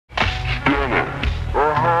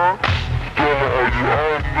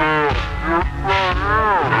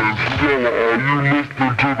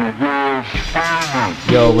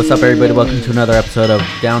What's up, everybody? Welcome to another episode of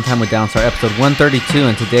Downtime with Downstar, episode 132.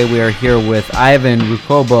 And today we are here with Ivan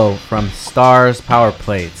Rukobo from Stars Power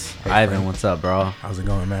Plates. Hey, Ivan, Frank. what's up, bro? How's it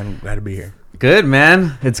going, man? Glad to be here. Good,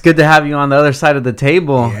 man. It's good to have you on the other side of the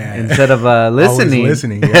table instead of listening. Always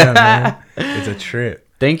listening, yeah, man. It's a trip.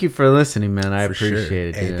 Thank you for listening, man. I For appreciate sure.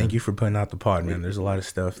 it. Hey, dude. thank you for putting out the pod, man. There's a lot of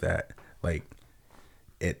stuff that,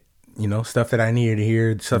 stuff that I needed to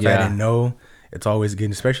hear, stuff that I didn't know. It's always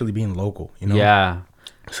good, especially being local, Yeah.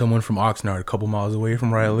 Someone from Oxnard, a couple miles away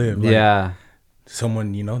from where I live.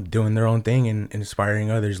 Someone, doing their own thing and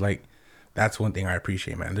inspiring others. Like, that's one thing I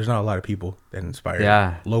appreciate, man. There's not a lot of people that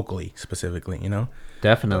inspire locally, specifically,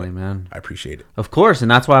 Definitely, But man. I appreciate it. Of course,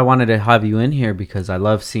 and that's why I wanted to have you in here, because I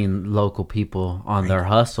love seeing local people on their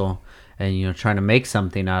hustle and trying to make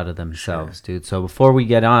something out of themselves, dude. So before we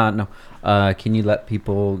get on, can you let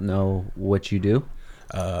people know what you do?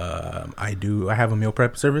 I have a meal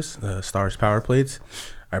prep service, Stars Power Plates.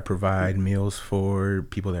 I provide meals for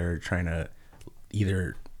people that are trying to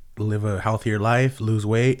either live a healthier life, lose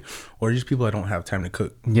weight, or just people that don't have time to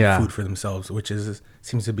cook food for themselves, which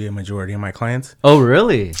seems to be a majority of my clients. Oh,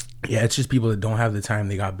 really? Yeah, it's just people that don't have the time.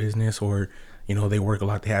 They got business, or they work a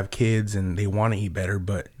lot. They have kids and they want to eat better,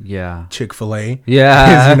 but Chick-fil-A,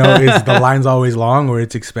 is the line's always long or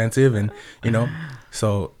it's expensive, and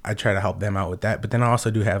so I try to help them out with that. But then I also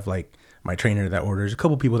do have like my trainer that orders, a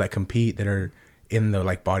couple people that compete that are in the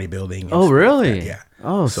like bodybuilding. Oh, really? Like yeah.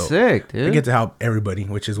 Oh, so sick, dude. I get to help everybody,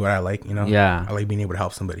 which is what I like, Yeah. I like being able to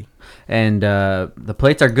help somebody. And the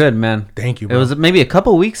plates are good, man. Thank you, bro. It was maybe a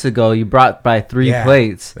couple weeks ago you brought by 3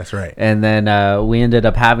 plates. That's right. And then we ended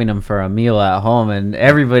up having them for a meal at home, and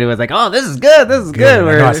everybody was like, "Oh, this is good. This is good."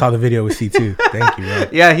 I know, I saw the video with C2. Thank you, bro.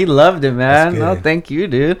 Yeah, he loved it, man. That's good. No, thank you,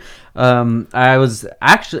 dude. I was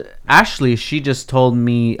actually she just told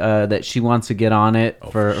me that she wants to get on it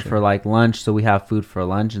for like lunch, so we have food for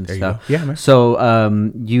lunch and There stuff. you go. Yeah, man. So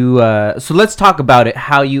so let's talk about it,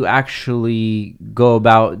 how you actually go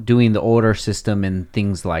about doing the order system and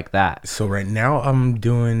things like that. So right now I'm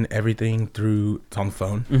doing everything it's on the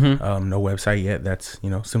phone. No website yet. That's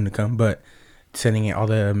soon to come. But sending all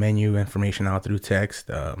the menu information out through text.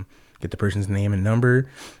 Get the person's name and number.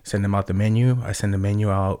 Send them out the menu. I send the menu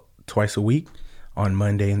out twice a week on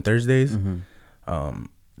Monday and Thursdays.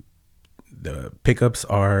 The pickups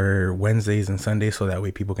are Wednesdays and Sundays, so that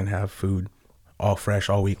way people can have food all fresh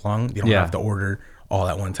all week long. They don't have to order all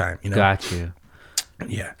at one time. Got you.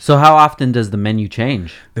 Yeah. So how often does the menu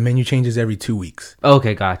change? The menu changes every 2 weeks.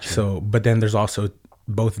 Okay, got you. So, but then there's also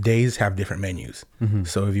both days have different menus.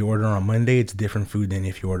 So if you order on Monday, it's different food than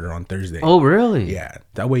if you order on Thursday. Oh, really? Yeah.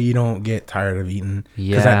 That way you don't get tired of eating.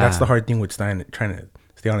 Yeah. Because that's the hard thing with trying to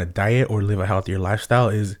stay on a diet or live a healthier lifestyle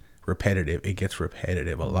is repetitive. It gets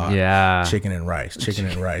repetitive a lot. Yeah. Chicken and rice.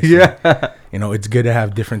 Yeah. It's good to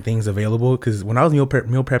have different things available, because when I was meal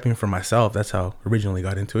prepping for myself, that's how I originally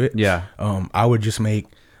got into it. Yeah. I would just make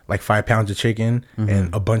like 5 pounds of chicken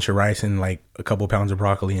and a bunch of rice and like a couple pounds of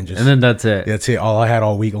broccoli, and then that's it. That's it. All I had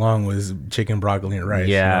all week long was chicken, broccoli, and rice.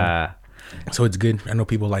 Yeah. So it's good. I know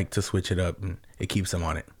people like to switch it up, and it keeps them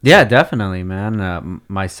on it. Yeah, definitely, man.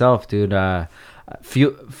 Myself, dude.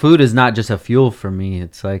 Food is not just a fuel for me.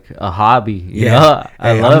 It's like a hobby. You know?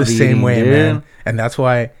 I love I'm the same eating, way, dude. man. And that's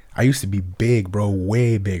why I used to be big, bro,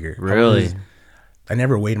 way bigger. Really? I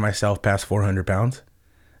never weighed myself past 400 pounds,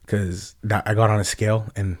 because I got on a scale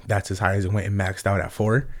and that's as high as it went, and maxed out at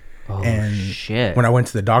 4. Oh, and shit. When I went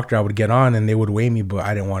to the doctor, I would get on and they would weigh me, but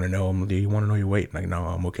I didn't want to know. Do you want to know your weight? Like, no,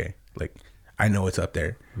 I'm okay. Like, I know it's up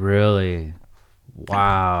there. Really?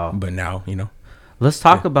 Wow. But now, Let's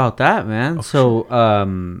talk about that, man.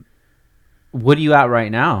 What are you at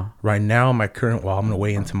right now? Right now, I'm going to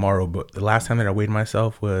weigh in tomorrow, but the last time that I weighed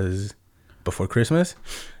myself was before Christmas,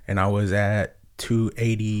 and I was at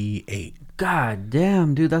 288. God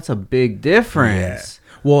damn, dude, that's a big difference.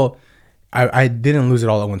 Yeah. Well, I didn't lose it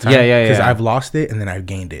all at one time. Yeah. Because I've lost it and then I've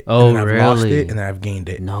gained it. Oh, and then I've really? lost it and then I've gained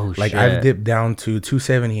it. No like, shit. I've dipped down to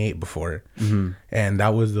 278 before, and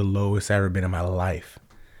that was the lowest I've ever been in my life.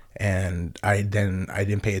 And I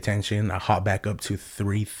didn't pay attention. I hopped back up to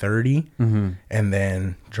 330, and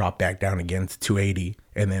then dropped back down again to 280,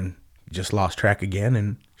 and then just lost track again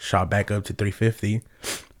and shot back up to 350.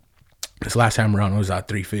 This last time around I was at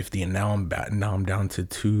 350, and now I'm down to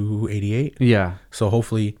 288. Yeah. So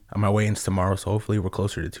hopefully my weigh-in's tomorrow. So hopefully we're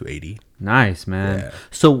closer to 280. Nice, man. Yeah.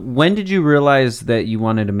 So when did you realize that you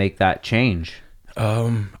wanted to make that change?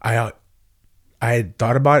 I had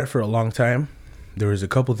thought about it for a long time. There was a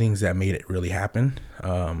couple things that made it really happen.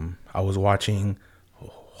 I was watching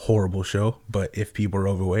horrible show, but if people are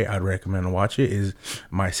overweight, I'd recommend to watch it. Is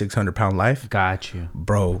My 600-Pound Life. Got you.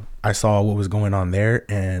 Bro, I saw what was going on there,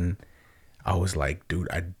 and I was like, dude,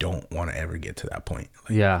 I don't want to ever get to that point.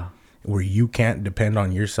 Like, Yeah. where you can't depend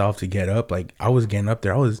on yourself to get up. Like, I was getting up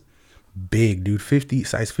there. I was big, dude.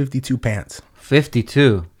 Size 52 pants.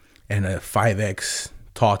 52. And a 5X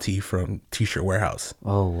tall tee from T-Shirt Warehouse.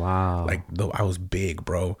 Oh, wow. Like, though I was big,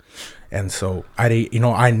 bro. And so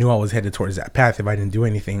I knew I was headed towards that path if I didn't do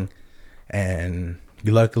anything. And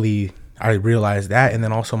luckily I realized that. And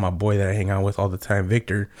then also my boy that I hang out with all the time,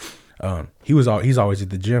 Victor, he's always at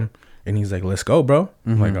the gym, and he's like, let's go, bro.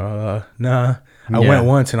 I'm like, nah. I went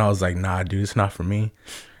once and I was like, nah, dude, it's not for me.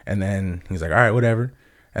 And then he's like, all right, whatever.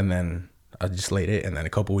 And then I just laid it. And then a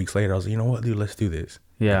couple weeks later, I was like, you know what, dude, let's do this.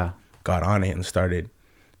 Yeah. Got on it and started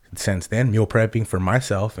since then meal prepping for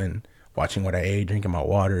myself and watching what I ate, drinking my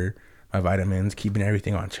water, my vitamins, keeping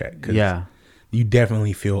everything on check. 'Cause you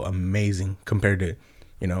definitely feel amazing compared to,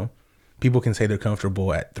 people can say they're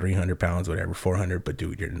comfortable at 300 pounds, whatever, 400, but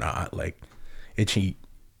dude, you're not. Like,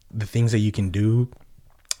 the things that you can do,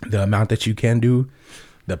 the amount that you can do,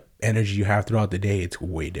 the energy you have throughout the day, it's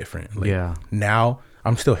way different. Like, now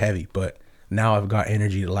I'm still heavy, but now I've got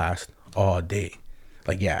energy to last all day.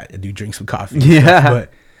 Like, yeah, I do drink some coffee,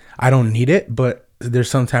 but I don't need it. But there's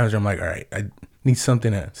some times where I'm like, all right, I need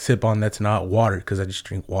something to sip on that's not water, because I just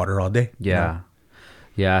drink water all day. Yeah.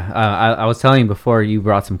 I was telling you before, you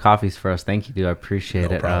brought some coffees for us. Thank you, dude. I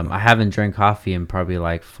appreciate it. I haven't drank coffee in probably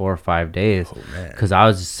like 4 or 5 days, because I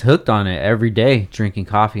was just hooked on it every day, drinking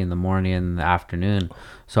coffee in the morning and in the afternoon.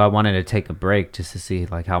 So I wanted to take a break just to see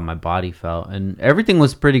like how my body felt, and everything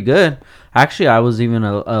was pretty good. Actually, I was even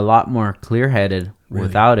a lot more clear-headed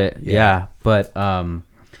without it. Yeah. But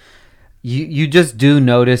you just do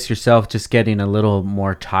notice yourself just getting a little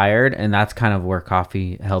more tired, and that's kind of where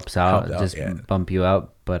coffee helps out, bump you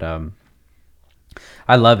out. But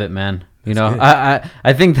I love it, man.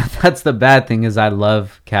 I think that's the bad thing, is I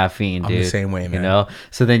love caffeine, dude. I'm the same way, man.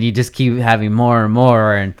 So then you just keep having more and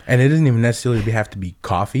more, and it doesn't even necessarily have to be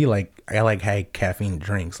coffee. Like, I had caffeine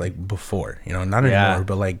drinks like before, not anymore,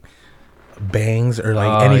 but like Bangs or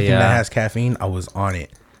like anything that has caffeine, I was on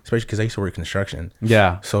it. Especially because I used to work construction.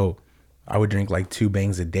 Yeah. So I would drink like 2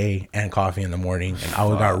 Bangs a day and coffee in the morning, and I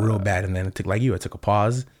got real bad. And then it took a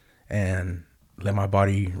pause and let my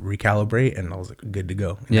body recalibrate, and I was like good to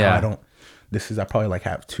go. And now I probably like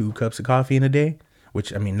have 2 cups of coffee in a day,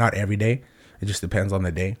 which, I mean, not every day. It just depends on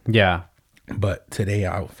the day. Yeah. But today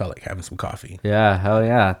I felt like having some coffee. Yeah, hell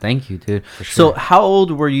yeah. Thank you, dude. Sure. So how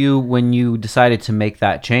old were you when you decided to make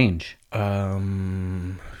that change? It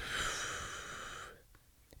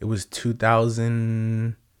was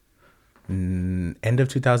 2000, end of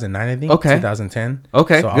 2009, I think. Okay. 2010.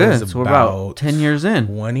 Okay, so good. So we're about 10 years in.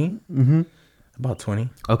 20. Mm-hmm. About 20.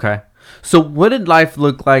 Okay. So what did life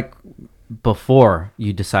look like before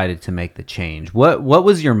you decided to make the change? What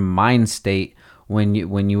was your mind state when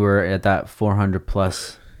you were at that 400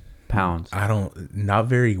 plus pounds? Not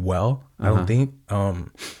very well. I don't think.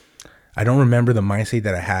 I don't remember the mindset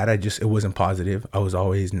that I had. It wasn't positive. I was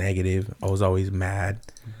always negative. I was always mad.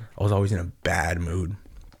 I was always in a bad mood.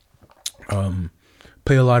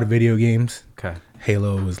 Play a lot of video games. Okay.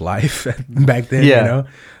 Halo was life back then,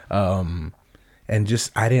 and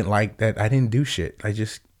just, I didn't like that. I didn't do shit. I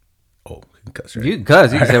just, cuss, right? You can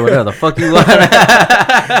say whatever the fuck you want.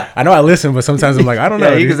 I know I listen, but sometimes I'm like, I don't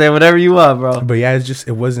know. You can say whatever you want, bro. But yeah,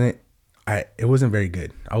 it wasn't very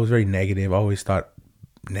good. I was very negative. I always thought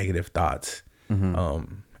negative thoughts.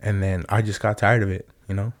 Mm-hmm. And then I just got tired of it,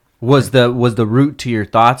 Was the root to your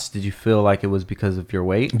thoughts? Did you feel like it was because of your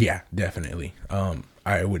weight? Yeah, definitely. I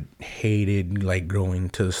hated like going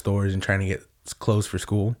to the stores and trying to get clothes for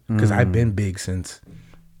school, because I've been big since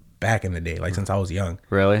back in the day, like since I was young.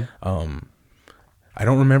 Really? I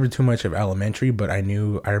don't remember too much of elementary, but I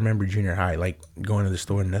remember junior high, like going to the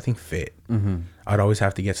store and nothing fit. Mm-hmm. I'd always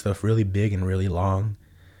have to get stuff really big and really long.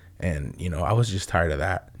 And, I was just tired of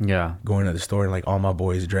that. Yeah. Going to the store and like all my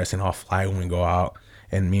boys dressing all fly when we go out.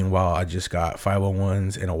 And meanwhile, I just got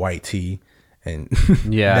 501s and a white tee. And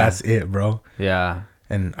that's it, bro. Yeah.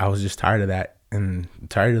 And I was just tired of that, and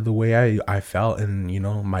tired of the way I felt and,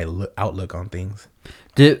 my outlook on things.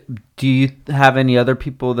 Do you have any other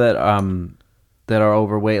people that are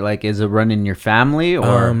overweight? Like, is it run in your family,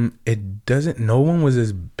 or? It doesn't. No one was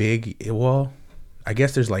as big. Well, I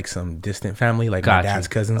guess there's like some distant family, like my dad's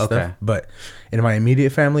cousins stuff. But in my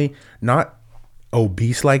immediate family, not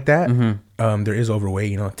obese like that. Mm-hmm. There is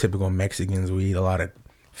overweight. Typical Mexicans. We eat a lot of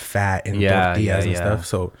fat and tortillas and stuff.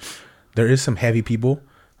 So there is some heavy people,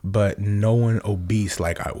 but no one obese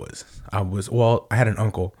like I was. I had an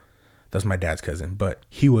uncle That's my dad's cousin, but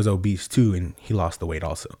he was obese too, and he lost the weight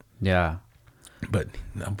also. Yeah. But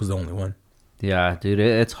that was the only one. Yeah, dude,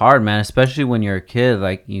 it's hard, man, especially when you're a kid,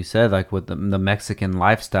 like you said, like with the Mexican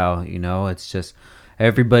lifestyle, it's just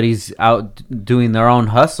everybody's out doing their own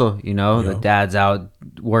hustle, the dad's out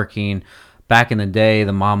working. Back in the day,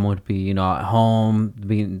 the mom would be, at home,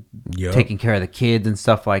 taking care of the kids and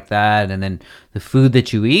stuff like that. And then the food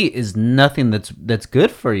that you eat is nothing that's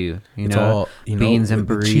good for you. It's all, beans and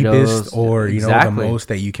burritos. The cheapest or, the most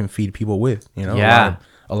that you can feed people with, Yeah.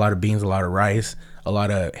 A lot of beans, a lot of rice, a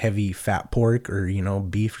lot of heavy fat pork or,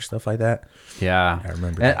 beef or stuff like that. Yeah. I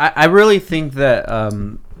remember that. I really think that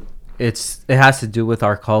it has to do with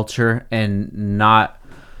our culture and not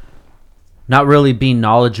really being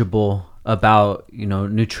knowledgeable about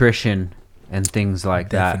nutrition and things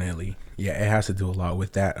like that. Definitely. Yeah, it has to do a lot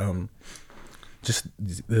with that. Just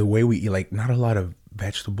the way we eat, like not a lot of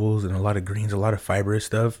vegetables and a lot of greens, a lot of fibrous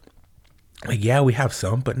stuff. Like we have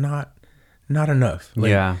some, but not enough.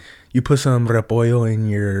 Like, yeah, you put some repollo in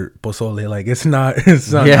your pozole, like it's not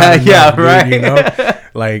yeah, enough, right, dude,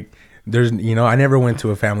 like there's I never went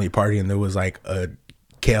to a family party and there was like a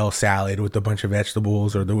kale salad with a bunch of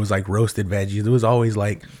vegetables, or there was like roasted veggies. There was always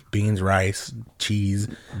like beans, rice, cheese,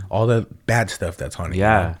 all the bad stuff that's on it.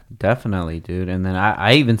 Yeah, definitely, dude. And then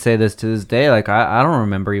I even say this to this day, like I don't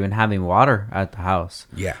remember even having water at the house.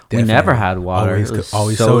 Yeah, definitely. We never had water.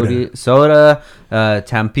 Always soda,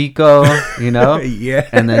 Tampico, yeah,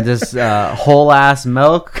 and then just whole ass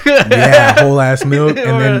milk. Yeah, whole ass milk,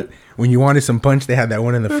 and then when you wanted some punch, they had that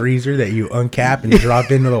one in the freezer that you uncap and drop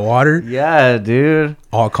into the water. Yeah, dude.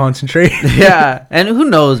 All concentrate. Yeah. And who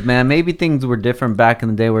knows, man? Maybe things were different back in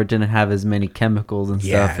the day where it didn't have as many chemicals and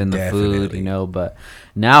stuff in the food, but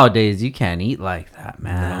nowadays you can't eat like that,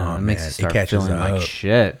 man. It makes you start feeling like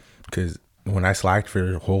shit. Because when I slacked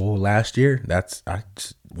for the whole last year,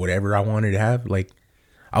 whatever I wanted to have, like,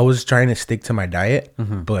 I was trying to stick to my diet,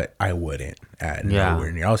 but I wouldn't.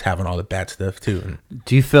 Nowhere near. I was having all the bad stuff too.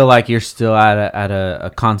 Do you feel like you're still at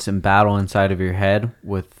a constant battle inside of your head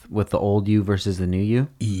with the old you versus the new you?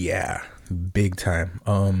 Yeah, big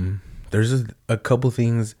time. There's a couple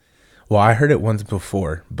things. Well, I heard it once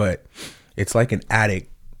before, but it's like an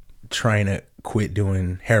addict trying to quit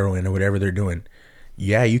doing heroin or whatever they're doing.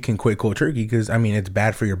 Yeah, you can quit cold turkey because, it's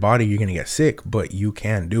bad for your body. You're going to get sick, but you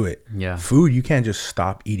can do it. Yeah. Food, you can't just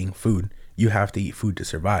stop eating food. You have to eat food to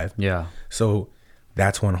survive. Yeah. So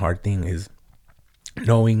that's one hard thing is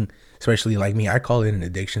knowing, especially like me, I call it an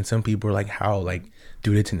addiction. Some people are like, how? Like,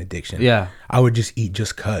 dude, it's an addiction. Yeah. I would just eat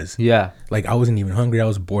just because. Yeah. Like, I wasn't even hungry. I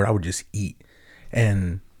was bored. I would just eat.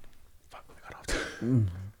 And,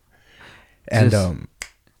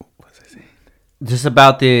 just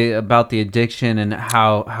about the addiction and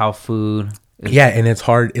how food and it's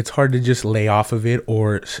hard to just lay off of it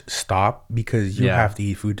or stop because you have to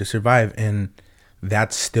eat food to survive, and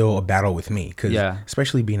that's still a battle with me because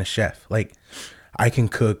especially being a chef, like I can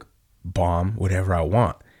cook bomb whatever I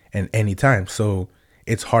want and anytime, so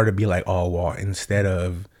it's hard to be like, oh well, instead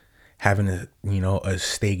of having a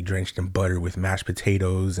steak drenched in butter with mashed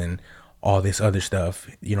potatoes and all this other stuff,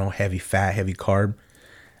 heavy fat, heavy carb,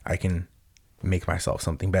 I can make myself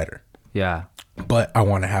something better. Yeah. But I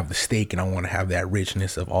want to have the steak and I want to have that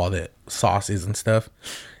richness of all the sauces and stuff.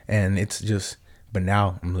 And it's just, but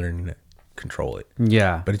now I'm learning to control it.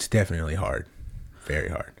 Yeah. But it's definitely hard. Very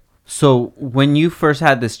hard. So when you first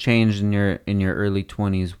had this change in your early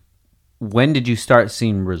 20s, when did you start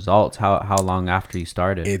seeing results? How long after you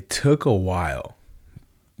started? It took a while.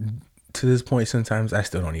 To this point, sometimes I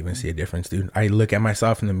still don't even see a difference, dude. I look at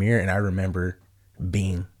myself in the mirror and I remember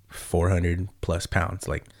being 400 plus pounds.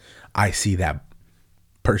 Like, I see that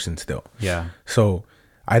person still. Yeah. So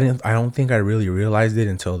I don't think I really realized it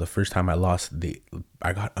until the first time I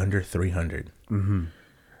got under 300.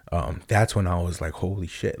 That's when I was like, holy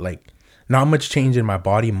shit. Like, not much change in my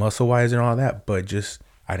body muscle wise and all that, but just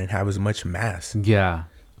I didn't have as much mass. Yeah.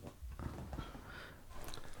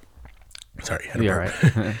 Sorry, I had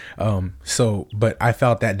a burp. But I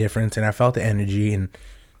felt that difference and I felt the energy, and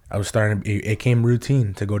I was it came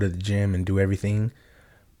routine to go to the gym and do everything.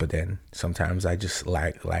 But then sometimes I just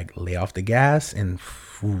like lay off the gas and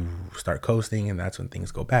start coasting, and that's when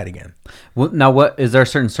things go bad again. Well, now, what is there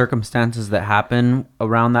certain circumstances that happen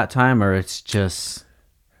around that time, or it's just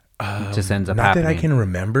it just ends up not happening? That I can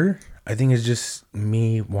remember. I think it's just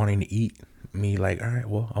me wanting to eat. Me like, all right,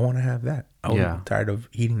 well, I want to have that. I'm tired of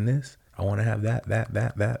eating this. I want to have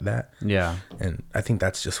that. Yeah. And I think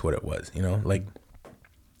that's just what it was, like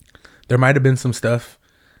there might have been some stuff,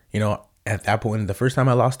 at that point. The first time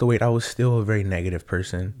I lost the weight, I was still a very negative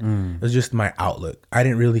person. It was just my outlook. I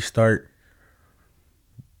didn't really start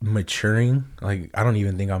maturing. Like, I don't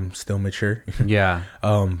even think I'm still mature. Yeah.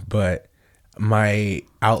 But my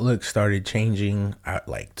outlook started changing at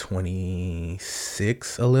like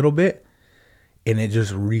 26 a little bit, and it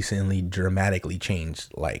just recently dramatically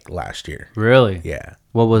changed like last year. Really? Yeah.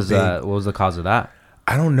 What was the cause of that?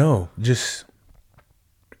 I don't know.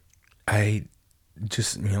 I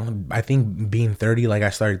just, I think being 30, like, I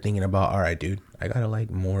started thinking about, all right, dude, I gotta like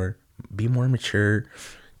be more mature,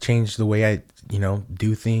 change the way I,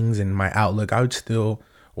 do things and my outlook. I would still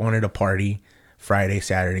wanted to party Friday,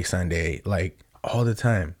 Saturday, Sunday, like all the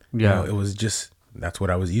time. Yeah. It was just, that's what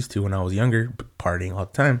I was used to when I was younger, partying all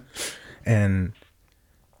the time. And,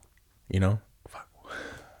 fuck.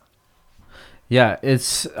 Yeah,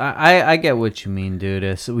 it's I get what you mean, dude.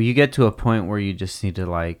 It's you get to a point where you just need to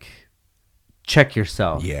like check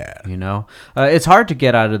yourself. Yeah. It's hard to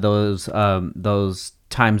get out of those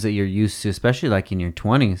times that you're used to, especially like in your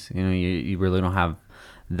 20s. You really don't have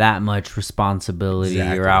that much responsibility.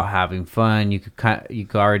 Exactly. You're out having fun. You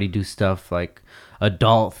could already do stuff like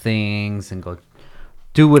adult things and go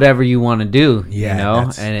do whatever you want to do.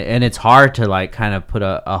 Yeah, and it's hard to like kind of put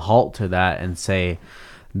a halt to that and say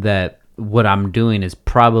that what I'm doing is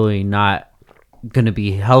probably not going to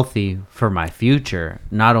be healthy for my future,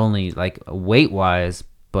 not only like weight wise,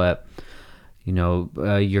 but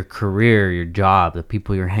your career, your job, the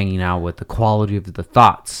people you're hanging out with, the quality of the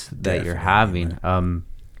thoughts that you're having.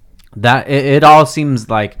 That it all seems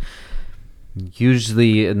like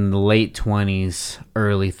usually in the late 20s,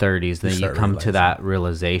 early 30s, then you come to that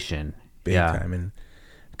realization. Big time. And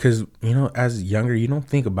because, as younger, you don't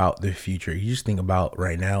think about the future. You just think about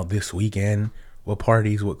right now, this weekend, what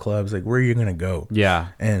parties, what clubs, like where you're going to go. Yeah.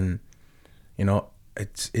 And,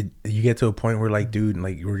 you get to a point where like, dude,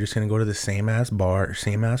 like we're just going to go to the same ass bar,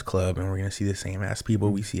 same ass club, and we're going to see the same ass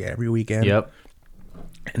people we see every weekend. Yep.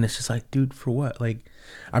 And it's just like, dude, for what? Like,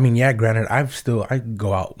 I mean, yeah, granted, I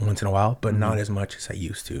go out once in a while, but not as much as I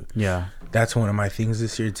used to. Yeah. That's one of my things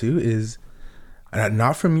this year too, is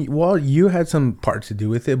not from you. Well, you had some part to do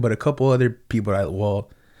with it, but a couple other people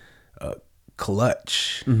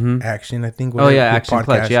Clutch Action, I think. Oh yeah, Action podcast,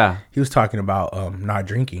 Clutch, yeah. He was talking about not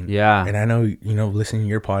drinking. Yeah. And I know, listening to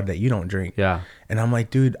your pod that you don't drink. Yeah. And I'm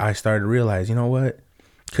like, dude, I started to realize, you know what?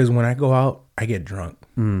 Because when I go out, I get drunk.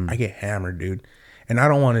 I get hammered, dude. And I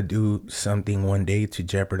don't want to do something one day to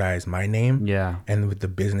jeopardize my name. Yeah. And with the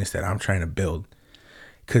business that I'm trying to build.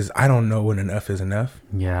 Because I don't know when enough is enough.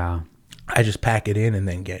 Yeah. I just pack it in and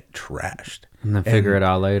then get trashed. And then figure it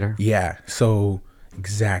out later. Yeah. So,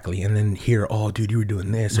 exactly. And then hear, oh, dude, you were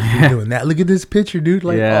doing this or you were doing that. Look at this picture, dude.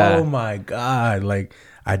 Like, oh my God. Like,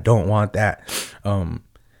 I don't want that.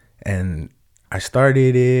 And I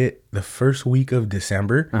started it the first week of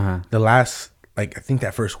December. The last, like, I think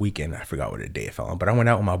that first weekend, I forgot what day it fell on, but I went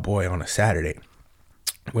out with my boy on a Saturday.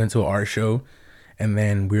 Went to our show, and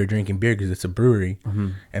then we were drinking beer because it's a brewery.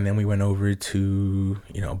 And then we went over to,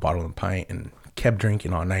 Bottle and Pint and kept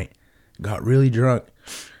drinking all night. Got really drunk.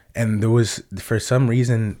 And there was, for some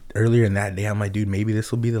reason, earlier in that day, I'm like, dude, maybe this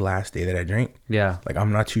will be the last day that I drink. Yeah. Like,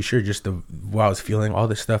 I'm not too sure. Just while I was feeling all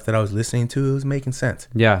the stuff that I was listening to, it was making sense.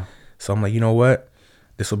 Yeah. So I'm like, you know what?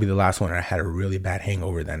 This will be the last one. I had a really bad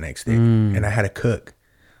hangover that next day. And I had to cook.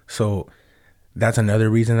 So that's another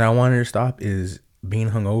reason that I wanted to stop is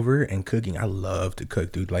being hungover and cooking. I love to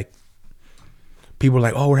cook, dude. Like, people are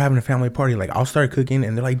like, oh, we're having a family party. Like, I'll start cooking.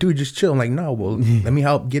 And they're like, dude, just chill. I'm like, no, well, let me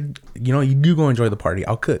help get, you go enjoy the party.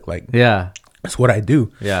 I'll cook. Like, yeah, that's what I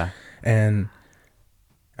do. Yeah. And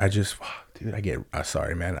I just, dude,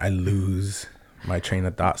 sorry, man. I lose my train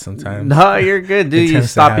of thought sometimes. No, you're good, dude. You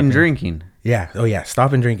stopping drinking. Yeah. Oh, yeah.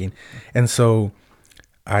 Stopping drinking. And so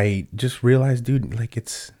I just realized, dude, like,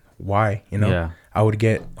 it's why, Yeah. I would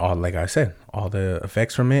get like I said, all the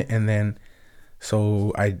effects from it. And then,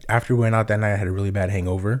 so after we went out that night, I had a really bad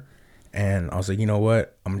hangover. And I was like, you know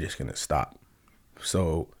what? I'm just going to stop.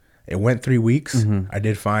 So it went 3 weeks. I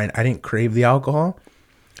did fine. I didn't crave the alcohol.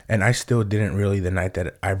 And I still didn't really. The night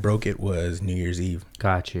that I broke it was New Year's Eve.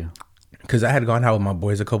 Got you. Because I had gone out with my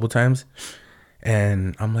boys a couple times.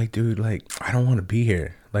 And I'm like, dude, like, I don't want to be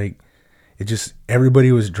here. Like, it just,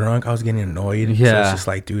 everybody was drunk. I was getting annoyed. Yeah. So it's just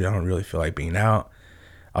like, dude, I don't really feel like being out.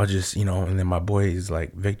 I'll just, and then my boy is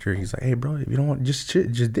like, Victor, he's like, hey, bro, if you don't want, just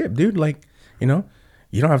dip, dude. Like, you don't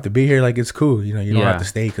have to be here. Like, it's cool. You don't have to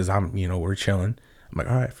stay because I'm, we're chilling. I'm like,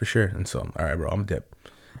 all right, for sure. And so, all right, bro, I'm dip.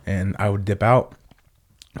 And I would dip out.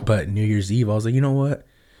 But New Year's Eve, I was like, you know what?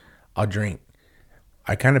 I'll drink.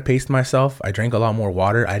 I kind of paced myself. I drank a lot more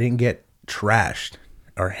water. I didn't get trashed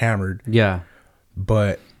or hammered. Yeah.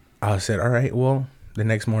 But I said, all right, well, the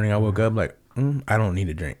next morning I woke up like, I don't need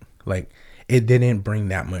a drink. Like, it didn't bring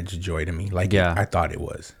that much joy to me like I thought it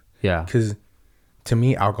was. Yeah. Because to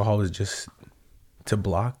me, alcohol is just to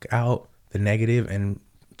block out the negative and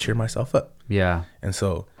cheer myself up. Yeah. And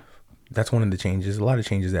so that's one of the changes. A lot of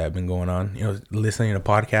changes that have been going on. You know, listening to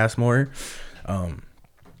podcasts more.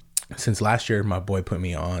 Since last year, my boy put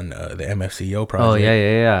me on the MFCEO project. Oh,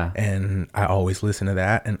 yeah. And I always listen to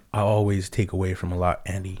that. And I always take away from a lot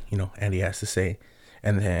Andy has to say.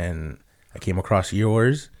 And then I came across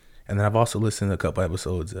yours. And then I've also listened to a couple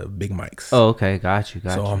episodes of Big Mike's. Oh, okay. Got you.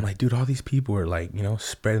 So I'm like, dude, all these people are like,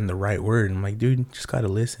 spreading the right word. And I'm like, dude, just got to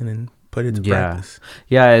listen and put it to practice.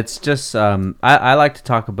 Yeah, it's just, I like to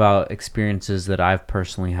talk about experiences that I've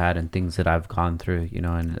personally had and things that I've gone through,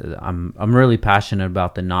 and I'm really passionate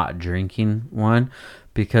about the not drinking one,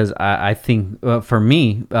 because I think for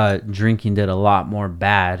me, drinking did a lot more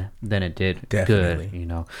bad than it did good,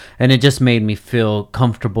 and it just made me feel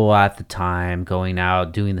comfortable at the time, going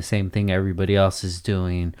out, doing the same thing everybody else is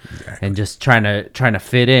doing, and just trying to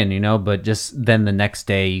fit in, but just then the next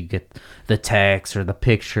day you get the texts or the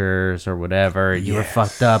pictures or whatever. You were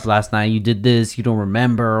fucked up last night. You did this. You don't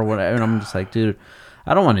remember or whatever. And I'm just like, dude,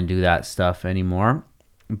 I don't want to do that stuff anymore.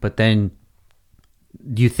 But then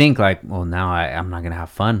you think like, well, now I'm not going to have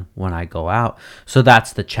fun when I go out. So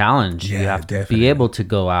that's the challenge. You have to be able to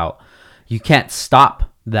go out. You can't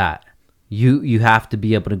stop that. You have to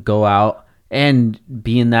be able to go out and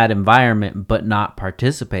be in that environment but not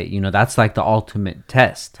participate. That's like the ultimate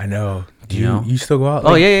test. I know. Do you still go out?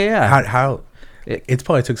 Like, yeah. How it's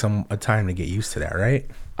probably took a time to get used to that, right?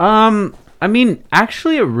 I mean,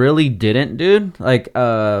 actually it really didn't, dude. Like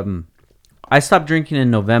I stopped drinking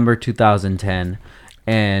in November 2010,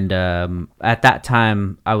 and at that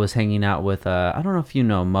time I was hanging out with I don't know if you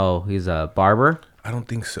know Mo. He's a barber. I don't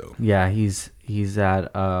think so. Yeah, he's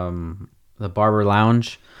at the Barber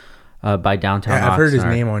Lounge by downtown. Yeah, I've heard his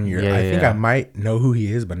name on your. Yeah, I think I might know who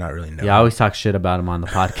he is, but not really know. Yeah, I always talk shit about him on the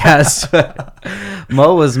podcast.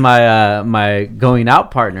 Mo was my going out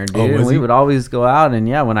partner, dude. And we would always go out, and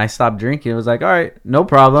when I stopped drinking, it was like, all right, no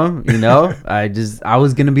problem. I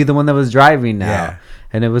was gonna be the one that was driving now. Yeah.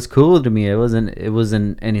 And it was cool to me. It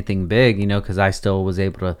wasn't anything big, because I still was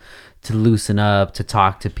able to loosen up, to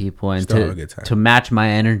talk to people, and to match my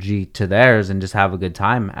energy to theirs, and just have a good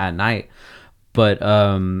time at night. But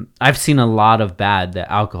I've seen a lot of bad that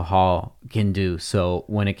alcohol can do. So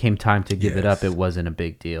when it came time to give it up, it wasn't a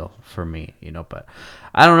big deal for me, But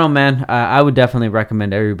I don't know, man. I would definitely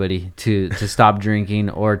recommend everybody to stop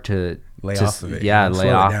drinking or to lay off of it. Yeah, lay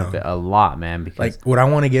off of it a lot, man. Because like what I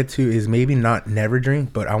want to get to is maybe not never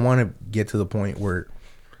drink, but I want to get to the point where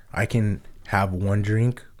I can have one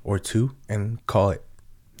drink or two and call it.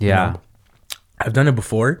 Yeah, I've done it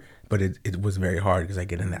before. But it was very hard because I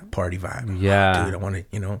get in that party vibe. Yeah. Dude, I want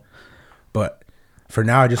to, But for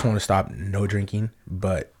now, I just want to stop no drinking.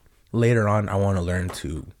 But later on, I want to learn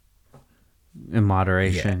to... In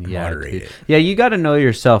moderation. Moderate it. Yeah, you got to know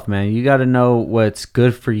yourself, man. You got to know what's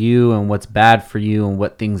good for you and what's bad for you and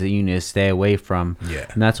what things that you need to stay away from. Yeah.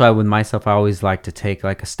 And that's why with myself, I always like to take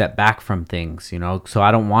like a step back from things, So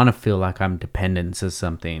I don't want to feel like I'm dependent to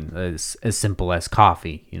something as simple as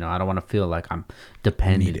coffee. I don't want to feel like I'm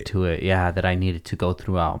dependent to it. Yeah, that I need it to go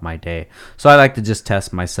throughout my day. So I like to just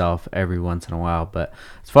test myself every once in a while. But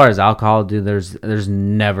as far as alcohol, dude, there's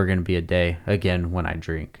never going to be a day again when I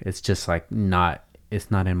drink. It's just like it's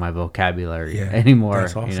not in my vocabulary anymore.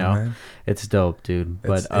 That's awesome, man. It's dope, dude.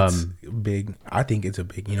 It's big. I think it's a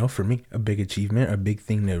big, for me, a big achievement, a big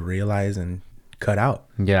thing to realize and cut out.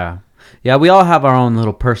 Yeah, we all have our own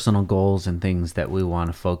little personal goals and things that we want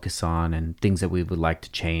to focus on and things that we would like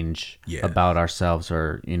to change about ourselves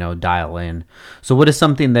or, dial in. So what is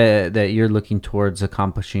something that you're looking towards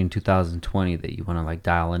accomplishing in 2020 that you want to like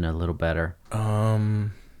dial in a little better?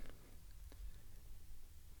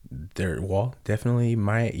 Definitely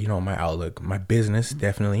my outlook, my business,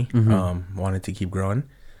 definitely wanted to keep growing,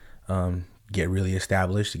 get really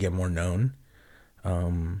established, to get more known,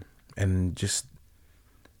 and just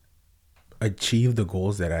achieve the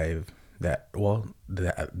goals goals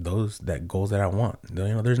that I want.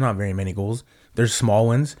 There's not very many goals. There's small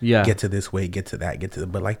ones. Yeah. Get to this weight, get to that,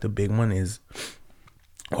 but like the big one is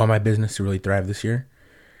I want my business to really thrive this year.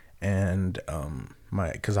 And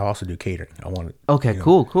because I also do catering. I want to. Okay,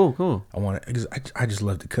 cool. I want to. I just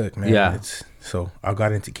love to cook, man. Yeah. So I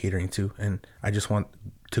got into catering too, and I just want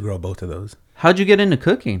to grow both of those. How'd you get into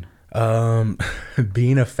cooking?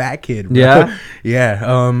 Being a fat kid. Bro. Yeah.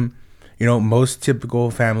 Yeah. Most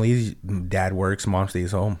typical families, dad works, mom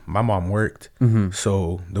stays home. My mom worked,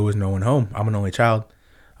 so there was no one home. I'm an only child.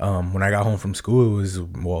 When I got home from school, it was,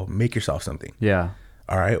 make yourself something. Yeah.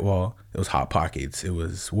 all right, well, it was Hot Pockets. It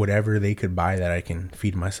was whatever they could buy that I can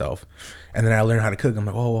feed myself. And then I learned how to cook. I'm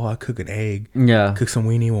like, oh, well, I'll cook an egg. Yeah. Cook some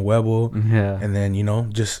weenie with Webble. Yeah. And then, you know,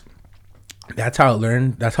 just that's how it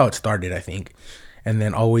learned. That's how it started, I think. And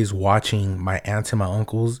then always watching my aunts and my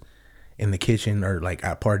uncles in the kitchen or like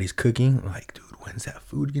at parties cooking. Like, dude, when's that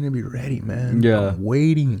food going to be ready, man? Yeah. I'm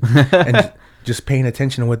waiting. And just paying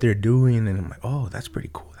attention to what they're doing. And I'm like, oh, that's pretty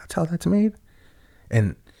cool. That's how that's made.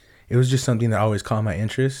 And it was just something that always caught my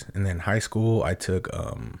interest. And then high school, I took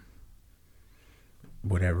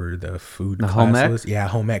whatever the food the class home ec? was. Yeah,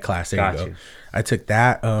 home ec class. There Got you go. you. I took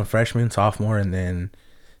that freshman, sophomore, and then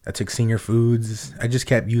I took senior foods. I just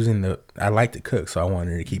kept using I like to cook, so I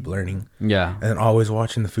wanted to keep learning. Yeah. And then always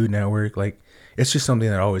watching the Food Network. Like, it's just something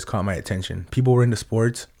that always caught my attention. People were into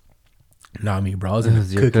sports. Not me, bro. I was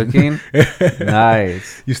into cooking.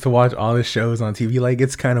 Nice. Used to watch all the shows on TV. Like,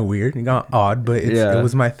 it's kind of weird. It got odd, but it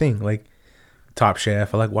was my thing. Like, Top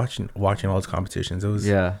Chef. I like watching all those competitions. It was,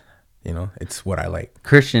 you know, it's what I like.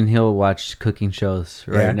 Christian, he'll watch cooking shows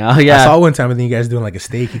now. Yeah. I saw one time, I think you guys doing like a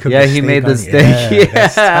steak. He made the steak. Yeah.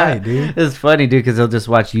 That's tight, dude. It's funny, dude, because he'll just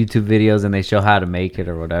watch YouTube videos and they show how to make it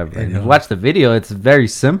or whatever. And you know. watch the video, it's very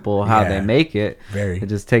simple how they make it. Very. It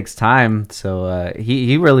just takes time. So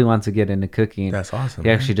he really wants to get into cooking. That's awesome. He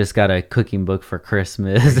actually just got a cooking book for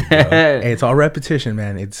Christmas. Hey, it's all repetition,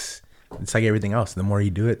 man. It's like everything else. The more you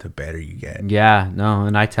do it, the better you get. Yeah, no,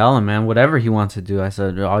 and I tell him, man, whatever he wants to do, I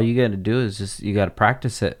said, all you got to do is just, you got to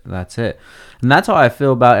practice it. That's it. And that's how I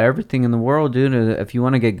feel about everything in the world, dude. If you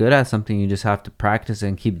want to get good at something, you just have to practice it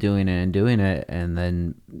and keep doing it, and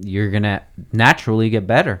then you're going to naturally get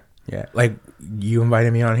better. Yeah, like you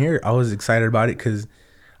invited me on here. I was excited about it because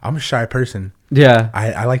I'm a shy person. Yeah.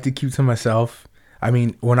 I like to keep to myself. I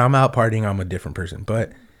mean, when I'm out partying, I'm a different person.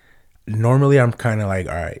 But normally I'm kind of like,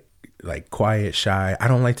 all right, like quiet, shy. I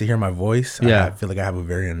don't like to hear my voice. Yeah. I feel like I have a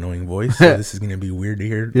very annoying voice, so this is gonna be weird to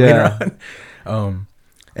hear later on.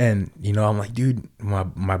 And you know, I'm like, dude,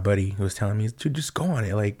 my buddy was telling me, dude, just go on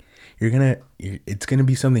it. Like, it's gonna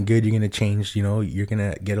be something good. You're gonna change. You know, you're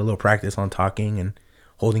gonna get a little practice on talking and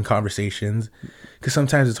holding conversations. Because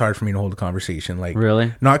sometimes it's hard for me to hold a conversation. Like,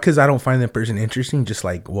 really, not because I don't find that person interesting. Just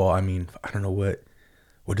like, well, I mean, I don't know what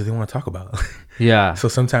do they want to talk about. Yeah. So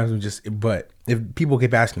sometimes but if people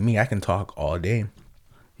keep asking me, I can talk all day.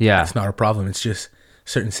 Yeah. It's not a problem. It's just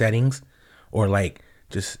certain settings, or like,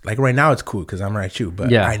 just like right now it's cool because I'm right you,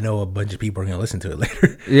 but I know a bunch of people are going to listen to it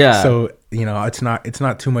later. Yeah. So, you know, it's not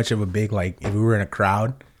too much of a big, like if we were in a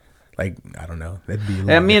crowd, like, I don't know. That'd be I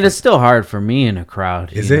mean, different. It's still hard for me in a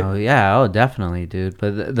crowd. Is it? Yeah, oh, definitely, dude.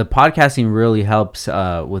 But the podcasting really helps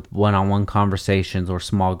with one-on-one conversations or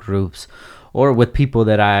small groups, or with people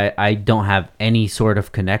that I don't have any sort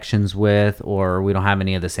of connections with, or we don't have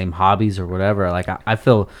any of the same hobbies or whatever. Like, I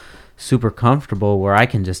feel super comfortable where I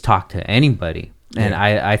can just talk to anybody. And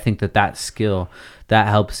I think that skill, that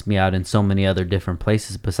helps me out in so many other different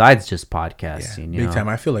places besides just podcasting. Big time.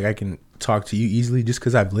 I feel like I can talk to you easily just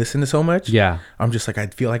because I've listened to so much. Yeah. I'm just like, I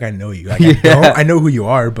feel like I know you. Like, I know who you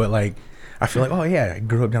are, but like, I feel like, oh yeah, I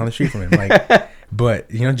grew up down the street from him. Like,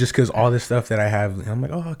 but you know, just because all this stuff that I have, I'm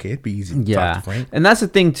like, oh, okay, it'd be easy to talk to Frank. And that's the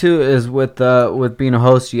thing too, is with being a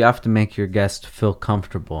host, you have to make your guests feel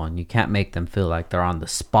comfortable, and you can't make them feel like they're on the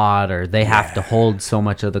spot or they have to hold so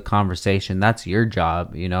much of the conversation. That's your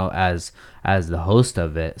job, you know, as the host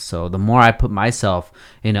of it. So the more I put myself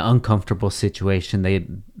in an uncomfortable situation, they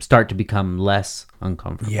start to become less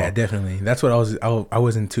uncomfortable. Yeah, definitely. That's what I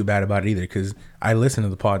wasn't too bad about it either, because I listen to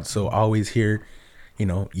the pod, so I always hear, you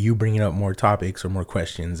know, you bringing up more topics or more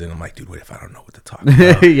questions, and I'm like, dude, what if I don't know what to talk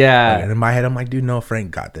about? Yeah. And in my head, I'm like, dude, no, Frank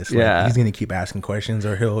got this. Like, he's gonna keep asking questions,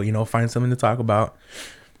 or he'll, you know, find something to talk about.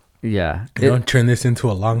 Yeah. You don't turn this into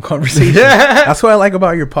a long conversation. That's what I like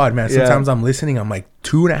about your pod, man. Sometimes I'm listening, I'm like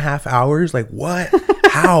 2.5 hours. Like, what?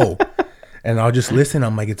 How? And I'll just listen.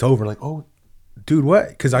 I'm like, it's over. Like, oh, dude, what?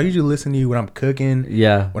 Because I usually listen to you when I'm cooking.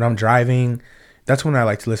 Yeah. When I'm driving. That's when I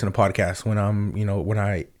like to listen to podcasts. When I'm, you know, when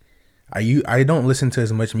I don't listen to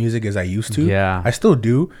as much music as I used to. Yeah. I still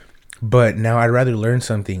do. But now I'd rather learn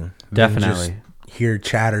something than just hear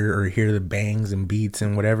chatter or hear the bangs and beats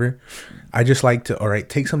and whatever. I just like to, all right,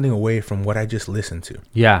 take something away from what I just listened to.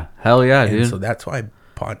 Yeah. Hell yeah, and dude. So that's why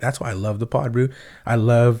I love the pod, bro. I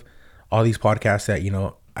love all these podcasts that, you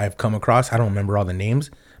know, I've come across. I don't remember all the names,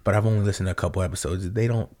 but I've only listened to a couple episodes. They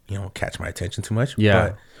don't, you know, catch my attention too much. Yeah.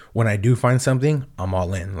 But when I do find something, I'm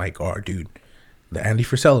all in. Like, oh, dude, the Andy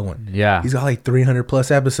Frisella one. Yeah. He's got like 300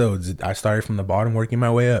 plus episodes. I started from the bottom, working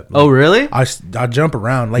my way up. Like, oh, really? I'll jump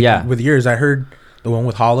around. Like, with yours, I heard the one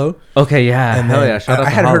with Hollow. Okay, yeah. And hell yeah. Shout out to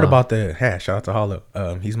Hollow. Heard about shout out to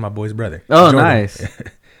Hollow. He's my boy's brother. Oh, Jordan. Nice.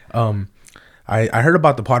 I heard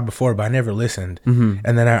about the pod before, but I never listened.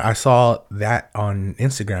 And then I saw that on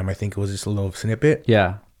Instagram. I think it was just a little snippet.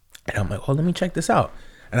 Yeah. And I'm like, oh, let me check this out.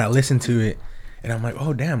 And I listened to it, and I'm like,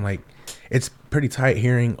 oh, damn, like, it's pretty tight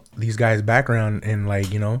hearing these guys' background and,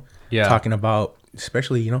 like, you know, talking about,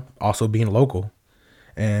 especially, you know, also being local.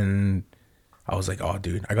 And I was like, oh,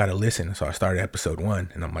 dude, I got to listen. So I started episode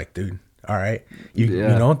 1, and I'm like, dude, all right. You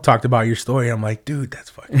know, talked about your story. I'm like, dude, that's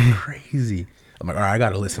fucking crazy. I'm like, all right, I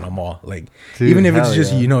got to listen to them all. Like, dude, even if it's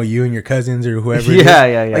just, you know, you and your cousins or whoever.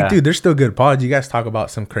 Yeah. Like, dude, they're still good pods. You guys talk about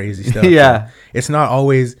some crazy stuff. Yeah. It's not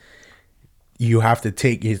always... you have to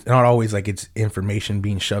take, it's not always like it's information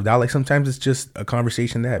being shoved out. Like sometimes it's just a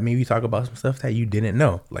conversation that maybe talk about some stuff that you didn't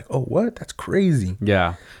know. Like, oh, what? That's crazy.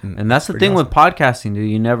 Yeah. And that's the thing with podcasting,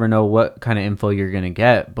 dude. You never know what kind of info you're going to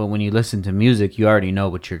get. But when you listen to music, you already know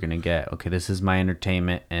what you're going to get. Okay, this is my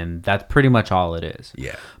entertainment. And that's pretty much all it is.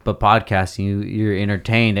 Yeah. But podcasting, you're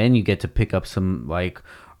entertained and you get to pick up some like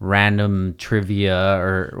random trivia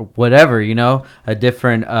or whatever, you know, a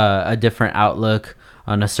different outlook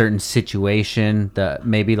on a certain situation, that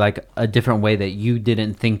maybe like a different way that you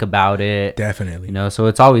didn't think about it. Definitely. You know, so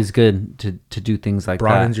it's always good to do things like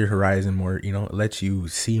broadens that. your horizon more, you know, it lets you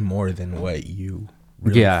see more than what you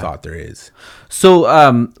really thought there is.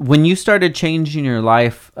 So when you started changing your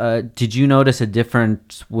life, did you notice a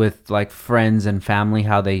difference with like friends and family,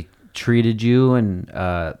 how they treated you and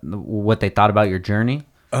what they thought about your journey?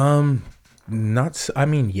 I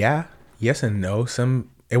mean, yeah, yes and no.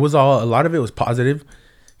 A lot of it was positive,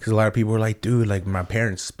 because a lot of people were like, dude, like my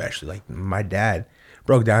parents, especially like my dad,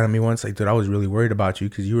 broke down on me once, like, dude, I was really worried about you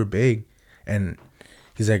because you were big, and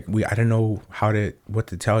he's like, I didn't know what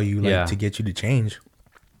to tell you, like, to get you to change.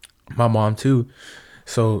 My mom too.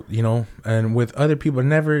 So, you know, and with other people,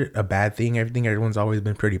 never a bad thing. Everyone's always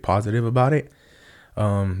been pretty positive about it.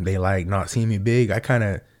 They like not seeing me big. I kind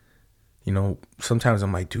of, you know, sometimes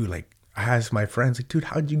I'm like, dude, like, I asked my friends, like, dude,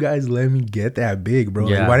 how'd you guys let me get that big, bro?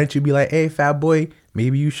 Like, why didn't you be like, hey, fat boy,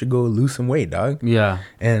 maybe you should go lose some weight, dog? Yeah.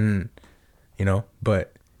 And, you know,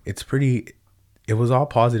 but it was all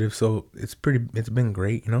positive. So it's been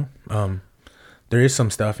great, you know? There is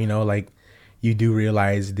some stuff, you know, like you do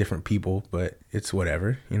realize different people, but it's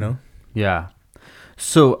whatever, you know? Yeah.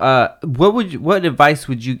 So, what advice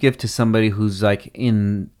would you give to somebody who's like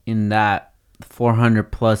in that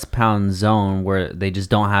 400 plus pound zone where they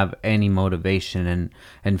just don't have any motivation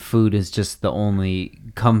and food is just the only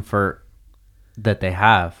comfort that they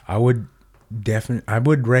have? I would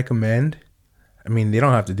recommend, I mean, they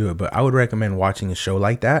don't have to do it, but I would recommend watching a show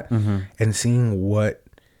like that and seeing what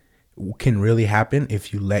can really happen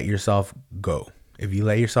if you let yourself go. If you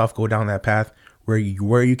let yourself go down that path where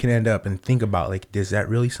you can end up, and think about, like, is that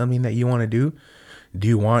really something that you want to do? Do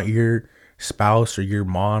you want your spouse or your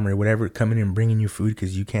mom or whatever coming and bringing you food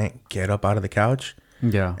because you can't get up out of the couch?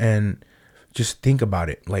 Yeah. And just think about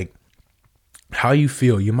it, like how you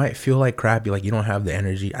feel. You might feel like crap, like you don't have the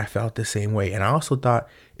energy. I felt the same way, and I also thought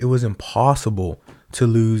it was impossible to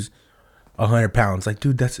lose 100 pounds. Like,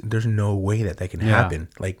 dude, there's no way that can happen.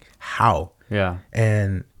 Like, how? Yeah.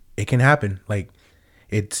 And it can happen. Like,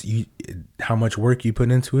 how much work you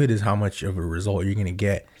put into it is how much of a result you're gonna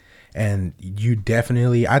get. And you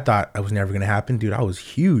definitely, I thought it was never going to happen, dude. I was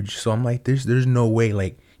huge. So I'm like, there's no way,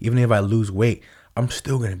 like, even if I lose weight, I'm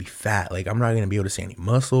still going to be fat. Like, I'm not going to be able to see any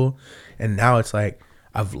muscle. And now it's like,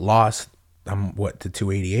 I'm to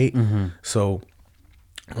 288. So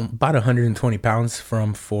about 120 pounds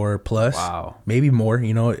from 4 plus. Wow. Maybe more,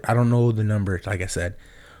 you know, I don't know the number, like I said,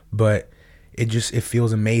 but it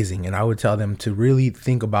feels amazing. And I would tell them to really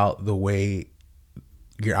think about the way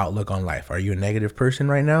your outlook on life. Are you a negative person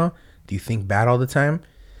right now? Do you think bad all the time?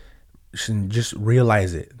 Just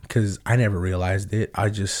realize it, because I never realized it. I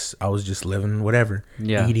was just living whatever,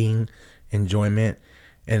 eating, enjoyment,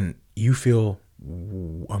 and you feel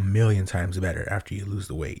a million times better after you lose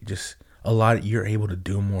the weight. Just you're able to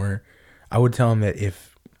do more. I would tell them that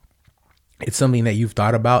if it's something that you've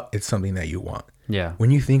thought about, it's something that you want. Yeah.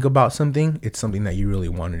 When you think about something, it's something that you really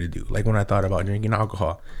wanted to do. Like when I thought about drinking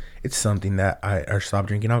alcohol, it's something that I stopped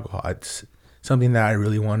drinking alcohol. It's something that I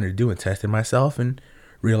really wanted to do, and tested myself and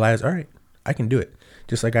realized, all right, I can do it.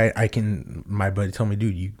 Just like I can, my buddy told me,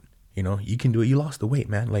 dude, you know, you can do it. You lost the weight,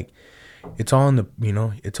 man. Like, it's all in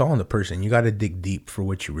the person. You got to dig deep for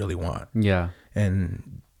what you really want. Yeah.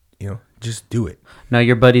 And, you know, just do it. Now,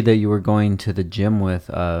 your buddy that you were going to the gym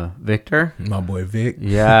with, Victor? My boy Vic.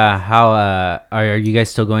 Yeah. How are you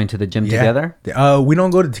guys still going to the gym together? We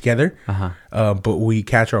don't go together. But we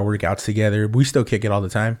catch our workouts together. We still kick it all the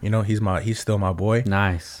time. You know, he's still my boy.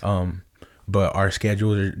 Nice. But our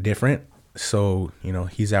schedules are different. so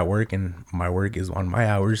he's at work and my work is on my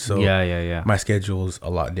hours. So yeah. my schedule is a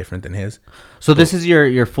lot different than his. So this is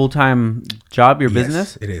your full-time job, your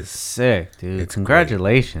business? It is. Sick, dude. It's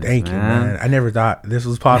Congratulations. Thank you, man. man. I never thought this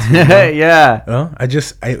was possible. Yeah.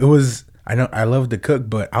 I know I love to cook,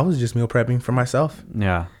 but I was just meal prepping for myself.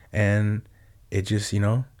 Yeah. And it just,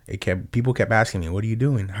 people kept asking me, what are you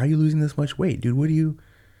doing? How are you losing this much weight, dude? What are you?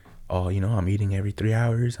 Oh, I'm eating every 3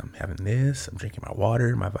 hours. I'm having this. I'm drinking my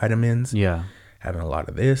water, my vitamins. Yeah. Having a lot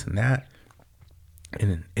of this and that.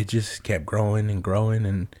 And it just kept growing and growing.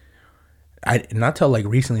 And not till like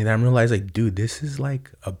recently that I realized, like, dude, this is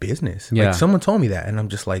like a business. Yeah. Like someone told me that. And I'm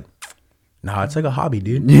just like, nah, it's like a hobby,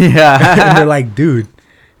 dude. Yeah. And they're like, dude,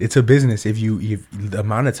 it's a business. If the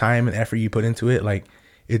amount of time and effort you put into it, like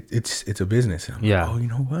it's a business. And I'm like, oh, you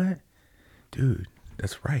know what? Dude,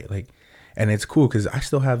 that's right. Like, and it's cool because I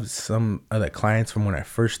still have some other clients from when I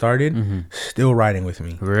first started still riding with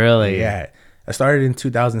me. Really? Yeah. I started in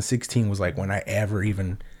 2016 was like when I ever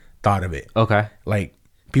even thought of it. Okay. Like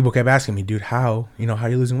people kept asking me, dude, how are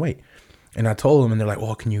you losing weight? And I told them and they're like,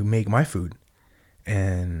 well, can you make my food?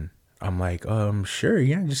 And I'm like, sure.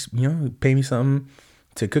 Yeah. Just, pay me something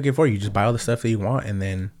to cook it for you. Just buy all the stuff that you want and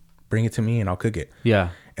then bring it to me and I'll cook it.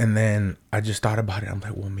 Yeah. And then I just thought about it. I'm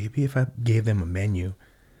like, well, maybe if I gave them a menu,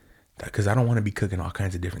 because I don't want to be cooking all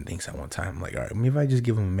kinds of different things at one time. I'm like, all right, maybe if I just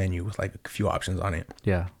give them a menu with like a few options on it.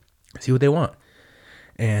 Yeah. See what they want.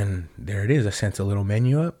 And there it is. I sent a little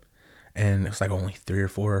menu up and it's like only 3 or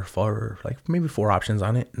 4, like maybe 4 options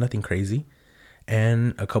on it. Nothing crazy.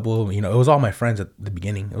 And a couple, it was all my friends at the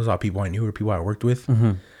beginning. It was all people I knew or people I worked with.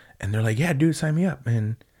 Mm-hmm. And they're like, yeah, dude, sign me up.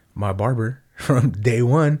 And my barber from day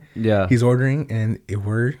one, he's ordering. And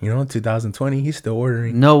we're, 2020, he's still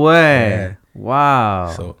ordering. No way. Yeah.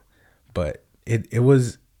 Wow. So, but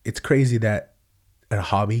it's crazy that a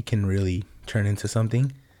hobby can really turn into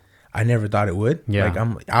something. I never thought it would. Yeah.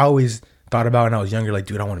 Like I always thought about when I was younger, like,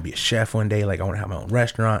 dude, I want to be a chef one day. Like I want to have my own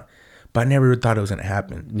restaurant, but I never thought it was going to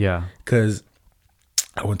happen. Yeah. Cause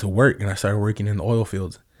I went to work and I started working in the oil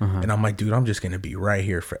fields and I'm like, dude, I'm just going to be right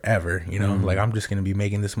here forever. Like I'm just going to be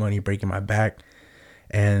making this money, breaking my back.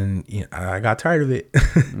 And I got tired of it.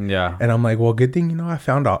 Yeah. And I'm like, well, good thing, I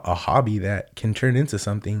found a hobby that can turn into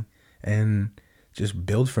something and just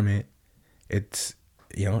build from it. It's,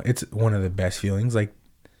 it's one of the best feelings, like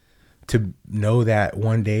to know that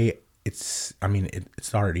one day it's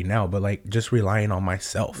already now, but like just relying on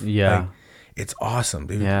myself. Yeah. Like, it's awesome,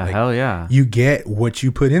 dude. Yeah. Like, hell yeah. You get what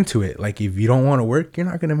you put into it. Like if you don't want to work, you're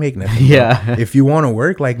not going to make nothing. Yeah. If you want to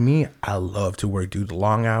work like me, I love to work, dude.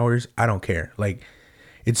 Long hours. I don't care. Like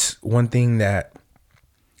it's one thing that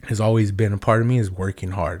has always been a part of me is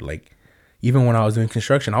working hard. Like even when I was doing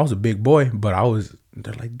construction, I was a big boy, but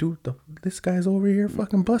they're like, dude, this guy's over here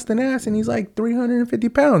fucking busting ass and he's like 350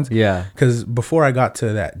 pounds. Yeah. Because before I got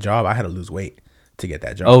to that job, I had to lose weight to get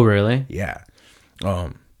that job. Oh, really? Yeah.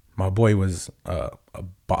 My boy was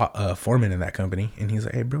a foreman in that company and he's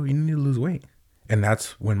like, hey, bro, you need to lose weight. And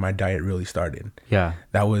that's when my diet really started. Yeah.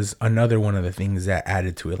 That was another one of the things that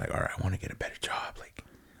added to it. Like, all right, I want to get a better job. Like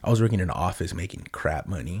I was working in an office making crap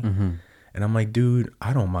money. Mm-hmm. And I'm like, dude,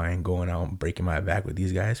 I don't mind going out and breaking my back with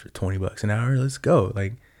these guys for $20 an hour. Let's go.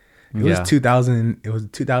 Like it was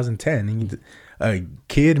 2010 and a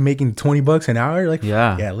kid making $20 an hour. Like,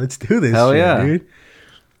 yeah, let's do this. Hell shit, dude.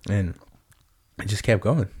 And I just kept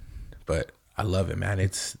going, but I love it, man.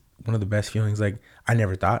 It's one of the best feelings. Like I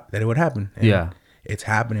never thought that it would happen. And it's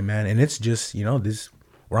happening, man. And it's just,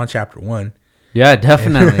 we're on chapter 1. Yeah,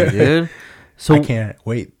 definitely, dude. So I can't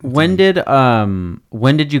wait. When did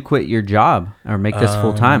you quit your job or make this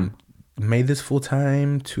full time? Made this full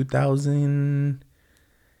time 2000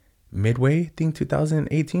 midway, I think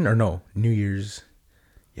 2018 or no, New Year's.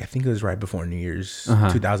 Yeah, I think it was right before New Year's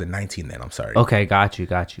 2019 then. I'm sorry. Okay, got you.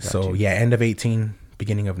 So yeah, end of 18,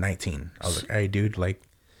 beginning of 19. I was like, hey dude, like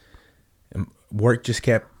work just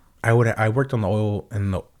kept I worked on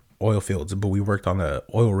the oil fields, but we worked on the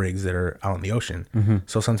oil rigs that are out in the ocean. Mm-hmm.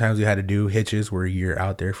 So sometimes we had to do hitches where you're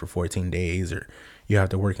out there for 14 days or you have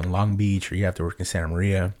to work in Long Beach or you have to work in Santa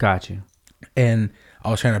Maria. Got you. And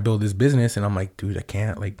I was trying to build this business and I'm like, dude, I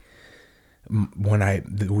can't. Like when I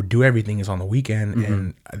do everything is on the weekend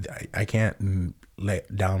and I can't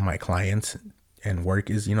let down my clients and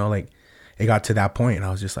work is, like it got to that point and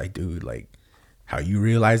I was just like, dude, like how you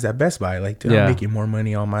realize at Best Buy, like, dude, I'm making more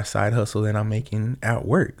money on my side hustle than I'm making at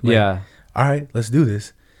work. Like, all right, let's do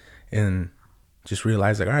this. And just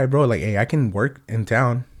realize like, all right, bro, like, hey, I can work in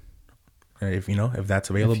town if that's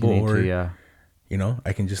available or,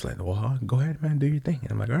 I can just go ahead, man, do your thing.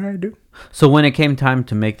 And I'm like, all right, dude. So when it came time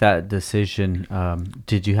to make that decision,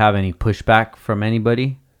 did you have any pushback from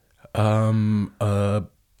anybody? A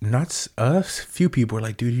few people were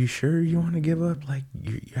like, dude, you sure you want to give up? Like,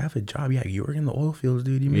 you have a job. Yeah, you work in the oil fields,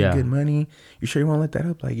 dude. You make good money. You sure you want to let that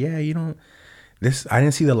up? Like, yeah, you don't. I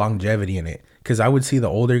didn't see the longevity in it, because I would see the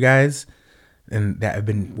older guys and that have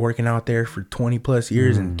been working out there for 20 plus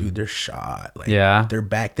years, and dude, they're shot. Like, they're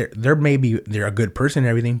back there. They're a good person and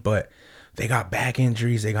everything, but they got back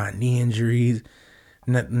injuries, they got knee injuries.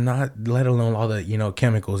 Not let alone all the,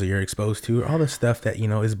 chemicals that you're exposed to, all the stuff that,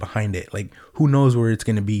 is behind it. Like, who knows where it's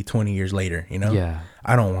going to be 20 years later, Yeah.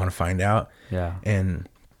 I don't want to find out. Yeah. And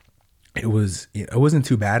it wasn't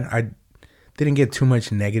too bad. I didn't get too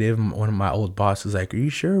much negative. One of my old bosses was like, are you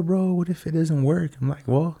sure, bro? What if it doesn't work? I'm like,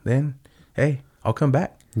 well, then, hey, I'll come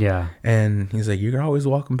back. Yeah. And he's like, you're always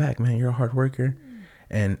welcome back, man. You're a hard worker.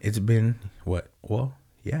 And it's been,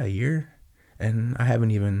 a year. And I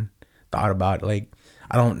haven't even thought about, like,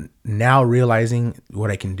 now realizing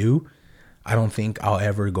what I can do, I don't think I'll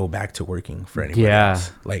ever go back to working for anybody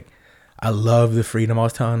else. Like, I love the freedom. I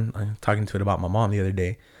was talking to it about my mom the other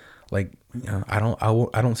day. Like, I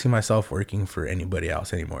don't see myself working for anybody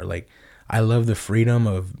else anymore. Like, I love the freedom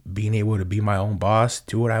of being able to be my own boss,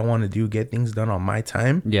 do what I want to do, get things done on my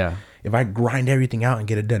time. Yeah. If I grind everything out and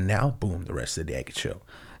get it done now, boom, the rest of the day I can chill.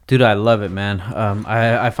 Dude, I love it, man.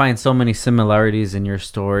 I find so many similarities in your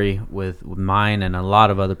story with mine and a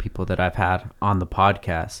lot of other people that I've had on the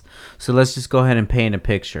podcast. So let's just go ahead and paint a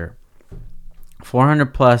picture.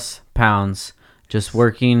 400 plus pounds, just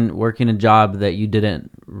working a job that you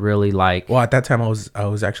didn't really like. Well, at that time I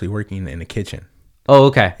was actually working in the kitchen. Oh,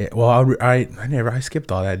 okay. Yeah, well, I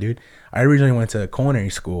skipped all that, dude. I originally went to culinary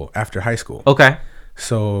school after high school. Okay.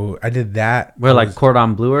 So I did that. We're like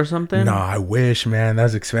Cordon Bleu or something? No, I wish, man.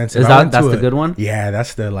 That's expensive. That's the good one? Yeah,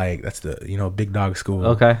 that's the big dog school.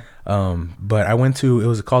 Okay. But I went to, it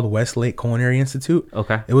was called Westlake Culinary Institute.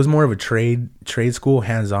 Okay. It was more of a trade school,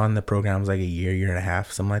 hands-on. The program was like a year and a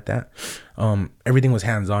half, something like that. Everything was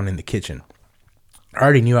hands-on in the kitchen. I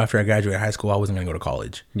already knew after I graduated high school I wasn't going to go to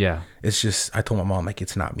college. Yeah. It's just, I told my mom, like,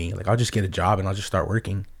 it's not me. Like, I'll just get a job and I'll just start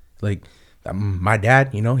working. Like, my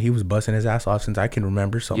dad, he was busting his ass off since I can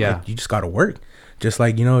remember. So like, you just got to work. Just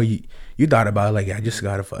like, you thought about it, like, I just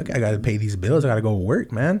got to I got to pay these bills. I got to go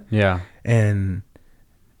work, man. Yeah. And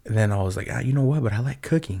then I was like, you know what? But I like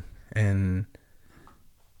cooking. And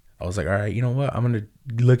I was like, all right, you know what? I'm going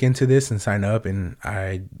to look into this and sign up. And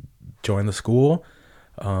I joined the school,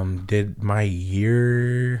 did my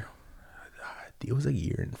year. It was a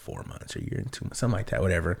year and 4 months or a year and 2 months, something like that,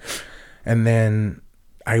 whatever. And then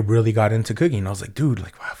I really got into cooking. I was like, dude,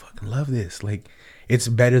 like, wow, I fucking love this. Like, it's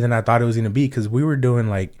better than I thought it was going to be, because we were doing,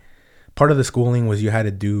 like, part of the schooling was you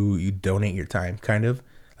donate your time, kind of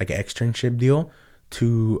like an externship deal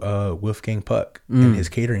to Wolfgang Puck and his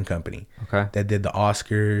catering company. Okay. That did the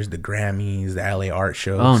Oscars, the Grammys, the LA art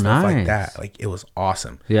show, nice. stuff like that. Like, it was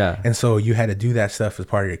awesome. Yeah. And so you had to do that stuff as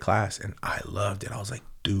part of your class. And I loved it. I was like,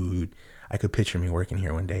 dude, I could picture me working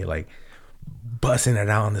here one day, like, busting it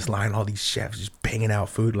out on this line, all these chefs just banging out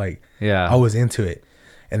food. Like, I was into it.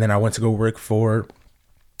 And then I went to go work for,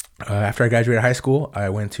 after I graduated high school, I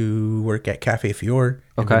went to work at Cafe Fior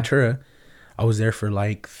in Ventura. I was there for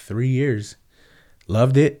like 3 years.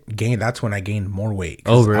 Loved it. That's when I gained more weight.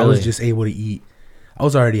 Oh, really? I was just able to eat. I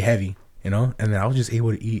was already heavy, and then I was just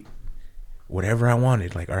able to eat whatever I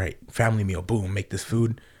wanted. Like, all right, family meal, boom, make this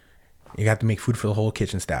food. You got to make food for the whole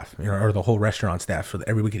kitchen staff, or the whole restaurant staff, so that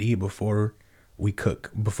everybody could eat before we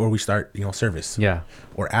cook, before we start, service. Yeah.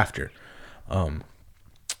 Or after. And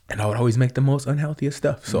I would always make the most unhealthiest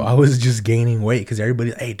stuff. So I was just gaining weight because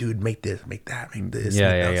everybody, hey, dude, make this, make that, make this.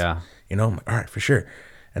 Yeah. I'm like, all right, for sure.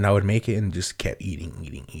 And I would make it and just kept eating,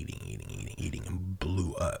 and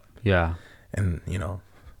blew up. Yeah. And,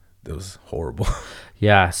 it was horrible.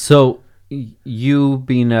 Yeah. So you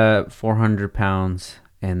being 400 pounds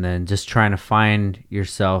and then just trying to find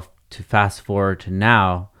yourself to fast forward to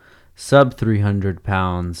now, sub 300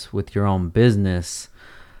 pounds with your own business.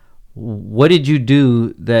 What did you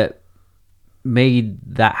do that made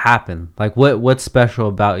that happen? Like, what's special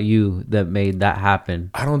about you that made that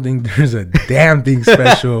happen? I don't think there's a damn thing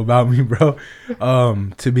special about me, bro.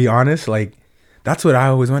 To be honest, like, that's what I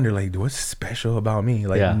always wonder. Like, what's special about me?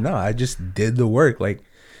 Like, no, I just did the work. Like,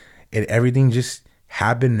 everything just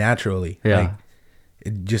happened naturally. Yeah. Like,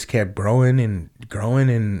 it just kept growing and growing,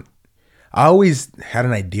 and I always had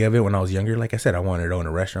an idea of it when I was younger. Like I said, I wanted to own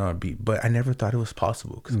a restaurant, but I never thought it was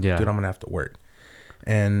possible because, dude, I'm going to have to work.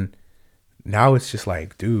 And now it's just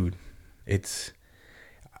like, dude, it's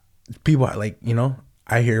people like,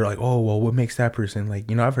 I hear like, oh, well, what makes that person?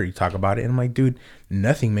 Like, I've heard you talk about it. And I'm like, dude,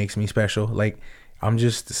 nothing makes me special. Like, I'm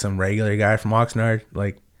just some regular guy from Oxnard.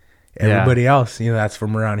 Like, Everybody else, you know, that's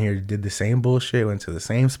from around here, did the same bullshit, went to the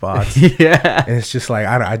same spots. Yeah. And it's just like,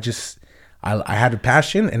 I had a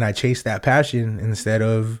passion and I chased that passion instead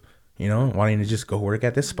of, you know, wanting to just go work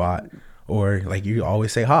at this spot. Or like you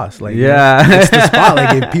always say Haas, like, yeah, you know, it's the spot.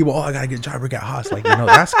 Like if people, I gotta get a job work at Haas, like, you know,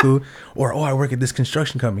 that's cool. Or I work at this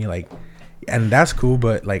construction company, like, and that's cool.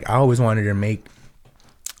 But like I always wanted to make,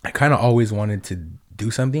 I kind of always wanted to do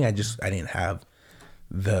something. I didn't have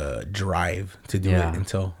the drive to do it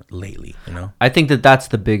until lately, you know. I think that's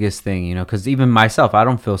the biggest thing, you know, because even myself, I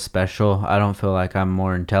don't feel special. I don't feel like I'm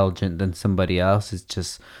more intelligent than somebody else. It's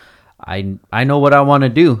just I know what I want to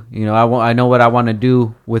do. You know, I know what I want to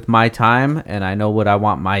do with my time, and I know what I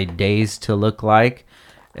want my days to look like,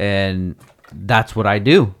 and that's what I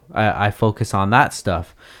do. I focus on that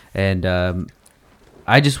stuff, and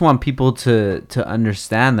I just want people to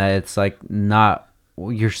understand that it's like not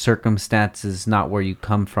your circumstances, not where you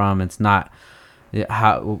come from. It's not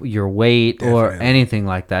how your weight or anything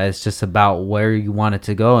like that. It's just about where you want it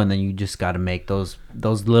to go, and then you just got to make those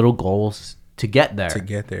little goals to get there.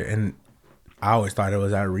 And I always thought it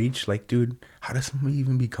was out of reach. Like, dude, how does somebody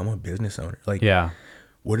even become a business owner? Like,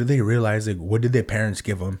 what did they realize? Like, what did their parents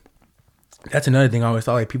give them? That's another thing I always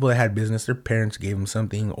thought. Like, people that had business, their parents gave them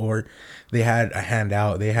something, or they had a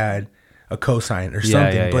handout, they had a cosign or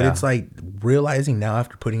something. But it's like realizing now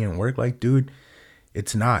after putting in work, like, dude,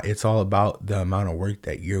 it's not. It's all about the amount of work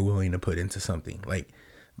that you're willing to put into something. Like,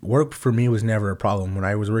 work for me was never a problem. When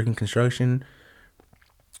I was working construction,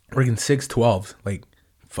 working 6/12s, like,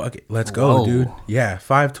 fuck it, let's go, dude. Yeah,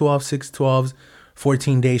 5/12, 6/12s,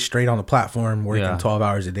 14 days straight on the platform, working 12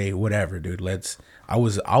 hours a day, whatever, dude. I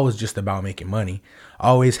was just about making money. I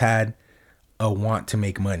always had a want to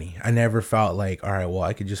make money. I never felt like, all right, well,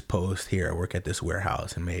 I could just post here, I work at this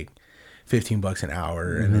warehouse and make $15 an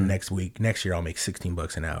hour, and then next year I'll make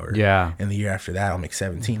 $16 an hour. Yeah. And the year after that I'll make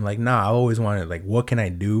 17. Like, nah, I always wanted, like, what can I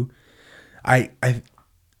do? I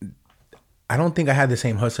don't think I had the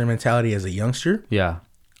same hustler mentality as a youngster. Yeah.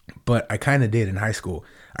 But I kind of did in high school.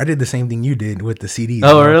 I did the same thing you did with the CDs.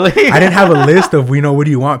 Oh, really? I didn't have a list of, you know, what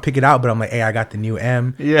do you want? Pick it out. But I'm like, hey, I got the new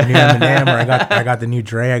M, new Eminem, or I got the new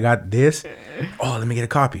Dre. I got this. Oh, let me get a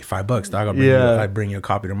copy. $5, dog. I'll bring you a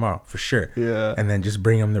copy tomorrow for sure. Yeah. And then just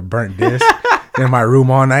bring them the burnt disc in my room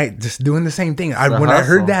all night, just doing the same thing. When I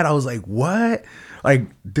heard that, I was like, what? Like,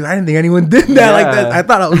 dude, I didn't think anyone did that like that. I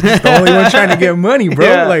thought I was just the only one trying to get money, bro.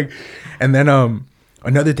 Yeah. Like, and then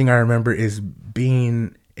another thing I remember is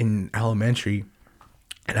being in elementary,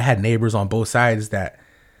 and I had neighbors on both sides that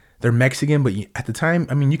they're Mexican, but at the time,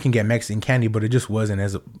 I mean, you can get Mexican candy, but it just wasn't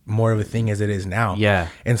as more of a thing as it is now. Yeah.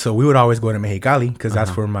 And so we would always go to Mexicali because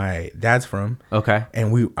that's where my dad's from. Okay.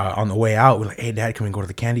 And we on the way out, we're like, hey, Dad, can we go to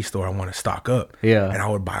the candy store? I want to stock up. Yeah. And I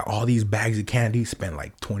would buy all these bags of candy, spend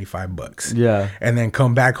like $25. Yeah. And then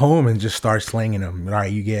come back home and just start slinging them. All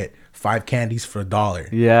right, you get 5 candies for $1.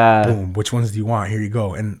 Yeah. Boom. Which ones do you want? Here you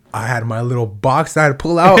go. And I had my little box that I'd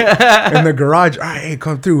pull out in the garage. All right, hey,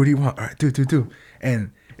 come through. What do you want? All right, do.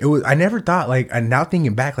 And it was, I never thought, like, and now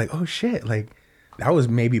thinking back, like, oh shit, like that was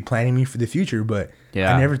maybe planning me for the future, but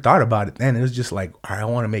I never thought about it then. It was just like, all right, I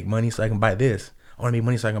want to make money so I can buy this. I want to make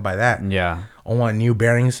money so I can buy that. Yeah. I want new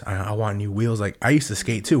bearings. I want new wheels. Like, I used to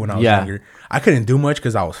skate too when I was younger. I couldn't do much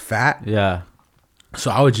because I was fat. Yeah. So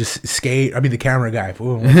I would just skate. I'd be the camera guy.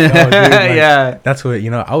 Boom, let's go, dude. Like, yeah. That's what, you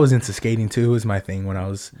know, I was into skating too. It was my thing when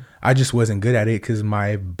I just wasn't good at it because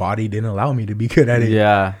my body didn't allow me to be good at it.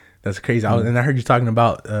 Yeah. That's crazy. And I heard you talking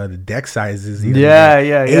about the deck sizes. Yeah.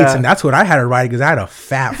 And that's what I had to ride because I had a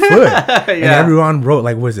fat foot. And everyone wrote,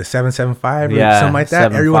 like, what is it, 775 or something like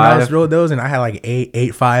that? 7'5". Everyone else wrote those, and I had like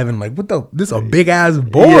 8'5", and like, this is a big ass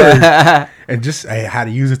board. Yeah. And just I had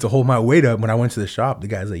to use it to hold my weight up. When I went to the shop, the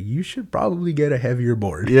guy's like, you should probably get a heavier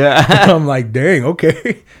board. Yeah. And I'm like, dang,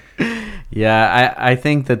 okay. Yeah, I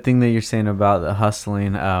think the thing that you're saying about the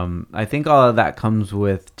hustling, I think all of that comes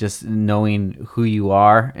with just knowing who you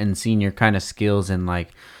are and seeing your kind of skills and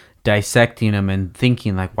like dissecting them and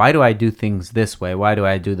thinking like, why do I do things this way? Why do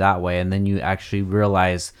I do that way? And then you actually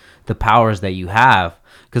realize the powers that you have,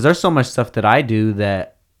 because there's so much stuff that I do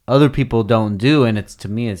that other people don't do, and to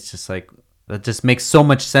me it's just like, that just makes so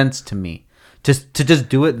much sense to me. Just to just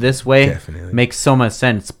do it this way makes so much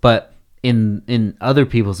sense, but in other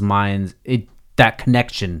people's minds, that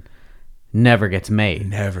connection never gets made.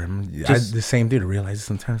 Never. The same thing to realize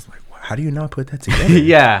sometimes, like, how do you not put that together?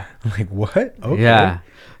 Yeah. I'm like, what? Okay. Yeah.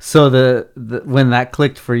 So the when that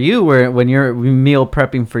clicked for you, when you're meal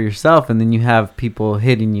prepping for yourself and then you have people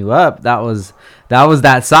hitting you up, that was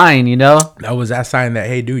that sign, you know? That was that sign that,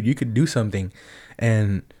 hey, dude, you could do something.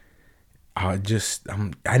 And I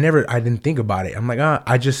didn't think about it. I'm like,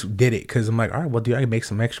 I just did it because I'm like, all right, well, dude, I can make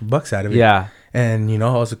some extra bucks out of it. Yeah. And, you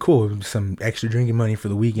know, I was like, cool, some extra drinking money for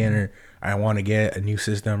the weekend, or I want to get a new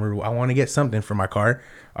system, or I want to get something for my car.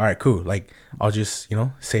 All right, cool. Like, I'll just, you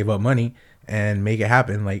know, save up money and make it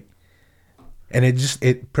happen. Like, and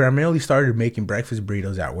it primarily started making breakfast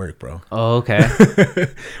burritos at work, bro. Oh, okay.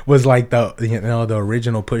 Was like the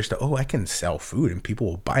original push to, I can sell food and people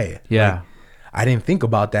will buy it. Yeah. Like, I didn't think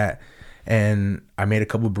about that. And I made a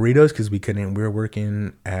couple of burritos because we were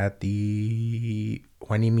working at the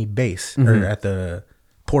Hueneme base, or at the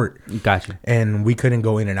port. Gotcha. And we couldn't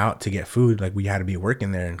go in and out to get food. Like, we had to be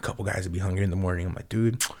working there, and a couple guys would be hungry in the morning. I'm like,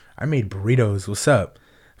 dude, I made burritos. What's up?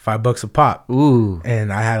 $5 a pop. Ooh.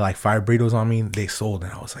 And I had like 5 burritos on me. They sold,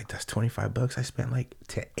 and I was like, that's $25. I spent like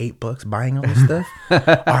 $8 buying all this stuff.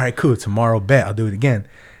 All right, cool. Tomorrow, bet I'll do it again.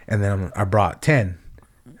 And then I brought 10.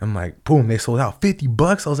 I'm like, boom, they sold out.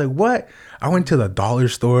 $50. I was like, what? I went to the dollar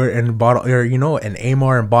store and bought, or, you know, an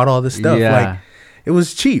Amar, and bought all this stuff. Yeah. Like, it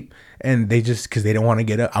was cheap. And they just, because they didn't want to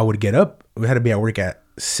get up. I would get up. We had to be at work at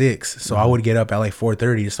 6. So I would get up at like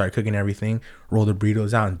 4:30 to start cooking everything, roll the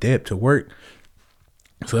burritos out, and dip to work.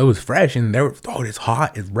 So it was fresh, and they were, it's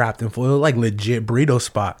hot. It's wrapped in foil, like legit burrito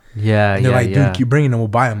spot. Yeah, and they're like, dude, keep bringing them. We'll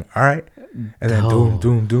buy them. All right. And then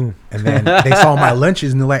doom. And then they saw my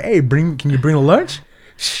lunches, and they're like, hey, can you bring a lunch?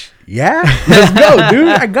 Yeah, let's go, dude.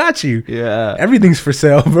 I got you. Yeah, everything's for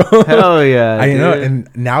sale, bro. Hell yeah, you know. And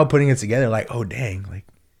now putting it together, like, oh dang, like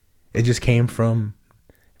it just came from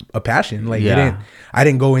a passion. Like, I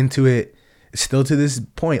didn't go into it. Still to this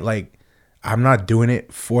point, like, I'm not doing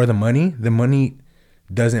it for the money. The money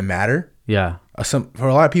doesn't matter. Yeah. For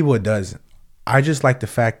a lot of people, it does. I just like the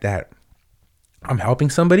fact that I'm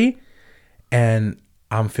helping somebody, and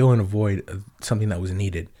I'm filling a void of something that was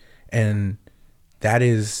needed, and that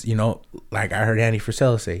is, you know, like I heard Andy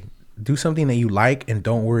Frisella say, do something that you like and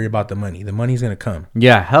don't worry about the money. The money's going to come.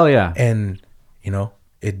 Yeah, hell yeah. And, you know,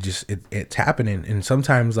 it's happening. And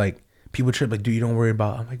sometimes, like, people trip, like, dude, you don't worry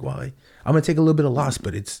about, I'm like, well, I'm going to take a little bit of loss,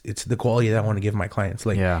 but it's the quality that I want to give my clients.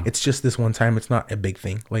 Like, it's just this one time. It's not a big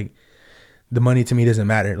thing. Like, the money to me doesn't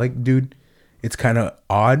matter. Like, dude, it's kind of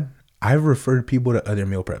odd. I've referred people to other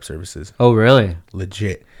meal prep services. Oh, really?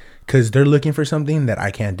 Legit. Because they're looking for something that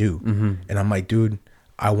I can't do. Mm-hmm. And I'm like, dude,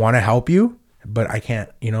 I want to help you, but I can't,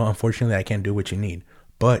 you know, unfortunately, I can't do what you need.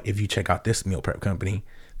 But if you check out this meal prep company,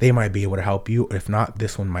 they might be able to help you. If not,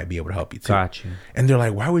 this one might be able to help you too. Got you. And they're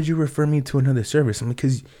like, why would you refer me to another service? I'm like,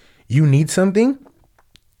 because you need something.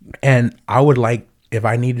 And I would like, if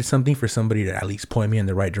I needed something, for somebody to at least point me in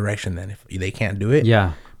the right direction. Then if they can't do it,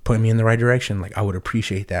 point me in the right direction. Like, I would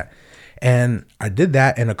appreciate that. And I did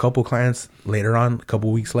that, and a couple clients later on, a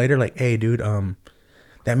couple weeks later, like, hey, dude,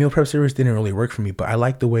 that meal prep service didn't really work for me, but I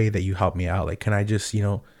like the way that you helped me out. Like, can I just, you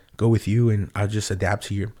know, go with you, and I'll just adapt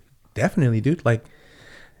to you? Definitely, dude. Like,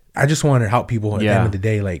 I just want to help people at the end of the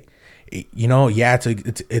day. Like, you know,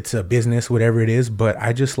 it's a business, whatever it is, but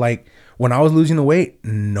I just, like, when I was losing the weight,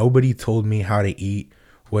 nobody told me how to eat,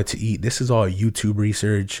 what to eat. This is all YouTube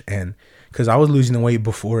research, and because I was losing the weight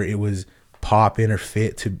before it was popping or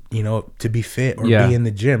fit to, you know, to be fit or be in the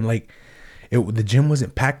gym. Like, the gym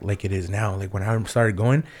wasn't packed like it is now. Like, when I started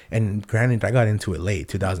going, and granted, I got into it late,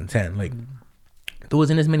 2010. Like, there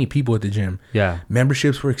wasn't as many people at the gym. Yeah,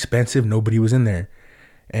 memberships were expensive. Nobody was in there,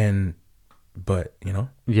 but you know,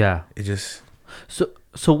 it just.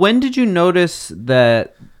 So when did you notice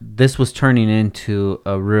that this was turning into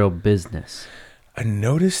a real business? I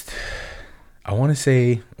noticed, I want to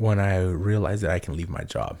say, when I realized that I can leave my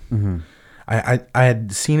job. Mm-hmm. I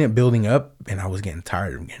had seen it building up, and I was getting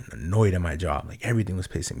tired of getting annoyed at my job. Like, everything was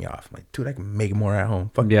pissing me off. I'm like, dude, I can make more at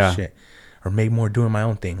home. Fuck this shit. Or make more doing my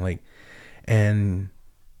own thing. Like, and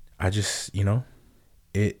I just, you know,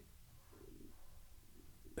 fuck,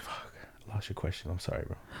 I lost your question. I'm sorry,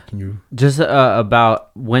 bro. Can you just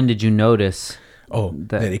about when did you notice? Oh,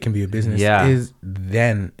 that it can be a business. Yeah. Is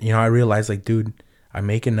then, you know, I realized, like, dude, I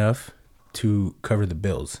make enough to cover the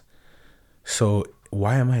bills. So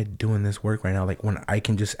why am I doing this work right now? Like, when I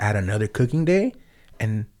can just add another cooking day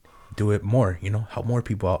and do it more, you know, help more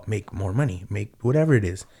people out, make more money, make whatever it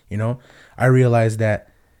is, you know. I realized that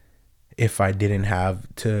if I didn't have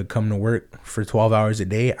to come to work for 12 hours a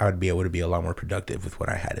day, I would be able to be a lot more productive with what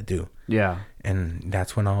I had to do. Yeah. And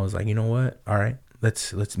that's when I was like, you know what? All right,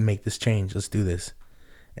 let's make this change. Let's do this.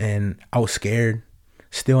 And I was scared.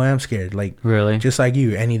 Still am scared. Like, really, just like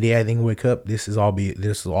you, any day I think wake up, this will all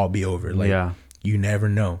be over. Like, you never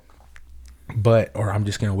know. Or I'm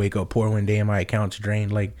just going to wake up poor one day and my account's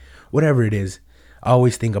drained. Like, whatever it is, I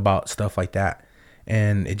always think about stuff like that.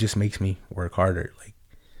 And it just makes me work harder. Like,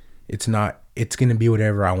 it's not it's going to be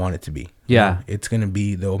whatever I want it to be. Yeah. It's going to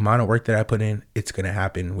be the amount of work that I put in. It's going to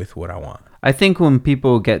happen with what I want. I think when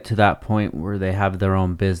people get to that point where they have their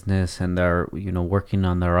own business and they're, working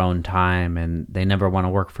on their own time and they never want to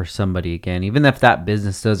work for somebody again, even if that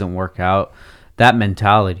business doesn't work out, that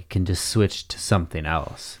mentality can just switch to something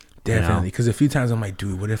else. Definitely. Because a few times I'm like,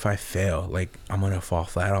 dude, what if I fail? Like, I'm going to fall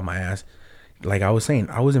flat on my ass. Like I was saying,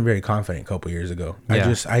 I wasn't very confident a couple years ago.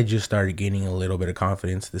 Yeah. I just started gaining a little bit of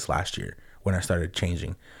confidence this last year when I started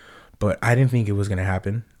changing. But I didn't think it was going to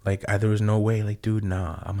happen. Like, there was no way, like, dude,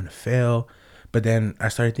 nah, I'm going to fail. But then I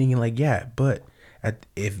started thinking, like, yeah, but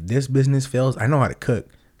if this business fails, I know how to cook.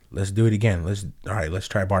 Let's do it again. Let's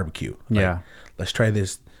try barbecue. Yeah. Let's try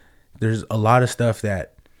this. There's a lot of stuff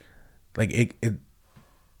that, like,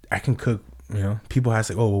 I can cook, People ask,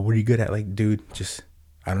 like, oh, well, what are you good at? Like, dude, just,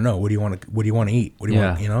 I don't know. What do you want to eat? What do you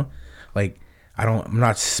want, Like, I'm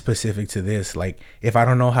not specific to this. Like, if I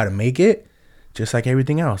don't know how to make it, just like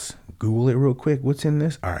everything else, Google it real quick. What's in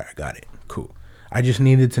this? All right, I got it. Cool. I just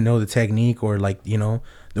needed to know the technique or like,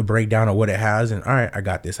 the breakdown of what it has. And all right, I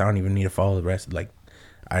got this. I don't even need to follow the rest. Like,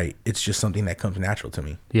 it's just something that comes natural to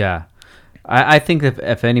me. Yeah. I think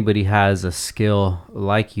if anybody has a skill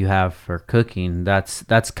like you have for cooking, that's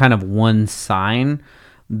kind of one sign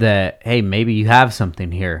that, hey, maybe you have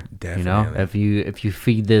something here. Definitely. If you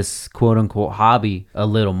feed this quote unquote hobby a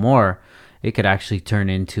little more, it could actually turn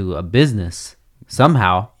into a business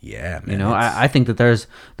somehow. Yeah, man. I think that there's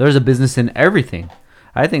a business in everything.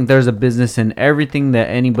 I think there's a business in everything that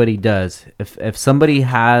anybody does. If somebody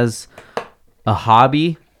has a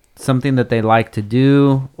hobby, something that they like to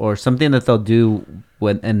do, or something that they'll do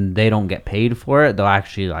and they don't get paid for it, they'll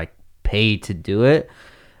actually like pay to do it.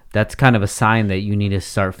 That's kind of a sign that you need to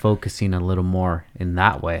start focusing a little more in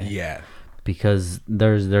that way. Yeah. Because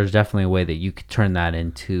there's definitely a way that you could turn that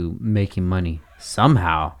into making money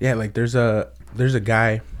somehow. Yeah, like there's a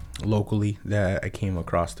guy locally that I came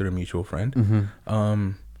across through a mutual friend.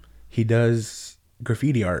 Mm-hmm. He does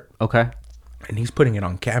graffiti art. Okay. And he's putting it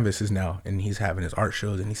on canvases now, and he's having his art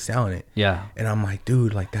shows and he's selling it. Yeah. And I'm like,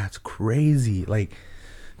 dude, like that's crazy. Like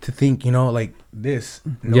to think, like this,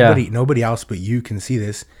 nobody else but you can see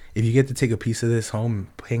this. If you get to take a piece of this home,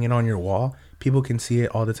 hang it on your wall, people can see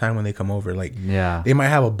it all the time when they come over. Like, yeah, they might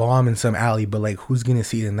have a bomb in some alley, but like, who's gonna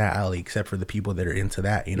see it in that alley except for the people that are into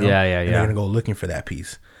that, Yeah, and they're gonna go looking for that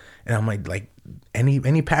piece. And I'm like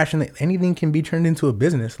any passion, that anything can be turned into a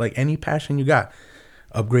business. Like any passion you got,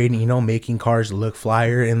 upgrading, making cars look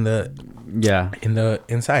flyer in the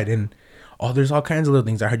inside, and there's all kinds of little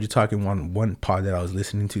things. I heard you talking one pod that I was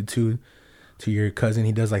listening to your cousin.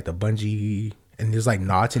 He does like the bungee. And there's like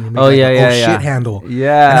knots and he makes shit handle.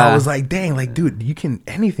 Yeah. And I was like, dang, like, dude, you can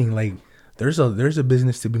anything. Like there's a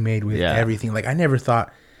business to be made with everything. Like I never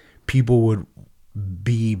thought people would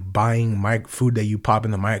be buying food that you pop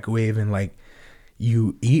in the microwave and like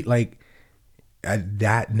you eat. Like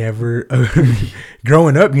that never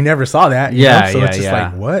growing up, you never saw that. So it's just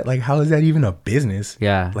like, what? Like, how is that even a business?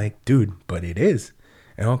 Yeah. Like, dude, but it is.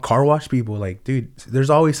 Car wash people, like, dude, there's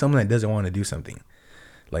always someone that doesn't want to do something.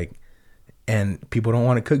 Like, and people don't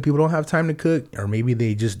want to cook. People don't have time to cook, or maybe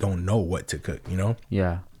they just don't know what to cook,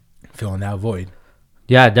 Yeah. Filling that void.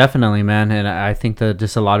 Yeah, definitely, man. And I think that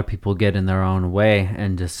just a lot of people get in their own way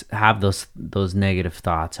and just have those negative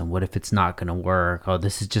thoughts. And what if it's not going to work? Oh,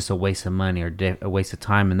 this is just a waste of money or a waste of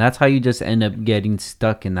time. And that's how you just end up getting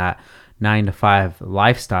stuck in that 9-to-5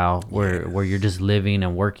 lifestyle where you're just living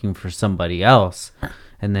and working for somebody else.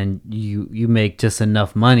 And then you make just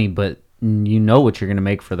enough money, but you know what you're going to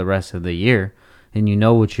make for the rest of the year, and you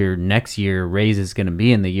know what your next year raise is going to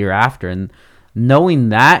be in the year after. And knowing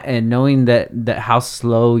that, and knowing that how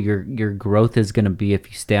slow your growth is going to be if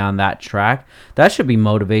you stay on that track, that should be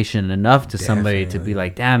motivation enough to somebody to be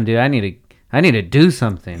like, damn, dude, I need to do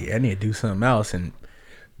something. Yeah, I need to do something else and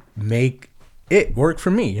make it work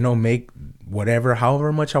for me. Make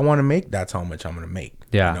however much I want to make, that's how much I'm going to make.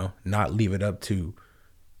 Yeah. Not leave it up to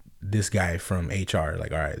this guy from HR,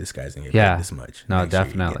 like, all right, this guy's gonna get paid this much. No, Make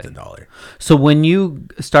definitely. Sure $1. So when you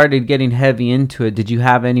started getting heavy into it, did you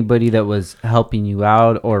have anybody that was helping you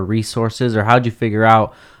out, or resources, or how'd you figure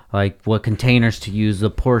out like what containers to use,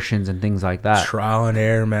 the portions and things like that? Trial and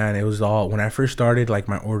error, man. It was all, when I first started, like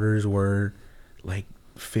my orders were like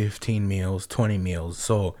 15 meals, 20 meals.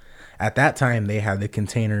 So at that time they had the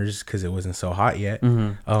containers because it wasn't so hot yet.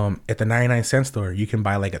 Mm-hmm. At the 99-cent store, you can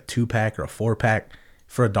buy like a 2-pack or a 4-pack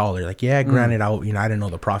for $1. Like, granted, I didn't know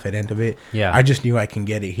the profit end of it. Yeah. I just knew I can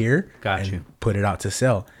get it here and put it out to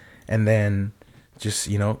sell. And then just,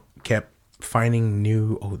 kept finding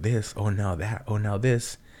new, now that, now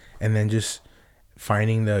this. And then just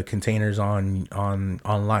finding the containers on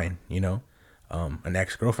online, an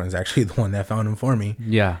ex-girlfriend's actually the one that found him for me.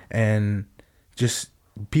 Yeah. And just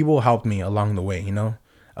people helped me along the way, you know.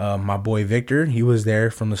 My boy Victor, he was there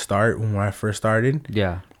from the start when I first started.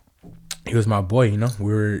 Yeah. He was my boy, you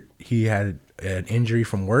know. He had an injury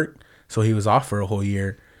from work, so he was off for a whole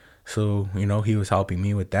year. So, you know, he was helping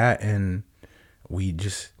me with that, and we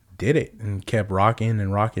just did it and kept rocking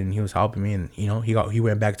and rocking. And he was helping me, and you know, he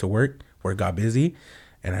went back to work got busy,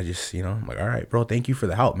 and I just, you know, I'm like, all right, bro, thank you for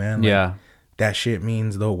the help, man. Like, Yeah. that shit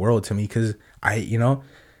means the world to me, because I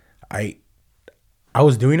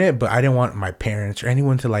was doing it, but I didn't want my parents or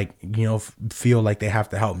anyone to, like, you know, feel like they have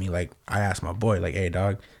to help me. Like, I asked my boy, like, hey,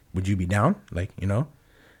 dog, would you be down? Like, you know,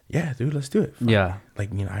 yeah, dude, let's do it. Fine. Yeah.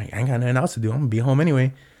 Like, you know, I ain't got nothing else to do. I'm gonna be home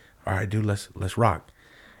anyway. All right, dude, let's rock.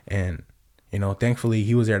 And, you know, thankfully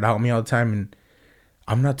he was there to help me all the time. And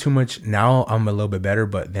I'm not too much now. I'm a little bit better,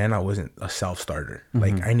 but then I wasn't a self-starter. Mm-hmm.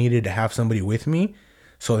 Like, I needed to have somebody with me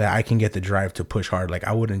so that I can get the drive to push hard. Like,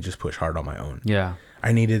 I wouldn't just push hard on my own. Yeah.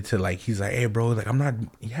 I needed to, like, he's like, hey, bro, like, I'm not,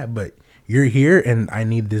 yeah, but you're here and I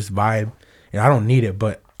need this vibe. And I don't need it,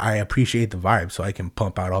 but I appreciate the vibe so I can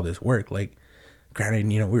pump out all this work. Like,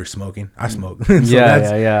 granted, you know, we were smoking. I smoke. So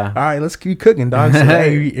yeah. All right, let's keep cooking, dog. So,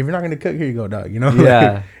 hey, if you're not going to cook, here you go, dog. You know,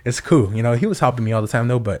 yeah. Like, it's cool. You know, he was helping me all the time,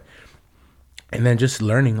 though. But, and then just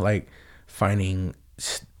learning, like, finding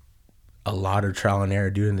a lot of trial and error,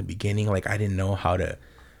 dude, in the beginning. Like, I didn't know how to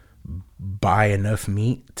buy enough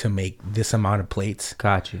meat to make this amount of plates.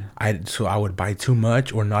 Got you. So I would buy too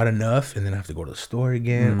much or not enough, and then I have to go to the store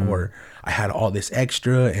again. Or I had all this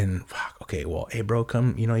extra, and okay, well, hey, bro,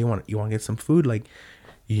 come. You know, you want to get some food? Like,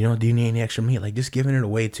 you know, do you need any extra meat? Like, just giving it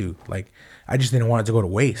away too. Like, I just didn't want it to go to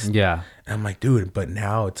waste. Yeah. And I'm like, dude, but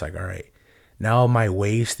now it's like, all right, now my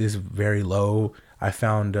waste is very low. I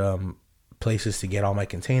found places to get all my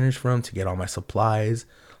containers from, to get all my supplies.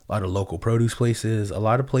 A lot of local produce places, a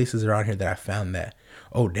lot of places around here that I found that,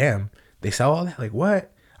 oh, damn, they sell all that? Like,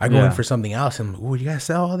 what? I go in for something else and, oh, you guys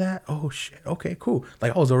sell all that? Oh, shit. Okay, cool.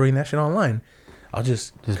 Like, I was ordering that shit online. I'll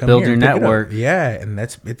just come build here your network. Yeah, and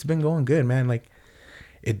it's been going good, man. Like,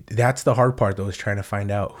 that's the hard part, though, is trying to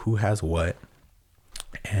find out who has what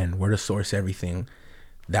and where to source everything.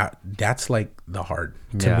 That's like the hard,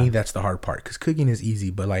 to me, that's the hard part, because cooking is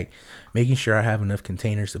easy, but like making sure I have enough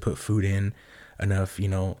containers to put food in, enough, you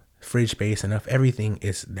know, fridge space, enough everything,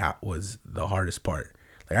 that was the hardest part.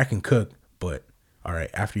 Like, I can cook, but all right,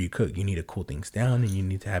 after you cook, you need to cool things down and you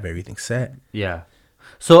need to have everything set. Yeah.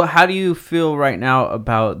 So how do you feel right now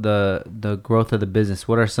about the growth of the business?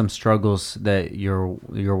 What are some struggles that you're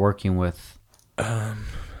working with?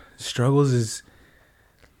 Struggles is,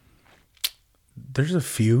 there's a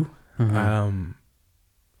few.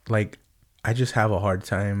 Like, I just have a hard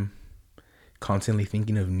time constantly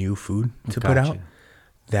thinking of new food to put out.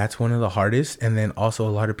 That's one of the hardest. And then also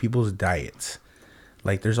a lot of people's diets.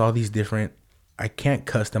 Like, there's all these different, I can't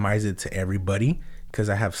customize it to everybody because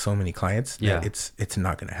I have so many clients that it's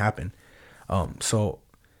not going to happen. So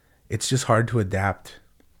it's just hard to adapt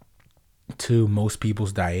to most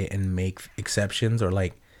people's diet and make exceptions, or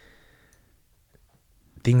like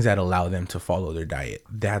things that allow them to follow their diet.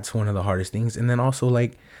 That's one of the hardest things. And then also,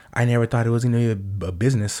 like, I never thought it was going to be a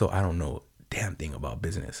business, so I don't know damn thing about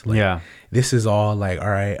business. Like, this is all like, all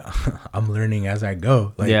right, I'm learning as I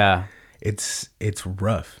go. Like, it's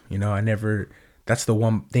rough, you know. That's the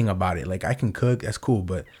one thing about it. Like, I can cook, that's cool,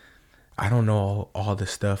 but I don't know all the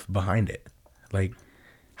stuff behind it, like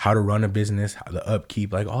how to run a business, how the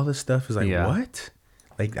upkeep, like all this stuff is like, what?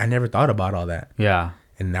 Like, I never thought about all that.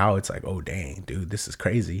 And now it's like, oh dang, dude, this is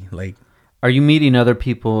crazy. Like, are you meeting other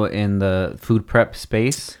people in the food prep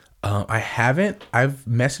space? I haven't. I've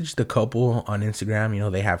messaged a couple on Instagram. You know,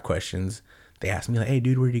 they have questions. They ask me like, hey,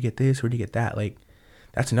 dude, where do you get this? Where do you get that? Like,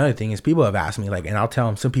 that's another thing is people have asked me, like, and I'll tell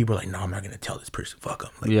them, some people are like, no, I'm not going to tell this person. Fuck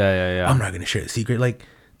them. Like, I'm not going to share the secret. Like,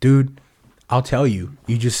 dude, I'll tell you.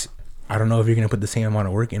 You just, I don't know if you're going to put the same amount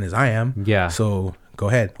of work in as I am. So go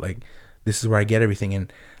ahead. Like, this is where I get everything.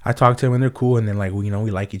 And I talk to them and they're cool. And then, like, we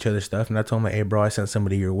like each other's stuff. And I told them, like, hey, bro, I sent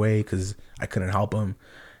somebody your way because I couldn't help them.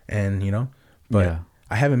 And, you know, but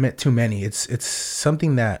I haven't met too many. It's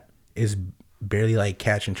something that is barely like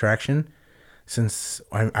catching traction, since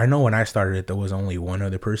I know when I started it, there was only one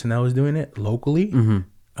other person that was doing it locally.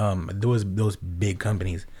 There was those big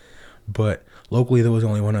companies, but locally there was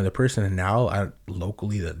only one other person. And now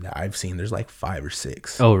locally that I've seen, there's like 5 or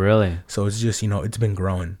 6. Oh, really? So it's just, you know, it's been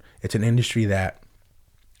growing. It's an industry that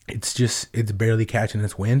it's barely catching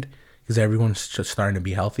its wind because everyone's just starting to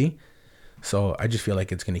be healthy. So I just feel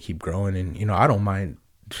like it's going to keep growing. And, you know, I don't mind.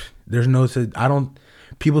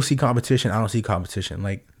 People see competition. I don't see competition.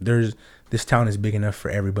 Like, this town is big enough for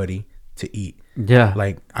everybody to eat. Yeah.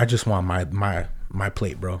 Like, I just want my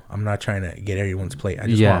plate, bro. I'm not trying to get everyone's plate. I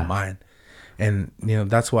just want mine. And, you know,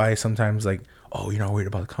 that's why sometimes, like, oh, you're not worried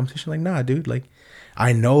about the competition? Like, nah, dude. Like,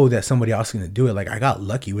 I know that somebody else is going to do it. Like, I got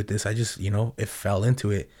lucky with this. I just, you know, it fell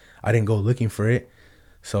into it. I didn't go looking for it.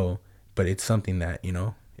 So, but it's something that, you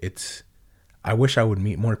know, I wish I would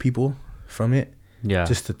meet more people from it. Yeah.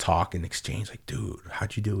 Just to talk and exchange. Like, dude,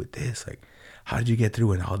 how'd you do with this? Like, how did you get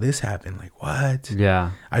through and all this happened? Like, what?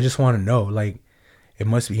 Yeah. I just want to know. Like, it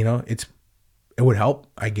must be, you know, it would help,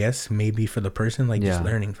 I guess, maybe for the person, like, just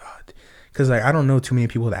learning. Because, like, I don't know too many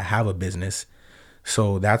people that have a business.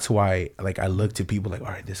 So that's why, like, I look to people like, all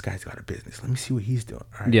right, this guy's got a business. Let me see what he's doing.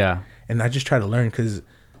 All right. Yeah. And I just try to learn because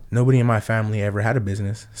nobody in my family ever had a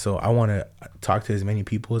business. So I want to talk to as many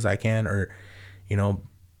people as I can, or, you know,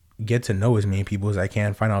 get to know as many people as I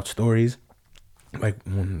can, find out stories. Like,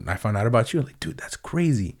 when I found out about you, like, dude, that's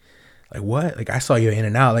crazy. Like, what? Like, I saw you in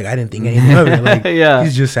and out. Like, I didn't think anything of it. Like,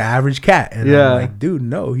 he's just an average cat. And I'm like, dude,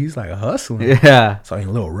 no, he's like a hustler. Yeah. Saw you in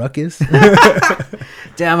a little ruckus.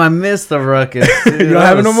 Damn, I missed the ruckus. Dude. You don't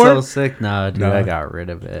have it no more? So sick. No, dude, No. I got rid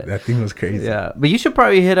of it. That thing was crazy. Yeah, but you should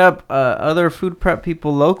probably hit up other food prep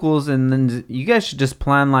people, locals, and then you guys should just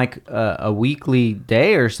plan like a weekly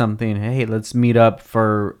day or something. Hey, let's meet up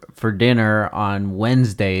for dinner on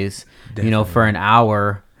Wednesdays. Definitely. You know, for an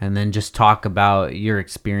hour, and then just talk about your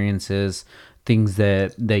experiences, things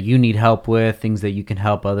that you need help with, things that you can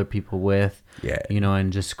help other people with. Yeah, you know,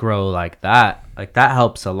 and just grow like that. Like, that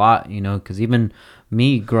helps a lot. You know, because even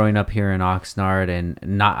me growing up here in Oxnard, and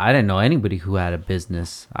I didn't know anybody who had a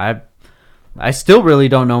business. I still really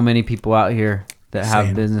don't know many people out here that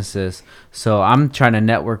have businesses. So I'm trying to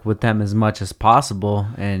network with them as much as possible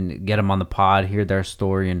and get them on the pod, hear their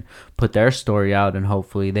story, and put their story out, and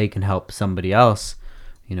hopefully they can help somebody else.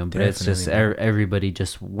 You know, but definitely. It's just everybody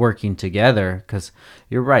just working together, because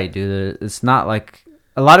you're right, dude. It's not like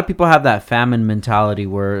a lot of people have that famine mentality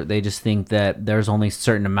where they just think that there's only a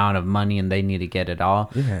certain amount of money and they need to get it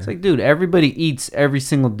all. Yeah. It's like, dude, everybody eats every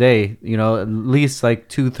single day, you know, at least like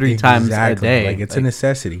 2-3 times a day. Like, it's a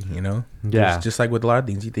necessity, you know? Yeah. It's just like with a lot of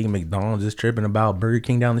things. You think McDonald's is tripping about Burger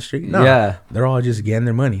King down the street? No. Yeah. They're all just getting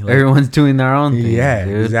their money. Like, everyone's doing their own thing. Yeah,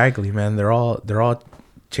 dude. Exactly, man. They're all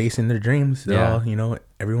chasing their dreams. They're all, you know,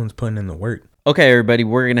 everyone's putting in the work. Okay, everybody,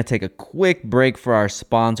 we're going to take a quick break for our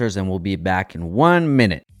sponsors, and we'll be back in 1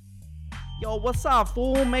 minute. Yo, what's up,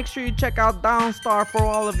 fool? Make sure you check out Downstar for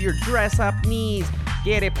all of your dress-up needs.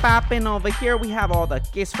 Get it poppin' over here. We have all the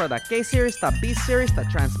kits for the K-Series, the B-Series, the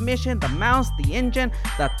transmission, the mounts, the engine,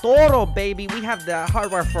 the Toro, baby. We have the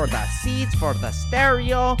hardware for the seats, for the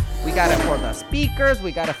stereo. We got it for the speakers.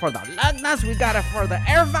 We got it for the lug nuts. We got it for the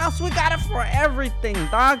air valves. We got it for everything,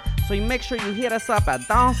 dog. So you make sure you hit us up at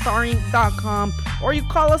downstarinc.com, or you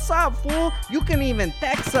call us up, fool. You can even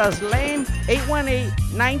text us, lame,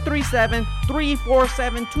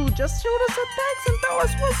 818-937-3472. Just shoot us a text and tell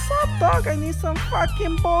us what's up, dog. I need some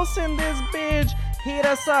fucking balls in this bitch. Hit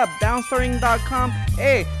us up, downstaring.com.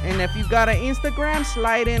 Hey, and if you got an Instagram,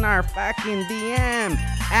 slide in our fucking DM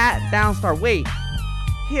at Downstar. Wait,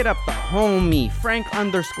 hit up the homie,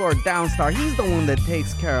 Frank_Downstar. He's the one that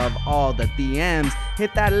takes care of all the DMs.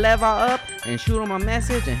 Hit that level up and shoot him a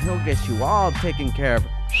message, and he'll get you all taken care of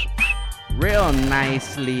real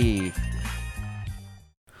nicely.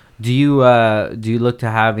 Do you look to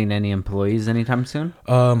having any employees anytime soon?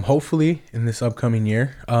 Hopefully in this upcoming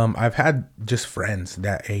year. I've had just friends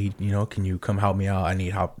that, hey, you know, can you come help me out? I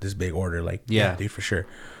need help this big order. Like, yeah, dude, for sure.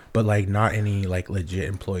 But like, not any like legit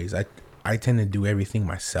employees. I tend to do everything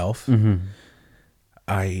myself. Mm-hmm.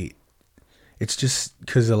 It's just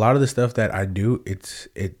because a lot of the stuff that I do,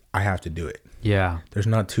 I have to do it. Yeah.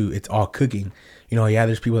 It's all cooking. You know, yeah,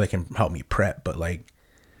 there's people that can help me prep, but like,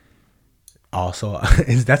 also,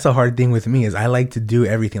 that's a hard thing with me is I like to do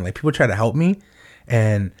everything. Like, people try to help me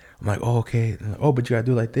and I'm like, oh, okay. Like, oh, but you gotta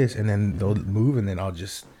do like this. And then they'll move and then I'll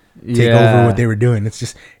just take over what they were doing.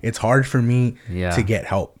 It's hard for me to get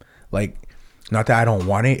help. Like, not that I don't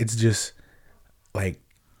want it. It's just like,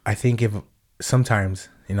 I think if sometimes,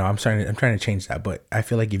 you know, I'm trying to change that, but I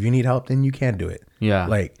feel like if you need help, then you can do it. Yeah.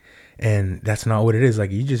 Like, and that's not what it is.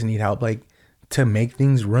 Like, you just need help, like, to make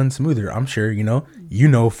things run smoother. I'm sure, you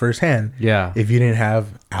know firsthand. Yeah. If you didn't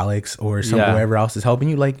have Alex or whoever else is helping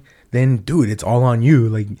you, like, then dude, it's all on you.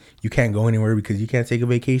 Like, you can't go anywhere because you can't take a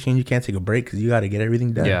vacation. You can't take a break because you got to get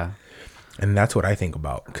everything done. Yeah. And that's what I think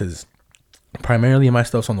about, because primarily my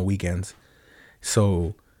stuff's on the weekends.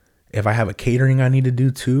 So if I have a catering I need to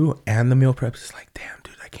do too, and the meal preps, it's like, damn,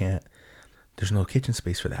 dude, I can't. There's no kitchen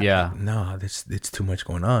space for that. Yeah. Like, no, it's too much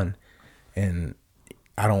going on. And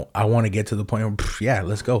I want to get to the point where, yeah,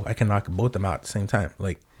 let's go. I can knock both of them out at the same time.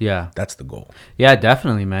 Like, Yeah. that's the goal. Yeah,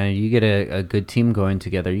 definitely, man. You get a good team going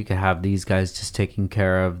together. You could have these guys just taking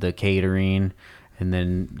care of the catering and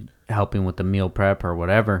then helping with the meal prep or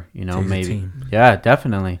whatever, Takes a maybe. team. Yeah,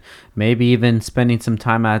 definitely. Maybe even spending some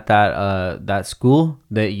time at that school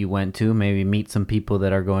that you went to. Maybe meet some people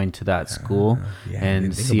that are going to that school yeah, I and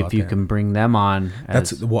didn't think see if about you that. can bring them on.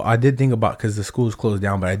 That's well, I did think about, because the school's closed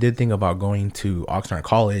down, but I did think about going to Oxnard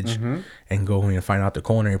College and going and find out the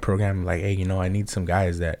culinary program. Like, hey, I need some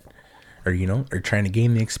guys that are trying to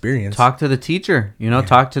gain the experience. Talk to the teacher,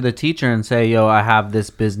 talk to the teacher and say, yo, I have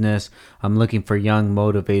this business. I'm looking for young,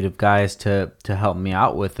 motivated guys to help me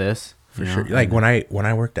out with this. For sure. Like when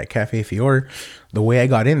I worked at Cafe Fior, the way I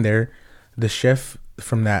got in there, the chef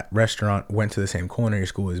from that restaurant went to the same culinary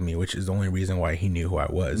school as me, which is the only reason why he knew who I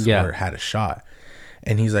was or had a shot.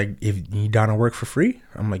 And he's like, if you down to work for free?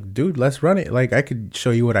 I'm like, dude, let's run it. Like, I could show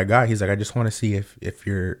you what I got. He's like, I just want to see if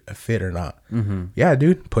you're a fit or not. Yeah,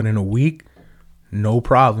 dude, put in a week, no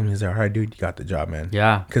problem. He's like, all right, dude, you got the job, man.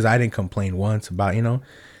 Yeah. Because I didn't complain once about,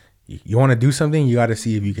 you want to do something, you got to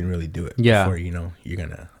see if you can really do it. Yeah. Before, you're going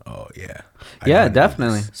to, oh, yeah. I Yeah, wanna do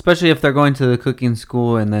definitely. this. Especially if they're going to the cooking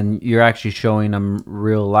school and then you're actually showing them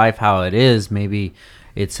real life how it is. Maybe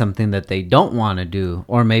it's something that they don't want to do,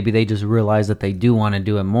 or maybe they just realize that they do want to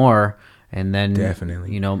do it more, and then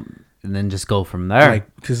Definitely. and then just go from there.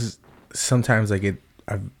 Like, because sometimes, like,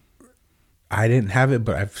 I didn't have it,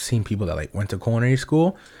 but I've seen people that, like, went to culinary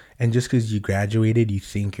school, and just because you graduated, you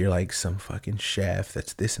think you're, like, some fucking chef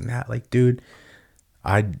that's this and that. Like, dude,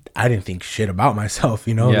 I didn't think shit about myself,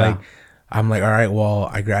 Yeah. Like, I'm like, all right, well,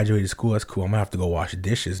 I graduated school. That's cool. I'm going to have to go wash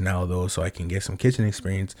dishes now, though, so I can get some kitchen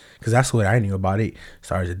experience. Because that's what I knew about it.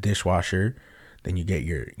 Start as a dishwasher. Then you get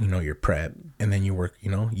your, your prep. And then you work,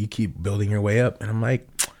 you keep building your way up. And I'm like,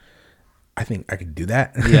 I think I could do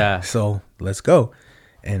that. Yeah. So let's go.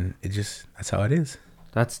 And that's how it is.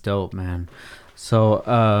 That's dope, man. So,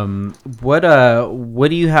 what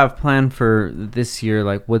do you have planned for this year?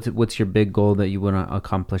 Like, what's your big goal that you want to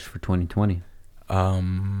accomplish for 2020?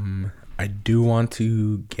 I do want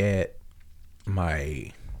to get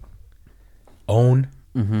my own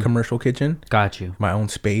commercial kitchen. Got you. My own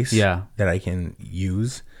space. Yeah. That I can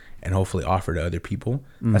use and hopefully offer to other people.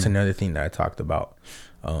 That's another thing that I talked about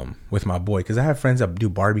with my boy, because I have friends that do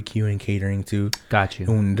barbecue and catering too. Got you.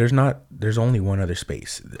 And there's only one other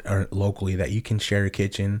space locally that you can share a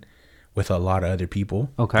kitchen with a lot of other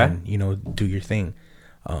people. Okay. And do your thing.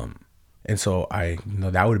 And so I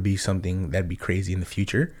that would be something that'd be crazy in the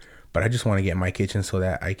future. But I just want to get my kitchen so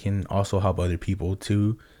that I can also help other people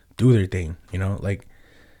to do their thing. Like,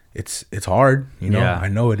 it's hard. Yeah. I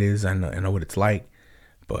know it is. I know what it's like.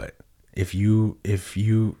 But if you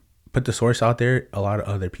put the source out there, a lot of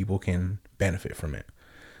other people can benefit from it.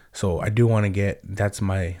 So I do want to get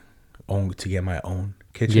my own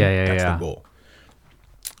kitchen. Yeah, That's yeah. the goal.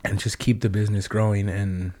 And just keep the business growing.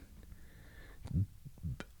 And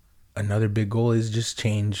another big goal is just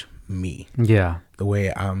change me. Yeah. The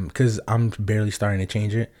way because I'm barely starting to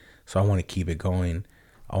change it. So I want to keep it going.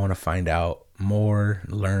 I want to find out more,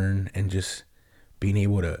 learn, and just being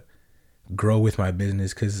able to grow with my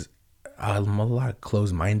business, because I'm a lot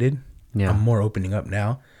closed-minded. Yeah. I'm more opening up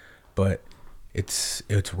now, but it's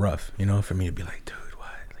rough, for me to be like, dude,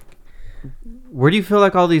 what? Like, Where do you feel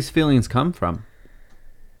like all these feelings come from?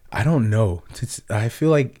 I don't know. I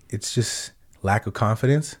feel like it's just lack of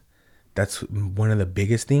confidence. That's one of the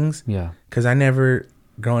biggest things. Yeah. Because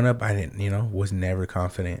growing up, I didn't, was never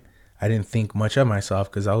confident. I didn't think much of myself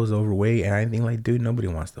because I was overweight, and I think, like, dude, nobody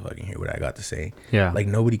wants to fucking hear what I got to say. Yeah. Like,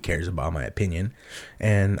 nobody cares about my opinion.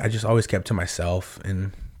 And I just always kept to myself,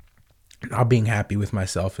 and not being happy with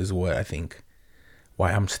myself is what I think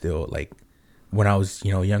why I'm still, like, when I was,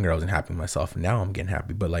 younger, I wasn't happy with myself, and now I'm getting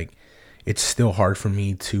happy. But, like, it's still hard for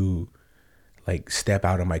me to, like, step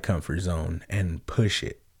out of my comfort zone and push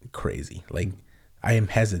it crazy. Like, I am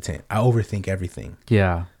hesitant. I overthink everything.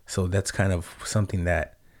 Yeah. So that's kind of something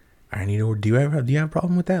that I need to. Do you have a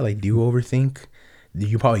problem with that? Like, do you overthink?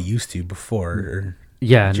 You probably used to before. Or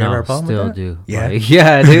Yeah, did you ever no, have a problem with still that? do. Yeah? Like,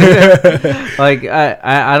 yeah, dude. Like,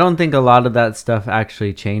 I don't think a lot of that stuff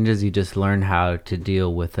actually changes. You just learn how to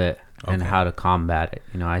deal with it and how to combat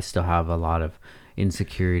it. I still have a lot of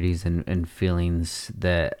insecurities and feelings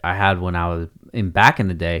that I had when I was back in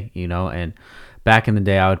the day, and back in the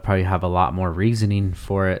day I would probably have a lot more reasoning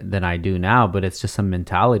for it than I do now, but it's just a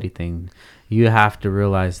mentality thing. You have to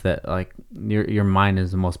realize that, like, your mind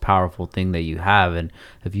is the most powerful thing that you have, and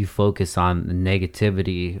if you focus on the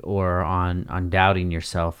negativity or on doubting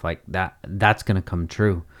yourself, like that's gonna come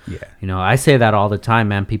true. Yeah. I say that all the time,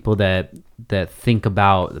 man. People that that think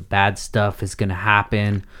about the bad stuff is going to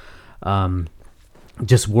happen,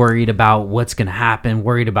 just worried about what's going to happen,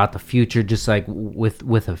 worried about the future, just like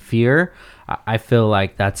with a fear, I feel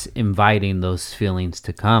like that's inviting those feelings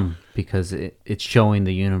to come, because it's showing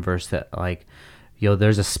the universe that, like, yo,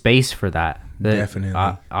 there's a space for that.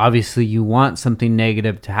 Definitely. Obviously, you want something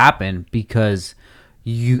negative to happen because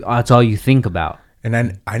that's all you think about.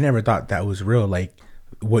 And I never thought that was real. Like,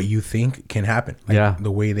 what you think can happen. Like,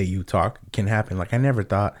 the way that you talk can happen. Like, I never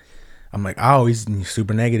thought. I'm like, I always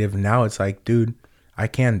super negative. Now it's like, dude, I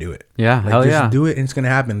can do it. Yeah, like, hell just do it, and it's gonna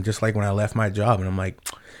happen. Just like when I left my job, and I'm like,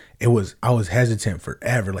 I was hesitant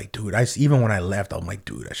forever. Like, dude, even when I left, I'm like,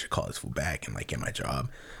 dude, I should call this fool back and like get my job.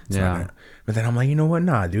 But then I'm like, you know what?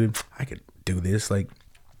 Nah, dude, I could do this. Like,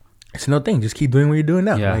 it's no thing. Just keep doing what you're doing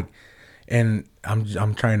now. Yeah. Like, and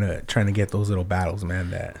I'm trying to get those little battles,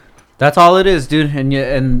 man. That's all it is, dude.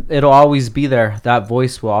 And it'll always be there. That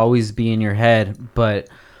voice will always be in your head, but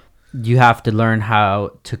you have to learn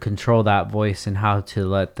how to control that voice and how to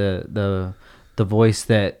let the voice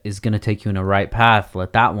that is going to take you in the right path,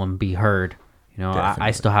 let that one be heard. You know, I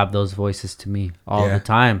still have those voices to me all the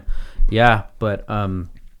time. Yeah, but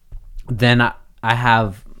then I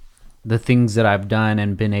have the things that I've done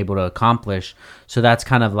and been able to accomplish. So that's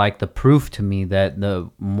kind of like the proof to me that the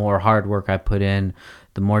more hard work I put in,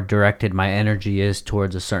 the more directed my energy is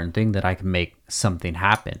towards a certain thing, that I can make something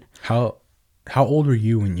happen. How old were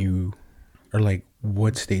you when you, or like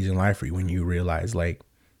what stage in life were you when you realized, like,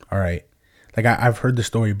 all right, like I've heard the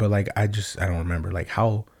story, but like I don't remember, like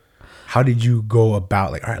how did you go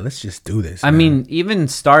about, like, all right, let's just do this? I mean, even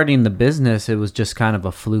starting the business, it was just kind of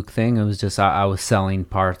a fluke thing. It was just I was selling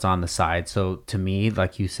parts on the side. So to me,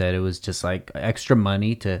 like you said, it was just like extra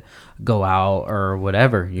money to go out or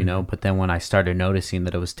whatever, you know. But then when I started noticing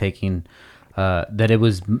that it was taking, that it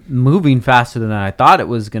was moving faster than I thought it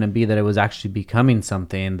was going to be, that it was actually becoming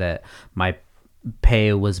something, that my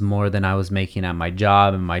pay was more than I was making at my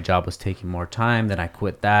job, and my job was taking more time, then I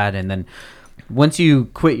quit that. And then once you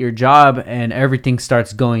quit your job and everything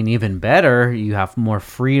starts going even better, you have more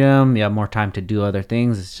freedom, you have more time to do other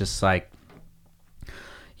things. It's just like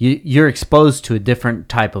you're exposed to a different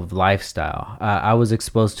type of lifestyle. I was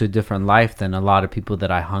exposed to a different life than a lot of people that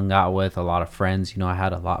I hung out with, a lot of friends. You know, I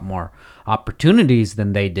had a lot more opportunities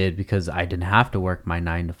than they did because I didn't have to work my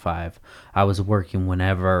 9 to 5. I was working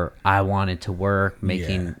whenever I wanted to work,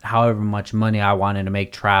 making however much money I wanted to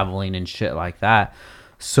make, traveling and shit like that.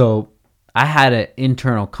 So I had an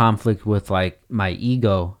internal conflict with like my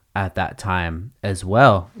ego at that time as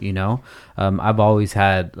well. You know, I've always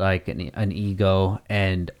had like an ego,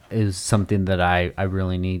 and it was something that I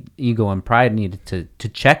really need. Ego and pride needed to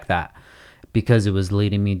check that, because it was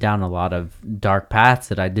leading me down a lot of dark paths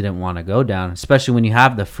that I didn't want to go down, especially when you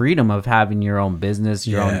have the freedom of having your own business,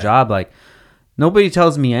 your own job. Like, nobody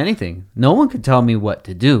tells me anything. No one could tell me what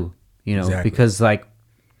to do, you know, because like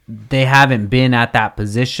they haven't been at that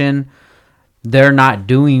position. They're not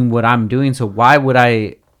doing what I'm doing. So why would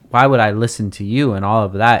I listen to you? And all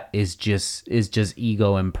of that is just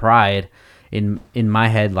ego and pride in my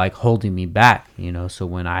head, like holding me back, you know? So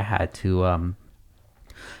when I had to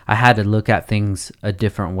look at things a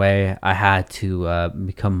different way, I had to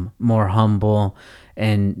become more humble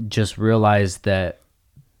and just realize that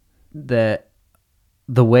the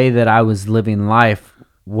way that I was living life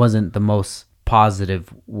wasn't the most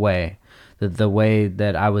positive way. The way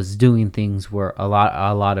that I was doing things were a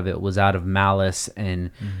lot of it was out of malice and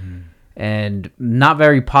not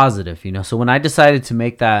very positive, you know. So when I decided to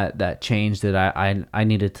make that change, that I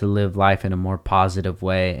needed to live life in a more positive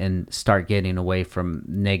way and start getting away from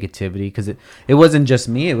negativity, because it wasn't just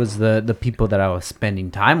me, it was the people that I was spending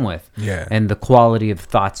time with, and the quality of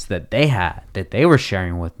thoughts that they were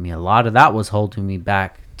sharing with me. A lot of that was holding me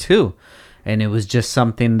back too. And it was just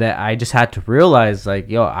something that I just had to realize, like,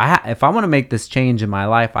 yo, if I want to make this change in my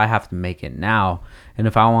life, I have to make it now. And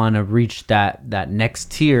if I want to reach that next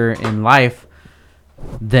tier in life,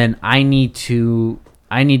 then I need to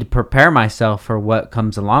prepare myself for what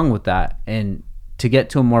comes along with that. And to get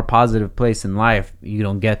to a more positive place in life, you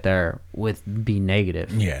don't get there with being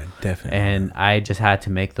negative. Yeah, definitely. And I just had to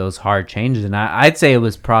make those hard changes. And I'd say it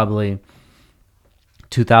was probably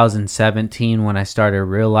 2017 when I started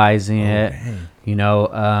realizing it. Dang. You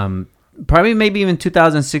know, probably maybe even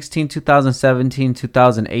 2016, 2017,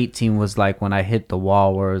 2018 was like when I hit the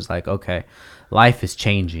wall, where it was like, okay, life is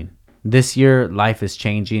changing. This year, life is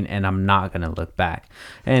changing, and I'm not going to look back.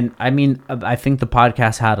 And I mean, I think the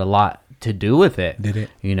podcast had a lot to do with it. Did it?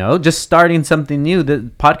 You know, just starting something new.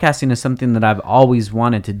 The podcasting is something that I've always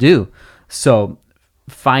wanted to do. So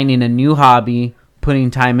finding a new hobby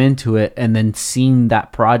putting time into it and then seeing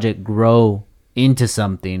that project grow into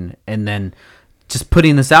something, and then just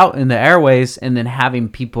putting this out in the airways, and then having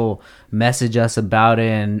people message us about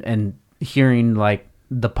it, and hearing like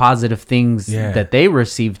the positive things that they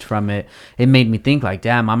received from it. It made me think like,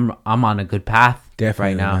 damn, I'm on a good path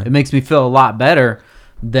right now. Man. It makes me feel a lot better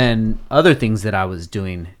than other things that I was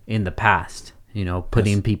doing in the past, you know,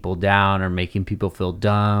 putting people down or making people feel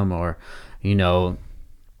dumb, or, you know,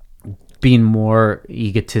 being more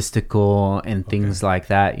egotistical and things like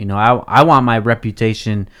that. You know, I want my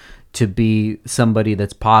reputation to be somebody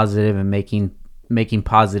that's positive and making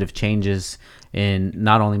positive changes in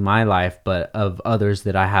not only my life, but of others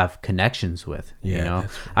that I have connections with. Yeah, you know,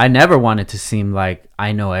 I never wanted to seem like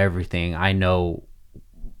I know everything. I know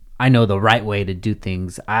the right way to do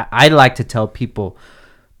things. I like to tell people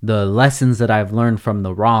the lessons that I've learned from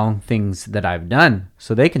the wrong things that I've done,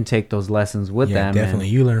 so they can take those lessons with them. Yeah, definitely.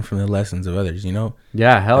 You learn from the lessons of others, you know?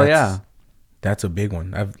 Yeah, hell That's a big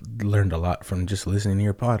one. I've learned a lot from just listening to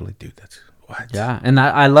your pod. Like, dude, that's what? Yeah, and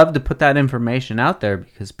I love to put that information out there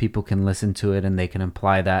because people can listen to it and they can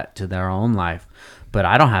apply that to their own life. But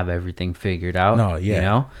I don't have everything figured out. No, yeah. You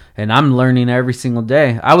know? And I'm learning every single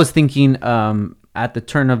day. I was thinking at the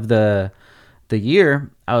turn of the year,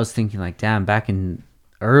 I was thinking like, damn, back in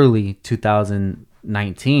early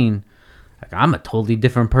 2019, like I'm a totally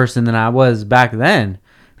different person than I was back then.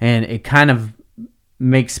 And it kind of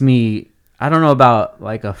makes me, I don't know about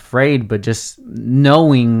like afraid, but just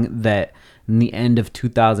knowing that in the end of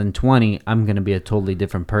 2020, I'm going to be a totally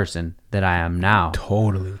different person than I am now.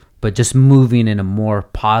 Totally. But just moving in a more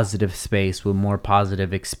positive space with more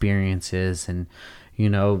positive experiences, and, you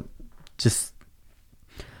know, just,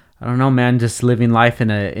 I don't know, man, just living life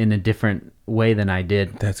in a different way than I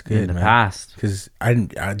did. That's good, in the past. Because I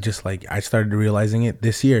just like, I started realizing it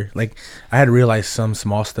this year. Like, I had realized some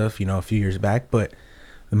small stuff, you know, a few years back, but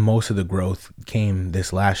most of the growth came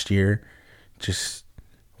this last year. Just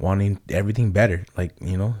wanting everything better, like,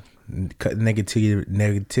 you know, cut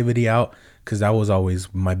negativity out, because that was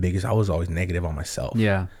always my biggest. I was always negative on myself.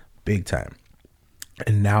 Yeah, big time.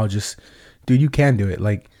 And now, just, dude, you can do it.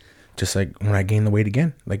 Like, just like when I gained the weight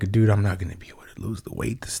again, like, dude, I'm not gonna be able to lose the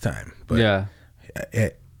weight this time. But yeah,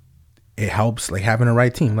 it helps, like, having a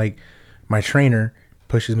right team. Like, my trainer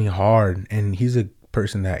pushes me hard, and he's a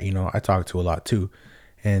person that, you know, I talk to a lot too.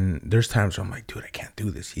 And there's times where I'm like, dude, I can't do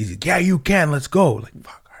this. He's like, yeah, you can. Let's go. Like,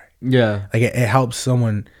 fuck, all right. Yeah. Like, it helps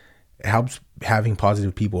someone. It helps having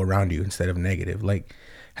positive people around you instead of negative. Like,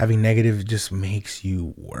 having negative just makes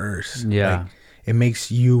you worse. Yeah. Like, it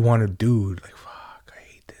makes you want to do, like, fuck, I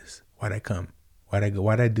hate this. Why'd I come? Why'd I go?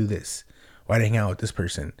 Why'd I do this? Why'd I hang out with this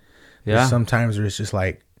person? Yeah. There's sometimes where it's just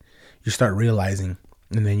like, you start realizing,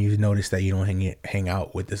 and then you notice that you don't hang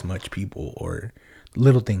out with as much people or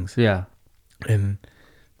little things. Yeah. And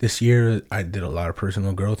this year, I did a lot of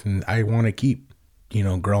personal growth, and I want to keep, you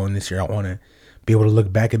know, growing this year. I want to be able to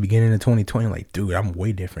look back at the beginning of 2020 like, dude, I'm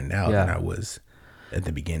way different now than I was at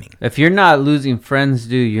the beginning. If you're not losing friends,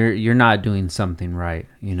 dude, you're not doing something right,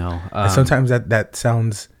 you know. And sometimes that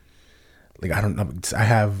sounds like, I don't know, I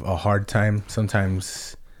have a hard time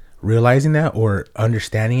sometimes realizing that or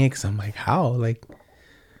understanding it, because I'm like, how? Like,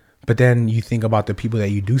 but then you think about the people that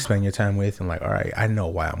you do spend your time with, and like, all right, I know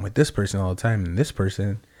why I'm with this person all the time and this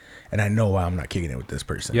person, and I know why I'm not kicking it with this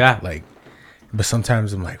person. Yeah. Like, but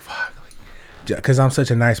sometimes I'm like, fuck, because I'm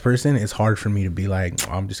such a nice person, it's hard for me to be like,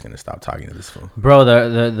 oh, I'm just gonna stop talking to this fool.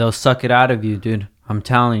 Bro, they'll suck it out of you, dude. I'm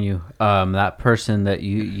telling you. That person that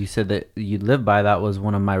you said that you live by, that was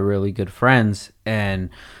one of my really good friends,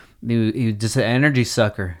 and he was just an energy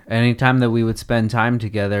sucker. Anytime that we would spend time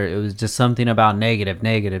together, it was just something about negative.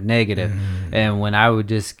 And when I would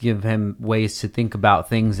just give him ways to think about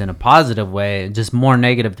things in a positive way, just more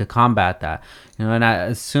negative to combat that, you know.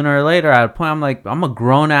 And sooner or later, at a point, I'm like, I'm a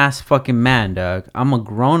grown ass fucking man, Doug. I'm a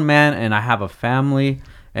grown man, and I have a family,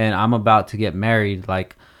 and I'm about to get married.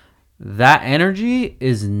 Like, that energy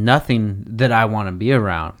is nothing that I want to be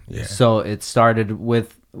around. Yeah. So it started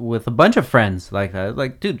with a bunch of friends like that.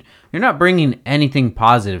 Like, dude, you're not bringing anything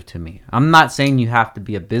positive to me. I'm not saying you have to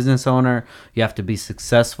be a business owner, you have to be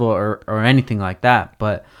successful or anything like that.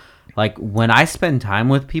 But like, when I spend time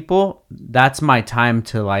with people, that's my time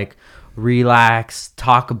to like relax,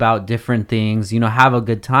 talk about different things, you know, have a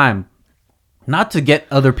good time. Not to get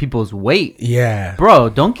other people's weight. Yeah.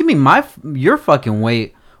 Bro, don't give me your fucking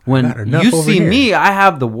weight. When you see me, I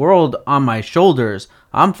have the world on my shoulders.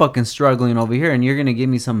 I'm fucking struggling over here, and you're going to give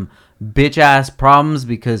me some bitch-ass problems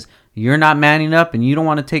because you're not manning up and you don't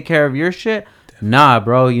want to take care of your shit? Nah,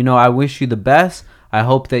 bro. You know, I wish you the best. I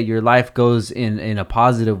hope that your life goes in a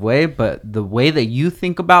positive way, but the way that you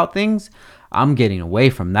think about things, I'm getting away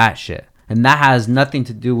from that shit. And that has nothing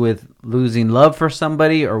to do with losing love for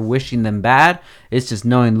somebody or wishing them bad. It's just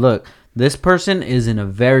knowing, look, this person is in a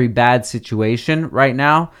very bad situation right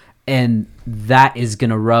now, and that is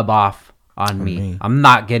going to rub off on me. I'm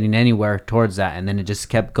not getting anywhere towards that. And then it just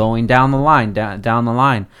kept going down the line, down the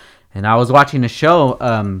line. And I was watching a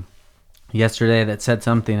show yesterday that said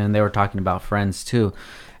something, and they were talking about friends too.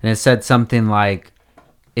 And it said something like,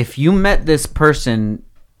 if you met this person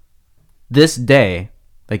this day,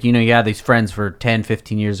 like, you know, you have these friends for 10,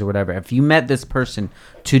 15 years or whatever. If you met this person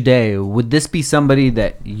today, would this be somebody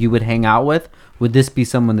that you would hang out with? Would this be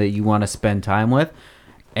someone that you want to spend time with?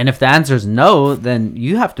 And if the answer is no, then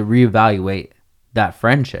you have to reevaluate that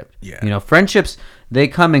friendship. Yeah. You know, friendships, they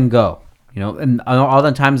come and go. You know, and all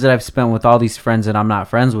the times that I've spent with all these friends that I'm not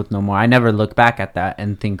friends with no more, I never look back at that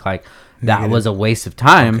and think like that was a waste of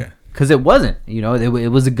time, because it wasn't. You know, it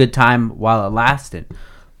was a good time while it lasted.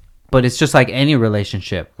 But it's just like any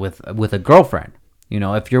relationship with a girlfriend. You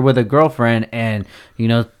know, if you're with a girlfriend and, you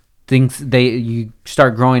know, you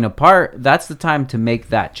start growing apart, that's the time to make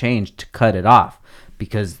that change, to cut it off,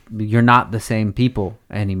 because you're not the same people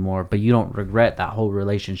anymore, but you don't regret that whole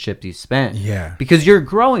relationship you spent. Yeah. Because you're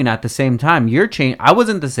growing at the same time. You're changing. I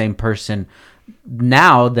wasn't the same person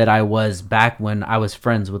now that I was back when I was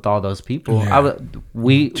friends with all those people. Yeah.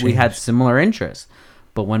 We had similar interests.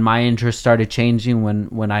 But when my interests started changing,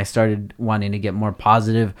 when I started wanting to get more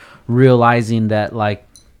positive, realizing that like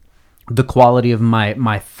the quality of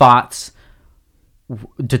my thoughts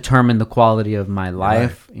determine the quality of my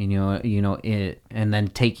life, and then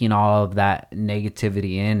taking all of that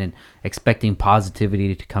negativity in and expecting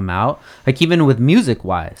positivity to come out, like even with music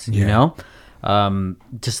wise, you know,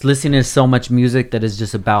 just listening to so much music that is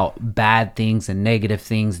just about bad things and negative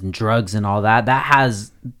things and drugs and all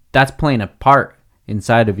that's playing a part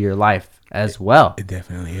inside of your life as well. It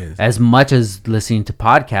definitely is. As much as listening to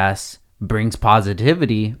podcasts brings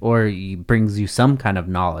positivity or brings you some kind of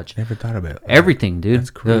knowledge. Never thought about it. Everything, dude. That's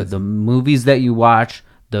crazy. The movies that you watch,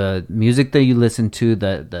 the music that you listen to,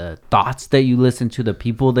 the thoughts that you listen to, the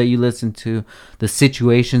people that you listen to, the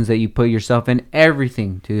situations that you put yourself in,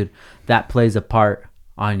 everything, dude, that plays a part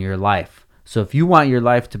on your life. So if you want your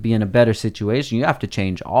life to be in a better situation, you have to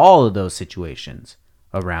change all of those situations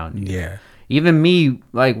around you. Yeah. Even me,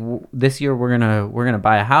 like this year, we're gonna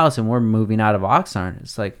buy a house and we're moving out of Oxnard.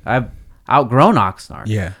 It's like I've outgrown Oxnard.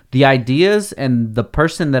 Yeah. The ideas and the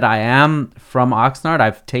person that I am from Oxnard,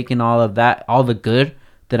 I've taken all of that, all the good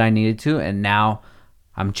that I needed to, and now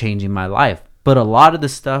I'm changing my life. But a lot of the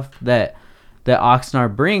stuff that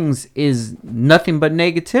Oxnard brings is nothing but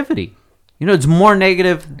negativity. You know, it's more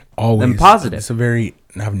negative than positive.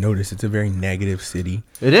 I've noticed it's a very negative city.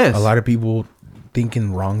 It is. A lot of people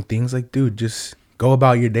thinking wrong things. Like, dude, just go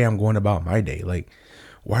about your day. I'm going about my day. Like,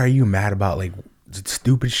 why are you mad about like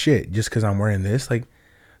stupid shit just because I'm wearing this? Like,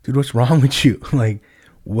 dude, what's wrong with you? Like,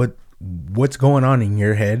 what's going on in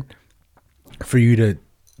your head for you to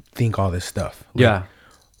think all this stuff? Like, Yeah.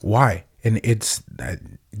 Why? And it's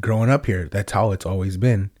growing up here, that's how it's always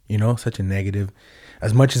been. You know, such a negative.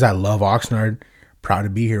 As much as I love Oxnard, proud to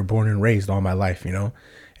be here, born and raised all my life, you know,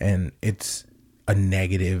 and it's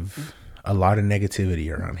a lot of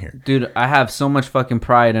negativity around here. Dude, I have so much fucking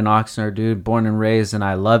pride in Oxnard, dude, born and raised, and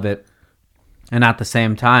I love it. And at the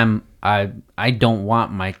same time, I don't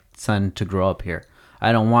want my son to grow up here.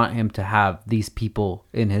 I don't want him to have these people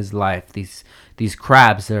in his life, these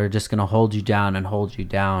crabs that are just going to hold you down and hold you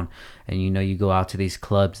down. And, you know, you go out to these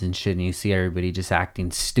clubs and shit and you see everybody just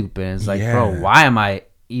acting stupid. And it's like, bro, why am I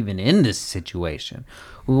even in this situation?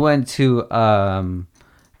 We went to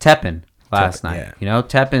Teppan last night. Yeah. You know,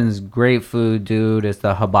 Teppan's great food, dude. It's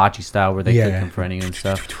the hibachi style where they cook in front of you and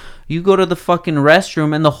stuff. You go to the fucking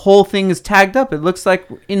restroom and the whole thing is tagged up. It looks like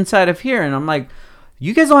inside of here. And I'm like,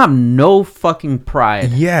 you guys don't have no fucking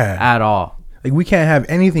pride at all. Like, we can't have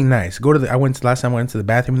anything nice. Last time I went to the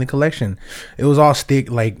bathroom in the collection. It was all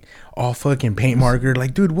all fucking paint marker.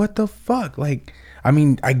 Like, dude, what the fuck? Like, I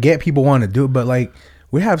mean, I get people want to do it, but like,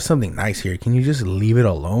 we have something nice here. Can you just leave it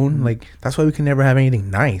alone? Like, that's why we can never have anything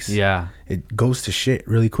nice. Yeah. It goes to shit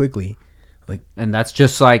really quickly. Like, and that's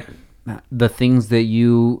just like the things that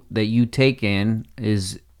you take in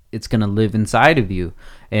it's going to live inside of you.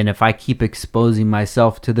 And if I keep exposing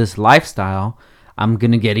myself to this lifestyle, I'm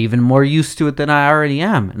going to get even more used to it than I already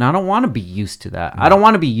am. And I don't want to be used to that. I don't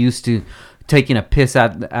want to be used to taking a piss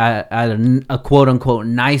at a quote unquote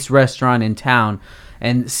nice restaurant in town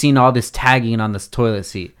and seeing all this tagging on this toilet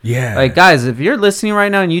seat. Yeah. Like, guys, if you're listening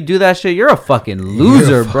right now and you do that shit, you're a fucking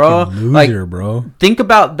loser, bro. Think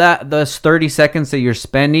about those 30 seconds that you're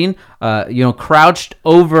spending, crouched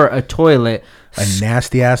over a toilet, a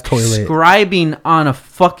nasty ass toilet, scribing on a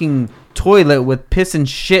fucking toilet with piss and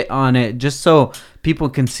shit on it just so people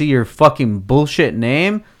can see your fucking bullshit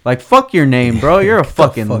name. Like, fuck your name, bro. You're a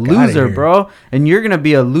fucking loser, bro. And you're gonna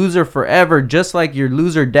be a loser forever, just like your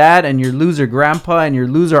loser dad and your loser grandpa and your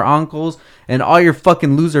loser uncles and all your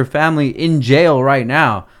fucking loser family in jail right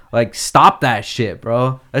now. Like, stop that shit,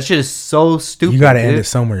 bro. That shit is so stupid. You gotta end it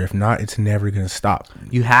somewhere. If not, it's never gonna stop.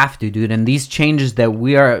 You have to, dude. And these changes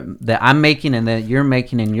that I'm making and that you're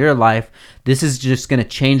making in your life, this is just gonna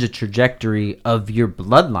change the trajectory of your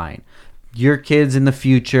bloodline. Your kids in the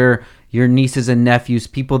future, your nieces and nephews,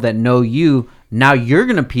 people that know you. Now you're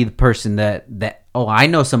gonna be the person that oh, I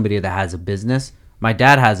know somebody that has a business. My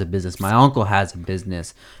dad has a business. My uncle has a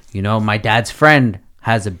business. You know, my dad's friend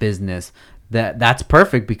has a business. That's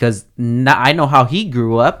perfect because I know how he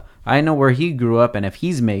grew up. I know where he grew up, and if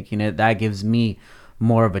he's making it, that gives me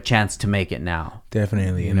more of a chance to make it now.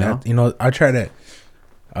 Definitely. And I try to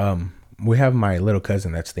we have my little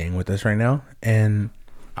cousin that's staying with us right now, and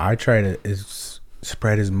I try to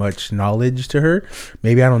spread as much knowledge to her.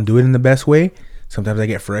 Maybe I don't do it in the best way. Sometimes I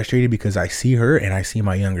get frustrated because I see her and I see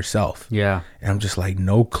my younger self. Yeah. And I'm just like,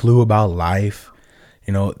 no clue about life.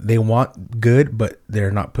 You know, they want good, but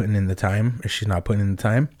they're not putting in the time, or she's not putting in the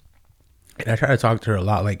time. And I try to talk to her a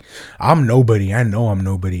lot. Like, I'm nobody. I know I'm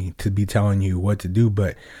nobody to be telling you what to do.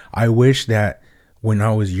 But I wish that when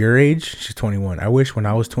I was your age, she's 21. I wish when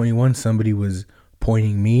I was 21, somebody was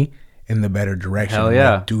pointing me in the better direction. Hell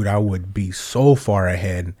yeah. Like, dude, I would be so far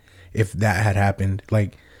ahead if that had happened.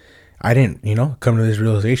 Like, I didn't, come to this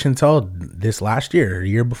realization until this last year or the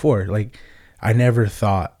year before. Like, I never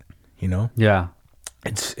thought, Yeah.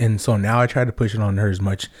 And so now I try to push it on her as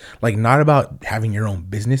much, like, not about having your own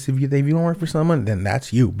business. If you don't work for someone, then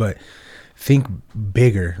that's you. But think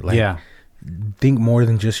bigger. Like, yeah. Think more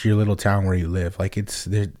than just your little town where you live. Like, it's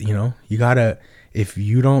there. You gotta. If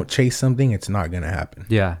you don't chase something, it's not gonna happen.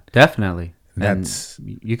 Yeah, definitely.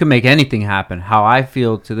 You can make anything happen. How I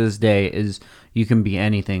feel to this day is you can be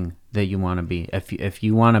anything that you want to be. If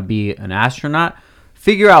you want to be an astronaut,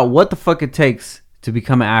 figure out what the fuck it takes to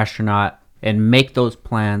become an astronaut. And make those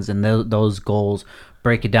plans and those goals.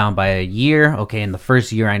 Break it down by a year. Okay, in the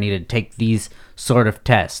first year, I need to take these sort of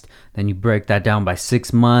tests. Then you break that down by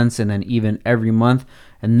 6 months, and then even every month.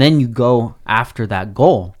 And then you go after that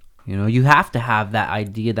goal. You have to have that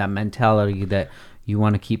idea, that mentality that you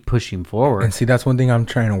want to keep pushing forward. And see, that's one thing I'm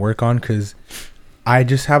trying to work on, because I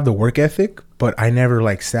just have the work ethic, but I never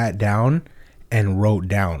sat down and wrote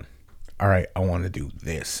down, all right, I want to do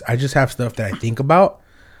this. I just have stuff that I think about.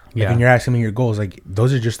 Like, when you're asking me your goals, like,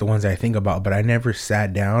 those are just the ones I think about, but I never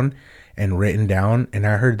sat down and written down. And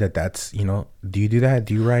I heard that's, do you do that?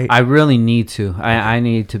 Do you write? I really need to. I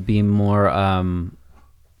need to be more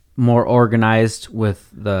organized with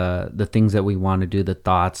the things that we want to do, the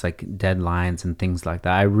thoughts, like deadlines and things like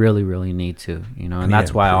that. I really, really need to, and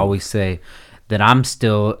that's why I always say that I'm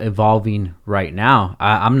still evolving right now.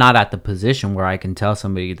 I'm not at the position where I can tell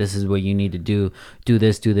somebody, this is what you need to do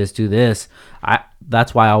this, do this, do this.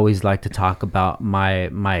 That's why I always like to talk about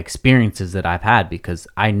my experiences that I've had, because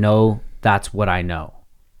I know that's what I know.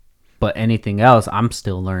 But anything else, I'm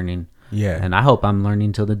still learning. Yeah. And I hope I'm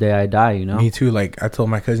learning till the day I die, Me too. Like, I told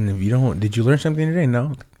my cousin, did you learn something today?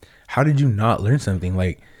 No. How did you not learn something?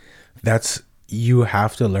 Like, you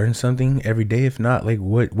have to learn something every day. If not, like,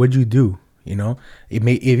 what'd you do? Even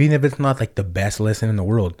if it's not like the best lesson in the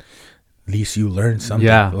world, at least you learn something.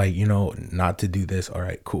 Yeah. Like, not to do this. All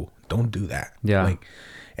right, cool. Don't do that. Yeah. Like,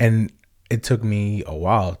 and it took me a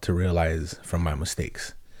while to realize from my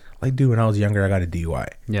mistakes. Like, dude, when I was younger, I got a DUI.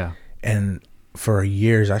 Yeah. And for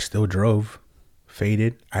years, I still drove,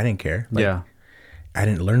 faded. I didn't care. Like, yeah. I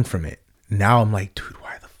didn't learn from it. Now I'm like, dude,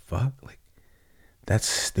 why the fuck? Like, that's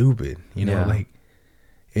stupid. Like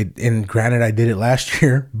it. And granted, I did it last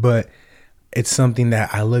year, but it's something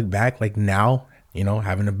that I look back, like, now,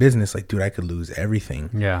 having a business, like, dude, I could lose everything.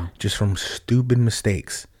 Yeah. Just from stupid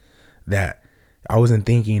mistakes that I wasn't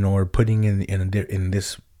thinking, or putting in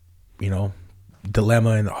this, dilemma,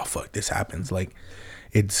 and, oh, fuck, this happens. Like,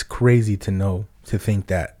 it's crazy to think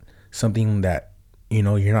that something that,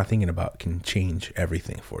 you're not thinking about can change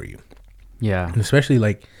everything for you. Yeah. And especially,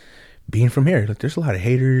 like, being from here, like, there's a lot of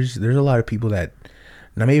haters. There's a lot of people that,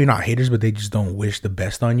 now, maybe not haters, but they just don't wish the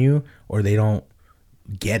best on you, or they don't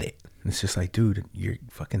get it. It's just like, dude, you're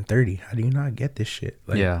fucking 30. How do you not get this shit?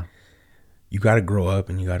 Like, yeah. You got to grow up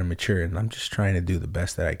and you got to mature. And I'm just trying to do the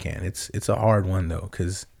best that I can. It's a hard one, though,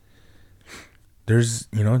 because there's,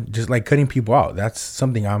 just like cutting people out. That's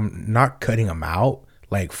something. I'm not cutting them out,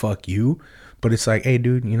 like, fuck you. But it's like, hey,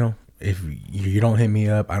 dude, if you don't hit me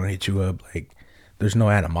up, I don't hit you up. Like, there's no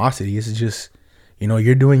animosity. It's just, You know,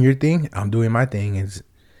 you're doing your thing, I'm doing my thing. Is,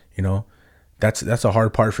 you know, that's a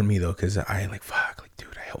hard part for me though, because I like, fuck, like,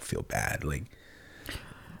 dude, I don't feel bad. Like,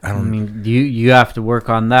 I mean, you have to work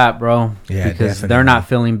on that, bro. Yeah, because definitely. they're not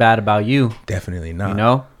feeling bad about you. Definitely not. You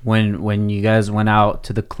know, when you guys went out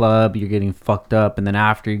to the club, you're getting fucked up, and then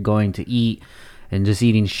after you're going to eat and just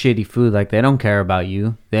eating shitty food, like, they don't care about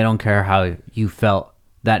you. They don't care how you felt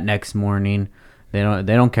that next morning. They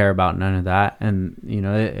don't care about none of that. And you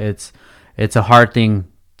know, it's a hard thing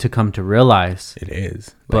to come to realize. It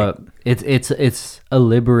is, but it's a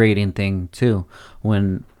liberating thing too.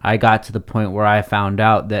 When I got to the point where I found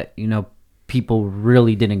out that, you know, people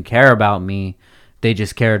really didn't care about me, they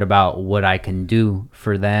just cared about what I can do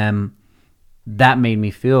for them. That made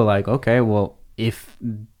me feel like, okay, well, if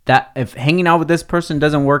hanging out with this person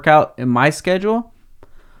doesn't work out in my schedule,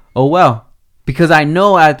 oh well, because I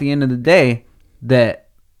know at the end of the day that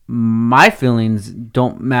my feelings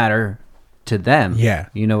don't matter to them. Yeah.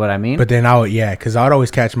 You know what I mean? But then because I would always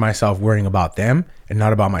catch myself worrying about them and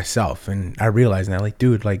not about myself. And I realized now, like,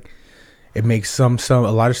 dude, like, it makes a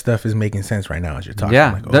lot of stuff is making sense right now as you're talking. Yeah.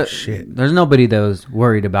 I'm like, oh shit. There's nobody that was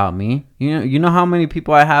worried about me. You know how many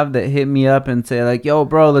people I have that hit me up and say like, yo,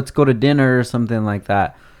 bro, let's go to dinner or something like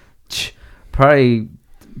that. Probably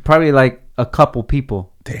like a couple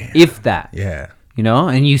people. Damn. If that. Yeah. You know,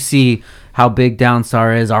 and you see how big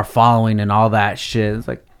Downstar is, our following and all that shit. It's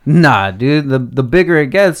like, nah, dude, the bigger it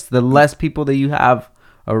gets, the less people that you have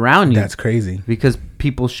around you. That's crazy. Because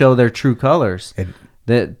people show their true colors.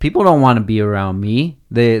 That people don't want to be around me.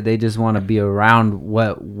 They just want to be around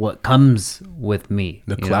what comes with me.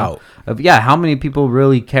 The clout. Yeah, how many people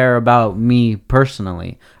really care about me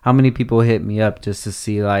personally? How many people hit me up just to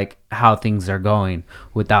see like how things are going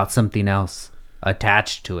without something else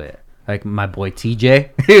attached to it? Like my boy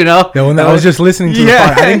TJ, you know? The one that I was just listening to.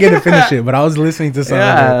 Yeah. I didn't get to finish it, but I was listening to something.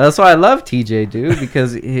 Yeah, that's why I love TJ, dude,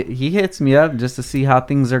 because he hits me up just to see how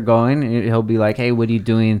things are going. He'll be like, hey, what are you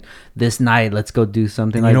doing this night? Let's go do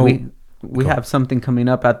something. Like, we have something coming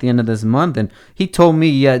up at the end of this month. And he told me,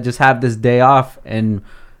 yeah, just have this day off. And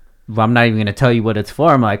I'm not even going to tell you what it's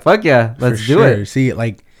for. I'm like, fuck yeah, let's do it. See,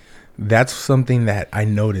 like, that's something that I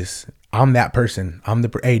notice. I'm that person.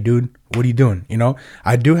 Hey, dude, what are you doing? You know,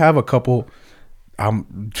 I do have a couple,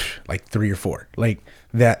 like 3 or 4, like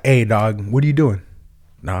that. Hey, dog, what are you doing?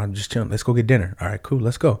 No, I'm just chilling. Let's go get dinner. All right, cool.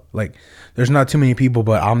 Let's go. Like, there's not too many people,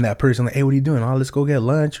 but I'm that person. Like, hey, what are you doing? Oh, let's go get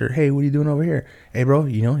lunch. Or, hey, what are you doing over here? Hey, bro,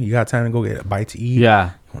 you know, you got time to go get a bite to eat? Yeah.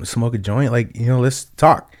 You want to smoke a joint? Like, you know, let's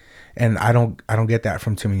talk. And I don't get that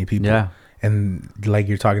from too many people. Yeah. And like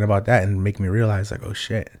you're talking about that and make me realize like, oh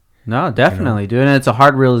shit. No, definitely, dude. And it's a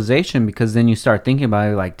hard realization because then you start thinking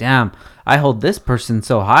about it like, damn, I hold this person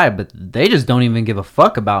so high, but they just don't even give a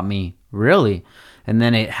fuck about me, really. And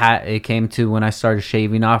then it came to when I started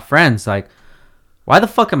shaving off friends. Like, why the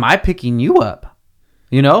fuck am I picking you up?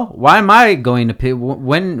 You know, why am I going to pick?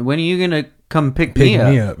 When are you gonna come pick me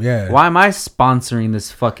up? Yeah. Why am I sponsoring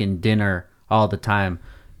this fucking dinner all the time?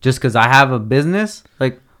 Just because I have a business?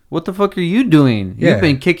 Like, what the fuck are you doing? Yeah. You've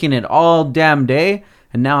been kicking it all damn day.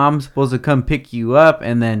 And now I'm supposed to come pick you up,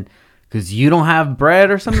 and then because you don't have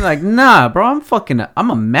bread or something, like, nah, bro,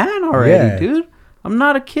 I'm a man already, dude. I'm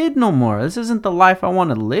not a kid no more. This isn't the life I want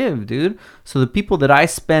to live, dude. So the people that I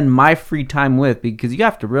spend my free time with, because you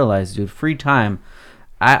have to realize, dude, free time,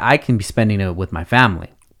 I can be spending it with my family.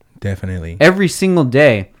 Definitely. Every single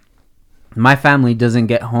day, my family doesn't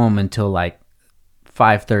get home until like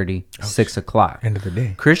 5:30, 6 o'clock. End of the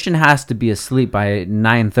day. Christian has to be asleep by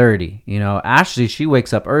 9:30. You know, Ashley, she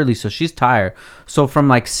wakes up early, so she's tired. So from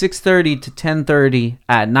like 6:30 to 10:30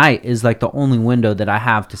 at night is like the only window that I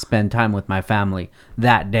have to spend time with my family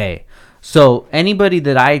that day. So anybody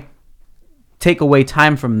that I take away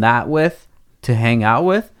time from that with to hang out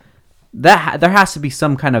with, that there has to be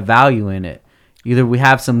some kind of value in it. Either we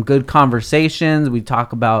have some good conversations, we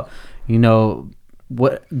talk about, you know,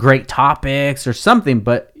 what great topics or something,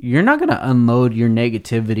 but you're not going to unload your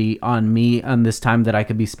negativity on me on this time that I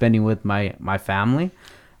could be spending with my family.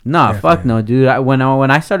 Nah, fuck no, dude. When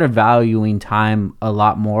I started valuing time a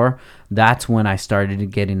lot more, that's when I started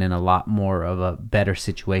getting in a lot more of a better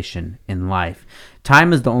situation in life.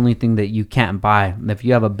 Time is the only thing that you can't buy. If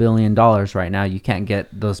you have $1 billion right now, you can't get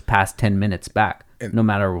those past 10 minutes back, no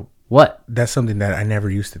matter what. That's something that I never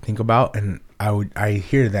used to think about, and I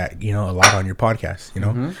hear that, you know, a lot on your podcast, you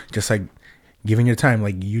know, just like giving your time,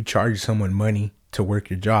 like you charge someone money to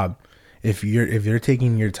work your job. If you're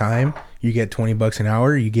taking your time, you get $20 an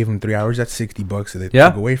hour. You give them 3 hours, that's $60 that they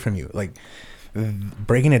took away from you. Like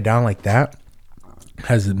breaking it down like that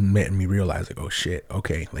has made me realize like, oh shit,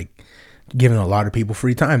 okay, like giving a lot of people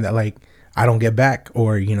free time that like I don't get back,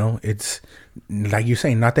 or it's like you're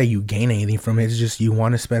saying, not that you gain anything from it. It's just you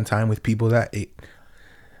want to spend time with people that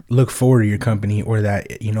look forward to your company, or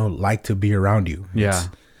that like to be around you.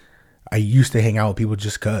 I used to hang out with people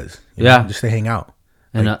just just to hang out.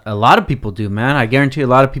 And like, a lot of people do, man. I guarantee a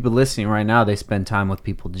lot of people listening right now, they spend time with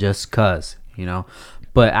people just cause,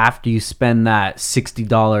 But after you spend that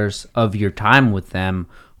 $60 of your time with them,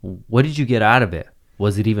 what did you get out of it?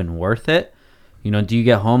 Was it even worth it? Do you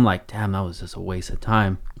get home like, damn, that was just a waste of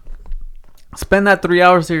time? Spend that 3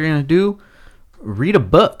 hours that you're going to do, read a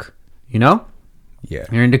book, Yeah.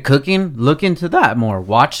 You're into cooking, look into that more.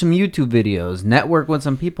 Watch some YouTube videos, network with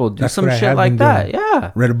some people, do some shit like that.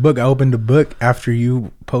 Yeah. Read a book. I opened a book after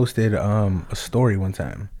you posted a story one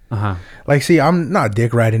time. Uh-huh. Like, see, I'm not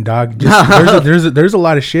dick riding, dog. Just, there's a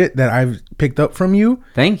lot of shit that I've picked up from you.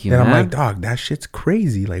 Thank you, that man. I'm like, dog, that shit's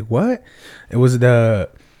crazy. Like, what? It was a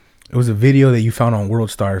video that you found on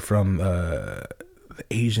World Star from the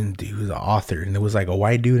Asian dude who's an author, and there was like a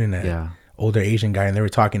white dude and a older Asian guy, and they were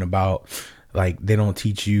talking about like they don't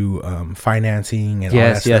teach you financing and all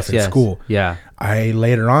that stuff in school. Yeah.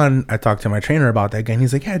 Later on I talked to my trainer about that guy, and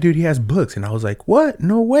he's like, yeah, dude, he has books. And I was like, what?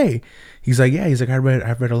 No way. He's like, yeah. He's like, I've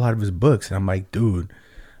read a lot of his books. And I'm like, dude,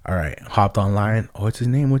 all right. Hopped online. Oh, what's his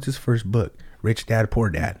name? What's his first book? Rich Dad, Poor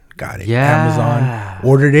Dad. Got it. Yeah. Amazon.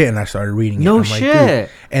 Ordered it, and I started reading it. No I'm shit. Like, dude.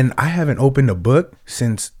 And I haven't opened a book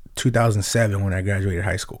since 2007 when I graduated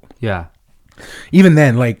high school. Yeah. Even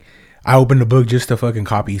then, like, I opened a book just to fucking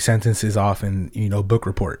copy sentences off and, book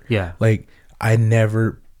report. Yeah. Like, I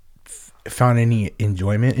never found any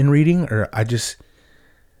enjoyment in reading, or I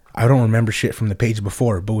don't remember shit from the page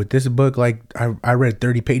before. But with this book, like, I read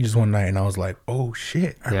 30 pages one night, and I was like, oh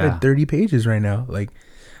shit, I read 30 pages right now. Like,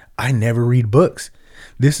 I never read books.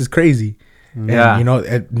 This is crazy. Yeah. And,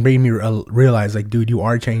 it made me realize, like, dude, you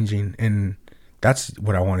are changing. And that's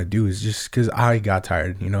what I want to do, is just because I got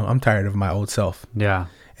tired. I'm tired of my old self. Yeah.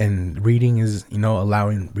 And reading is,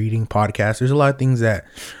 allowing reading podcasts. There's a lot of things that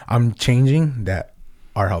I'm changing that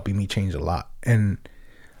are helping me change a lot. And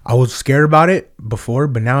I was scared about it before,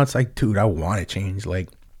 but now it's like, dude, I want to change. Like,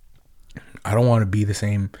 I don't want to be the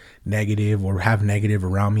same negative or have negative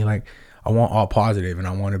around me. Like, I want all positive, and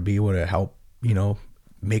I want to be able to help,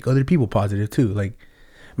 make other people positive too. Like,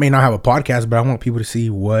 I may not have a podcast, but I want people to see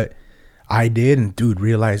what I did, and dude,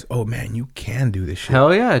 realize, oh man, you can do this shit.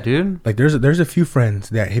 Hell yeah, dude. Like, there's a few friends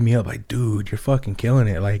that hit me up like, dude, you're fucking killing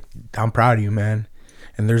it. Like, I'm proud of you, man.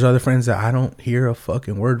 And there's other friends that I don't hear a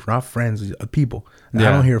fucking word from. Not friends, people that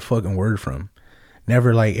I don't hear a fucking word from.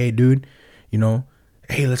 Never like, hey, dude,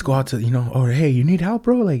 hey, let's go out to, or hey, you need help,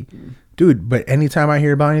 bro? Like, dude, but anytime I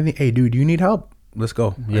hear about anything, hey, dude, you need help? Let's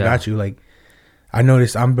go. Yeah. I got you. Like, I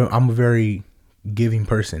noticed I'm a very giving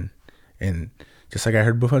person, and just like I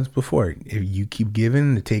heard before, if you keep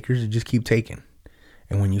giving, the takers just keep taking.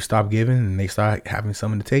 And when you stop giving and they start having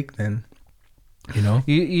something to take, then,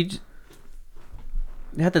 You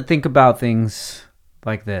have to think about things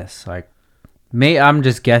like this. Like, I'm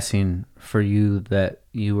just guessing for you that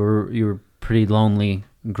you were pretty lonely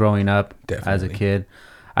growing up. Definitely. As a kid.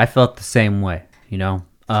 I felt the same way,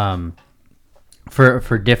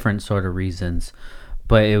 for different sort of reasons.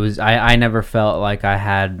 But it was, I never felt like I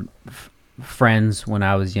had friends when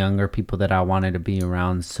I was younger, people that I wanted to be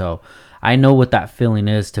around. So I know what that feeling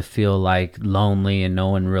is, to feel like lonely and no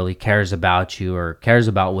one really cares about you or cares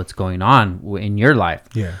about what's going on in your life.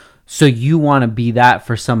 Yeah. So you want to be that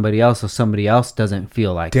for somebody else, so somebody else doesn't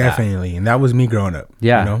feel like Definitely. And that was me growing up.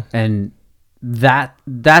 Yeah. And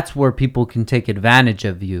that's where people can take advantage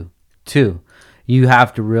of you too. You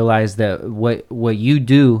have to realize that what you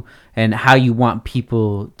do and how you want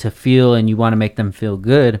people to feel, and you want to make them feel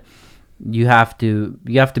good, you have to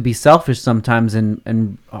be selfish sometimes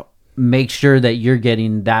and make sure that you're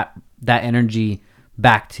getting that energy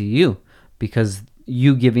back to you, because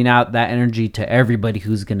you giving out that energy to everybody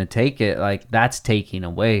who's going to take it, like, that's taking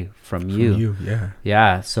away from you.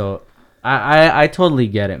 Yeah. So I totally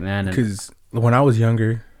get it, man. Because when I was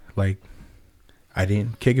younger, like, I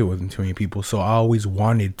didn't kick it with too many people, so I always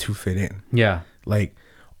wanted to fit in. Yeah. Like,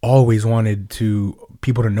 always wanted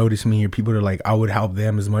people to notice me, or people to, like, I would help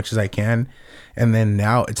them as much as I can. And then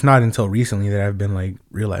now, it's not until recently that I've been, like,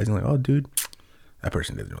 realizing, like, oh, dude, that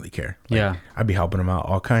person doesn't really care. Like, yeah. I'd be helping them out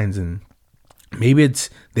all kinds, and maybe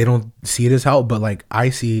they don't see it as help, but, like, I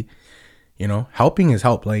see, helping is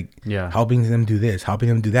help. Like, helping them do this, helping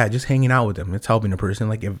them do that, just hanging out with them, it's helping a person.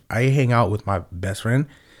 Like, if I hang out with my best friend,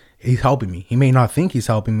 he's helping me. He may not think he's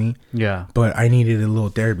helping me. Yeah. But I needed a little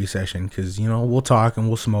therapy session, because, we'll talk and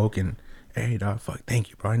we'll smoke, and, hey, dog, fuck, thank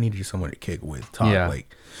you, bro. I needed someone to kick with, talk. Yeah.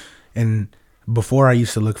 Like, and before I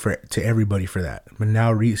used to look to everybody for that. But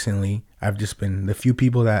now recently, I've just been the few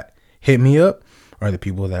people that hit me up are the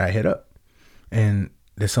people that I hit up. And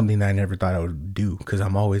there's something that I never thought I would do because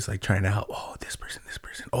I'm always like trying to help. Oh, this person.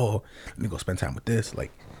 Oh, let me go spend time with this.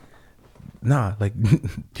 Like, nah, like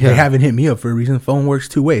they haven't hit me up for a reason. The phone works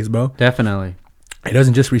two ways, bro. Definitely. It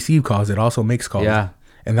doesn't just receive calls. It also makes calls. Yeah.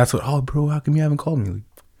 And that's what, oh, bro, how come you haven't called me? Like,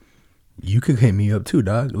 you could hit me up too,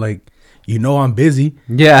 dog. Like, you know, I'm busy.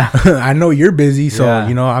 Yeah. I know you're busy. So, Yeah.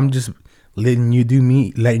 you know, I'm just letting you do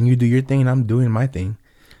your thing, and I'm doing my thing.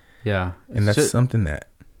 Yeah. And that's something that.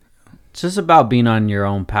 It's just about being on your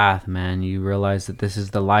own path, man. You realize that this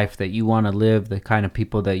is the life that you want to live, the kind of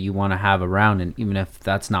people that you want to have around. And even if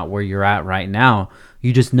that's not where you're at right now,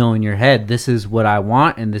 you just know in your head, this is what I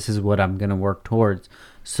want and this is what I'm going to work towards.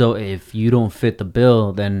 So if you don't fit the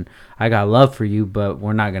bill, then I got love for you, but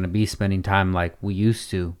we're not going to be spending time like we used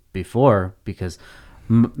to before, because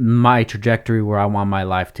my trajectory where I want my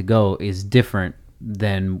life to go is different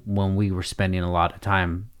than when we were spending a lot of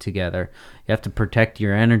time together. You have to protect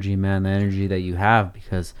your energy, man, the energy that you have,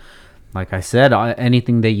 because like I said,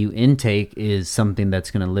 anything that you intake is something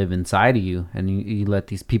that's going to live inside of you, and you let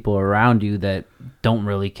these people around you that don't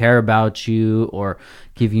really care about you or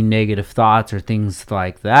give you negative thoughts or things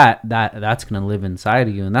like that's going to live inside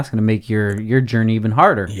of you, and that's going to make your journey even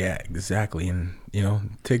harder. Yeah, exactly. And you know,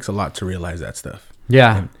 it takes a lot to realize that stuff.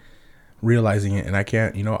 Yeah. And realizing it, and I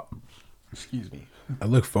can't, you know, excuse me, I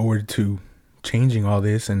look forward to changing all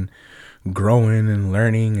this and growing and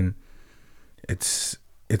learning, and it's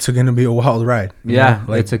going to be a wild ride. Yeah,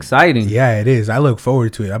 like, it's exciting. Yeah, it is. I look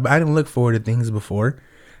forward to it. I didn't look forward to things before.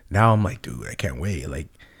 Now I'm like, dude, I can't wait. Like,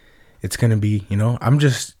 it's going to be, you know, I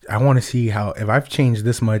want to see how, if I've changed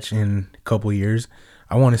this much in a couple of years,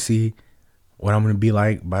 I want to see what I'm going to be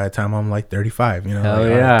like by the time I'm like 35, you know? Hell like,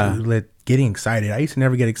 yeah. Dude, getting excited. I used to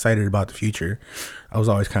never get excited about the future. I was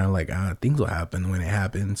always kind of like, things will happen when it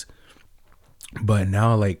happens. But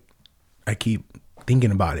now, like, I keep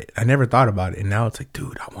thinking about it. I never thought about it. And now it's like,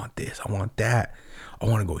 dude, I want this. I want that. I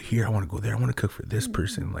want to go here. I want to go there. I want to cook for this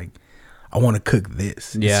person. Like, I want to cook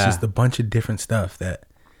this. Yeah. It's just a bunch of different stuff that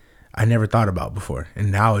I never thought about before.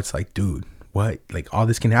 And now it's like, dude, what? Like, all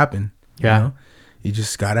this can happen. Yeah. You know? You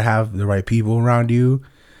just got to have the right people around you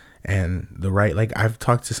and the right, like, I've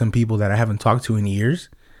talked to some people that I haven't talked to in years,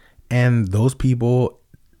 and those people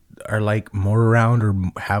are like more around or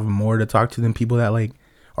have more to talk to than people that like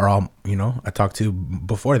are all, you know, I talked to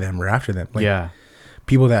before them or after them. Like, yeah.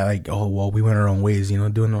 People that like, oh, well, we went our own ways, you know,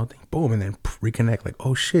 doing our thing, boom, and then reconnect. Like,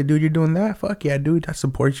 oh shit, dude, you're doing that? Fuck yeah, dude, I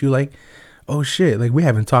support you. Like, oh shit, like we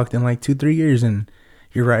haven't talked in like 2-3 years, and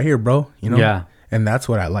you're right here, bro. You know, Yeah. And that's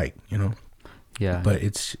what I like, you know. Yeah. But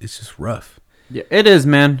it's just rough. Yeah, it is,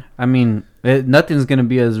 man. I mean, nothing's gonna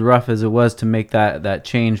be as rough as it was to make that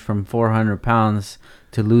change from 400 pounds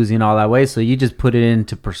to losing all that weight. So you just put it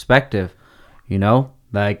into perspective, you know,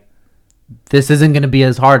 like this isn't gonna be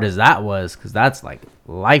as hard as that was, because that's like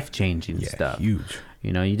life-changing stuff. Huge.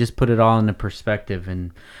 You know, you just put it all into perspective,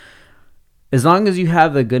 and as long as you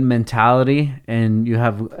have a good mentality and you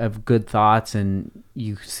have good thoughts and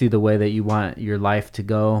you see the way that you want your life to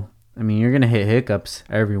go, I mean, you're going to hit hiccups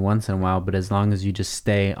every once in a while, but as long as you just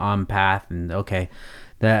stay on path and, okay,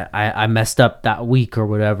 that I messed up that week or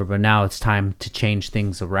whatever, but now it's time to change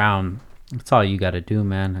things around. That's all you got to do,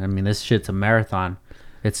 man. I mean, this shit's a marathon.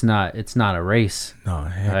 It's not a race. No,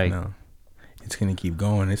 heck no. It's going to keep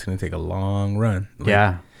going. It's going to take a long run. Like,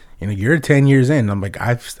 yeah. You know, you're 10 years in. I'm like,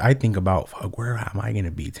 I think about, fuck, where am I going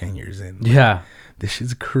to be 10 years in? Like, yeah. This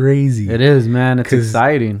shit's crazy. It is, man. It's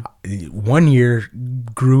exciting. 1 year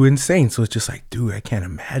grew insane. So it's just like, dude, I can't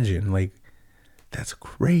imagine. Like, that's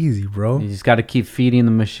crazy, bro. You just got to keep feeding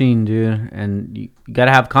the machine, dude. And you got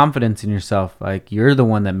to have confidence in yourself. Like, you're the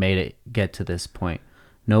one that made it get to this point.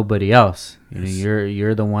 Nobody else. You know,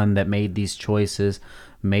 you're the one that made these choices,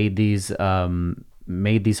 made these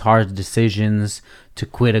hard decisions to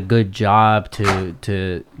quit a good job,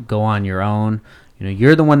 to go on your own. You know,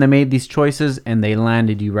 you're the one that made these choices, and they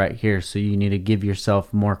landed you right here. So you need to give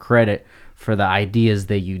yourself more credit for the ideas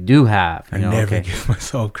that you do have. I never give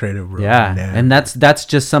myself credit, bro. Yeah, never. And that's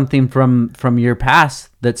just something from your past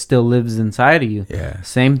that still lives inside of you. Yeah.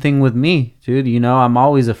 Same thing with me, dude. You know, I'm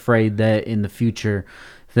always afraid that in the future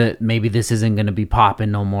that maybe this isn't going to be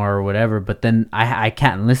popping no more or whatever. But then I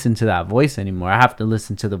can't listen to that voice anymore. I have to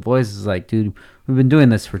listen to the voices like, dude, we've been doing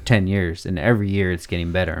this for 10 years, and every year it's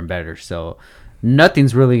getting better and better. So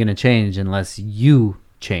nothing's really going to change unless you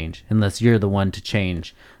change, unless you're the one to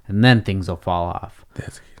change, and then things will fall off.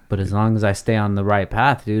 But as long as I stay on the right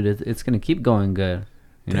path, dude, it's going to keep going good.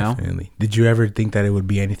 You Definitely. Know? Did you ever think that it would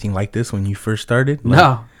be anything like this when you first started? Like,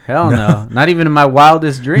 no, hell no. Not even in my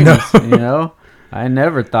wildest dreams, you know? I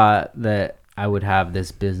never thought that I would have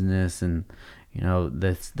this business and, you know,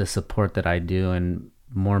 the support that I do, and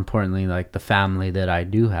more importantly, like the family that I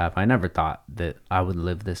do have. I never thought that I would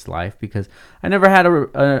live this life because I never had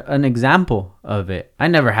an example of it. I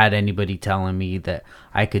never had anybody telling me that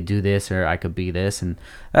I could do this or I could be this, and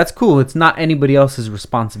that's cool. It's not anybody else's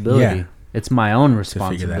responsibility. Yeah. It's my own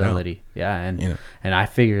responsibility. Yeah, and and I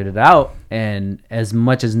figured it out. And as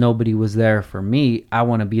much as nobody was there for me, I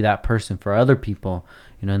want to be that person for other people.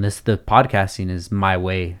 You know, and the podcasting is my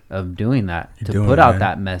way of doing that, to put out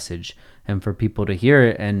that message and for people to hear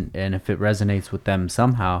it. And if it resonates with them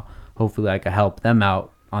somehow, hopefully I can help them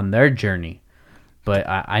out on their journey. But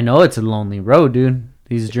I know it's a lonely road, dude.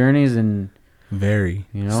 These journeys and. Very.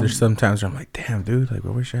 You know, so there's sometimes where I'm like, damn, dude, like I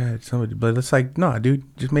wish I had somebody, but it's like, no, dude,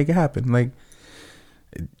 just make it happen. Like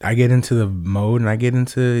I get into the mode and I get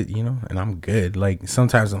into, you know, and I'm good. Like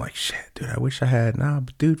sometimes I'm like, shit, dude, I wish I had. Nah,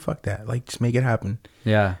 but dude, fuck that. Like just make it happen.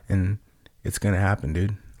 Yeah. And it's gonna happen,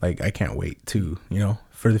 dude. Like I can't wait to, you know,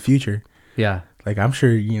 for the future. Yeah. Like I'm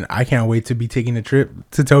sure, you know, I can't wait to be taking a trip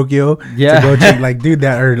to Tokyo. Yeah. To go check, like, dude,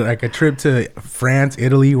 that, or like a trip to France,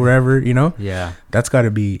 Italy, wherever, you know. Yeah. That's got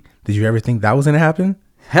to be. Did you ever think that was gonna happen?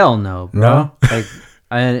 Hell no, bro. No?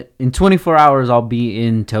 Like, in 24 hours, I'll be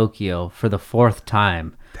in Tokyo for the 4th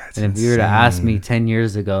time. That's and if insane. you were to ask me 10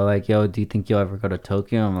 years ago, like, yo, do you think you'll ever go to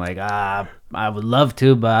Tokyo? I'm like, I would love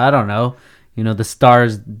to, but I don't know. You know, the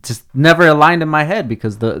stars just never aligned in my head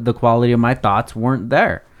because the quality of my thoughts weren't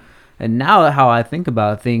there. And now how I think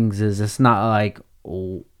about things is it's not like,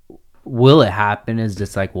 will it happen? It's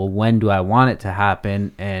just like, well, when do I want it to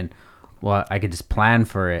happen? And well, I could just plan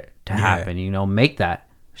for it to happen, you know, make that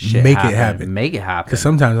shit Make it happen. Make it happen. Because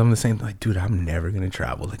sometimes I'm the same, like, dude, I'm never going to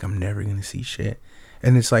travel. Like, I'm never going to see shit.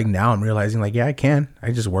 And it's like now I'm realizing, like, yeah, I can.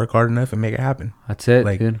 I just work hard enough and make it happen. That's it,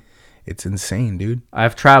 like, dude. It's insane, dude.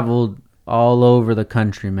 I've traveled all over the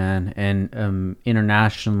country, man, and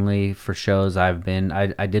internationally for shows. I've been.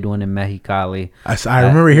 I did one in Mexicali. I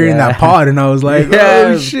remember hearing that pod, and I was like,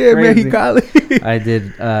 "Oh shit, Mexicali!" I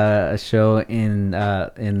did a show in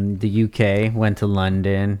the UK. Went to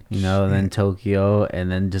London, you know, then Tokyo,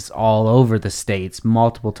 and then just all over the States,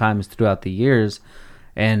 multiple times throughout the years.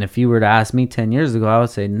 And if you were to ask me 10 years ago, I would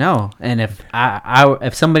say no. And if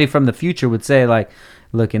if somebody from the future would say, like,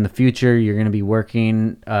 look, in the future, you're going to be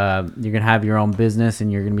working, you're going to have your own business,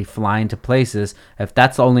 and you're going to be flying to places. If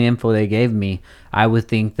that's the only info they gave me, I would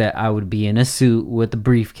think that I would be in a suit with a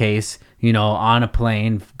briefcase, you know, on a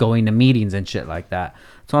plane, going to meetings and shit like that.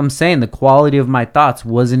 So I'm saying the quality of my thoughts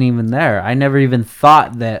wasn't even there. I never even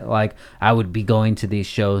thought that, like, I would be going to these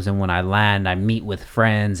shows, and when I land, I meet with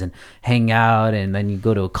friends and hang out, and then you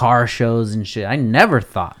go to car shows and shit. I never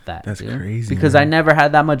thought that. That's crazy. Because I never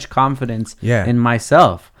had that much confidence in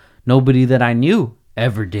myself. Nobody that I knew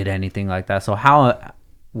ever did anything like that. So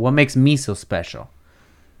what makes me so special?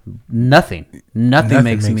 Nothing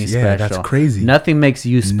makes me special. Yeah, that's crazy. Nothing makes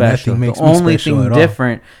you special. The only thing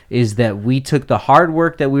different is that we took the hard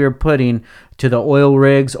work that we were putting to the oil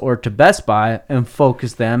rigs or to Best Buy and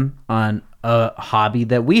focused them on a hobby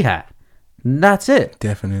that we had. And that's it.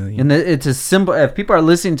 Definitely. And it's a simple. If people are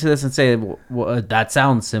listening to this and say, well, that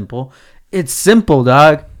sounds simple, it's simple,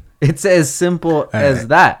 dog. It's as simple as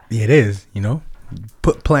that. It is. You know,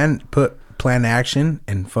 put plan action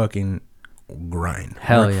and fucking grind.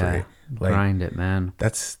 Hell yeah. Like, grind it, man.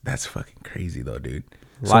 That's fucking crazy though, dude.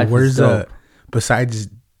 Life so where's is dope. Besides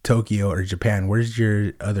Tokyo or Japan, where's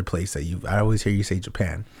your other place that I always hear you say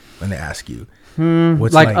Japan when they ask you.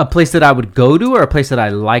 What's like a place that I would go to, or a place that I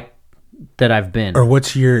like that I've been? Or where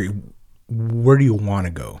do you want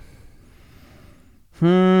to go?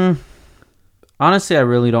 Honestly, I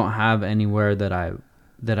really don't have anywhere that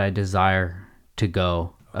I desire to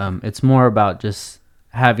go. It's more about just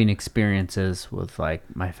having experiences with, like,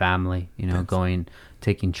 my family, you know,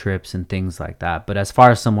 taking trips and things like that. But as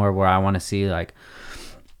far as somewhere where I want to see, like,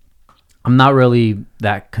 I'm not really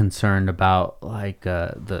that concerned about, like,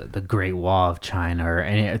 the Great Wall of China or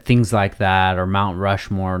any things like that, or Mount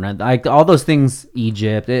Rushmore, and like all those things.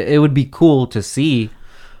 Egypt, it would be cool to see,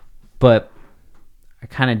 but I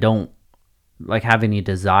kind of don't like have any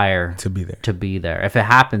desire to be there. If it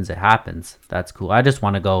happens, it happens. That's cool. I just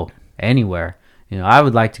want to go anywhere. You know, I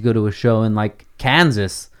would like to go to a show in, like,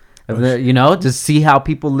 Kansas, you know, to see how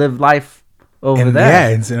people live life over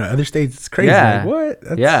there. Yeah, it's in other states. It's crazy. Yeah. Like,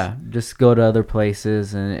 what? Yeah, just go to other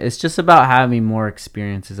places. And it's just about having more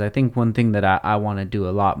experiences. I think one thing that I want to do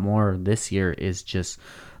a lot more this year is just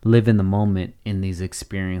live in the moment in these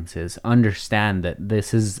experiences. Understand that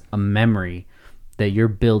this is a memory that you're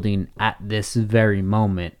building at this very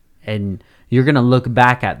moment. And you're going to look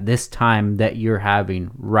back at this time that you're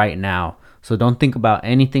having right now So don't think about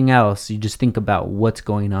anything else. You just think about what's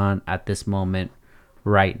going on at this moment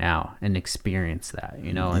right now and experience that,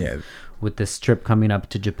 you know. And Yeah. with this trip coming up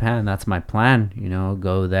to Japan, that's my plan, you know,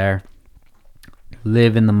 go there,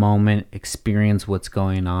 live in the moment, experience what's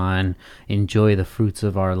going on, enjoy the fruits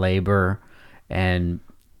of our labor, and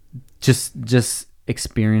just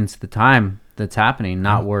experience the time that's happening,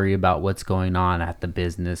 not worry about what's going on at the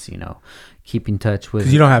business, you know. Keep in touch with,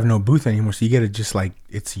 Because you don't have no booth anymore, so you get it just like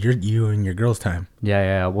it's you and your girl's time.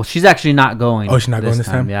 yeah. Well, she's actually not going. Oh, she's not going this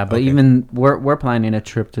time? Yeah, but Okay. even we're planning a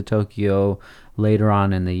trip to Tokyo later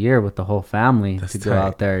on in the year with the whole family That's to go tight.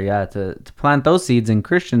 out there. Yeah, to plant those seeds in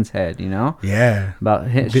Christian's head. You know, Yeah. about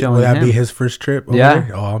showing Will that him. be his first trip over Yeah.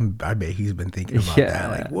 there? Oh, I bet he's been thinking about Yeah. that.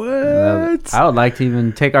 Like, what? I would like to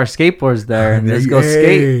even take our skateboards there and There just you- go hey.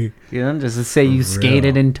 skate. You know, just to say you For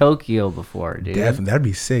skated real. in Tokyo before, dude. Definitely. That'd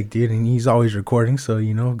be sick, dude. And he's always recording, so,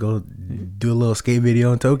 you know, go do a little skate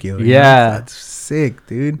video in Tokyo. you know? Yeah. That's sick,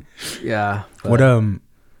 dude. Yeah. What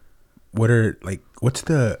what's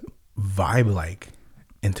the vibe like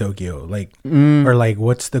in Tokyo? Like, or like,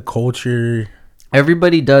 what's the culture?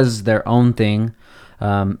 Everybody does their own thing.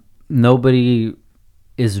 Nobody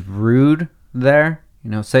is rude there. You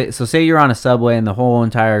know, say you're on a subway and the whole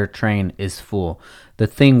entire train is full. The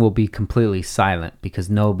thing will be completely silent because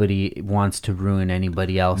nobody wants to ruin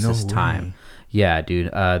anybody else's No time. way. Yeah, dude.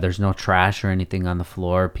 There's no trash or anything on the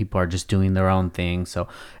floor. People are just doing their own thing. So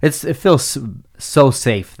it feels so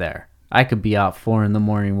safe there. I could be out 4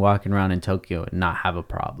 a.m. walking around in Tokyo and not have a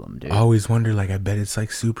problem, dude. I always wonder, like, I bet it's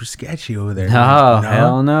like super sketchy over there. No, No?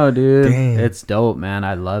 hell no, dude. Dang. It's dope, man.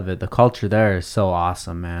 I love it. The culture there is so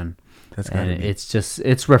awesome, man. That's gotta And be.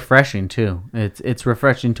 it's refreshing too. It's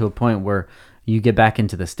refreshing to a point where you get back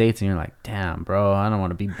into the States and you're like, damn, bro, I don't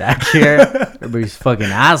want to be back here. Everybody's fucking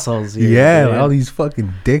assholes here. Yeah, dude. like all these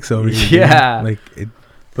fucking dicks over here. Yeah. dude. Like, it,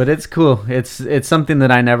 But it's cool. It's something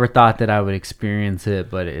that I never thought that I would experience it,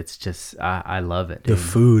 but it's just I love it, the dude.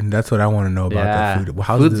 food. That's what I want to know about Yeah, the food. Well,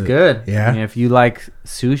 how's food's good. Yeah. I mean, if you like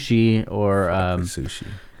sushi or Sushi.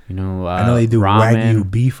 you know, I know they do ramen.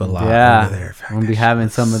 Wagyu beef a lot Yeah, over there. I'm gonna be That having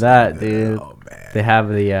shit some of looks that, so dude. good. Oh, man. They have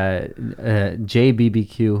the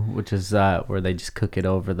JBBQ, which is where they just cook it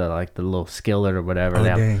over the little skillet or whatever. Oh, They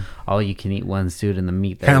have dang. all you can eat ones, dude, and the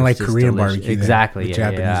meat there Kinda is like just Korean delicious. barbecue then, Exactly, the yeah,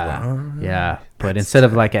 Japanese yeah, one. Oh, yeah. But that's instead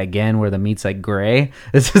of like again where the meat's like gray,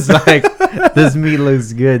 it's just like this meat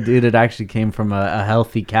looks good, dude. It actually came from a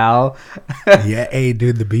healthy cow. Yeah, hey,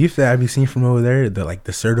 dude, the beef that I've seen from over there,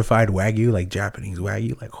 the certified Wagyu, like Japanese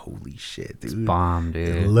Wagyu, like holy shit, dude. Bomb, It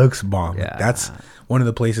dude. looks bomb. Yeah. That's one of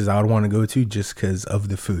the places I would want to go to just because of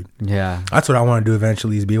the food. Yeah, That's what I want to do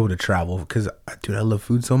eventually is be able to travel because, dude, I love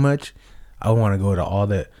food so much. I want to go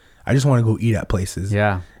to I just want to go eat at places.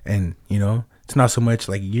 yeah, And, you know, it's not so much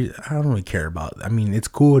like I don't really care about. I mean, it's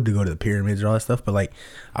cool to go to the pyramids and all that stuff, but like,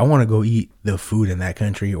 I want to go eat the food in that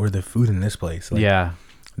country or the food in this place. Like, yeah.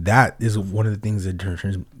 that is one of the things that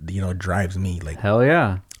drives me. Like, Hell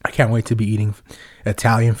yeah. I can't wait to be eating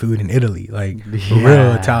Italian food in Italy, like Yeah.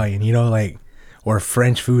 real Italian, you know, like, or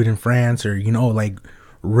French food in France, or, you know, like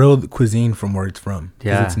real cuisine from where it's from. 'Cause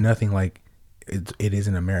Yeah. it's nothing like it is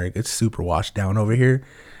in America. It's super washed down over here.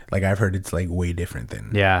 Like, I've heard it's like way different than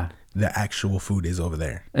Yeah. the actual food is over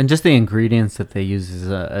there. And just the ingredients that they use is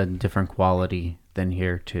a different quality than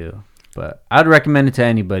here too. But I'd recommend it to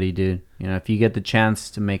anybody, dude. You know, if you get the chance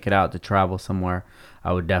to make it out to travel somewhere,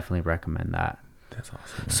 I would definitely recommend that. That's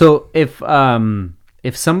awesome. So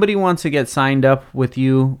if somebody wants to get signed up with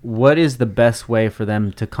you, what is the best way for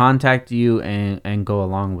them to contact you and go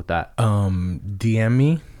along with that? DM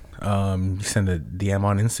me. You send a DM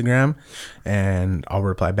on Instagram, and I'll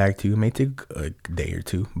reply back to you. It may take a day or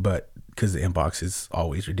two, but because the inbox is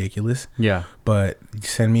always ridiculous. Yeah. But you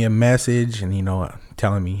send me a message, and, you know,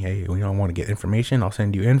 telling me, hey, you know, I want to get information. I'll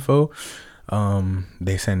send you info.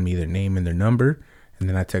 They send me their name and their number, and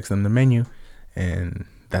then I text them the menu, and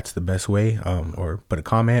that's the best way. Or put a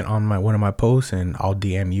comment on one of my posts, and I'll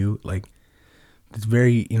DM you. Like, it's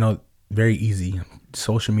very, you know, very easy.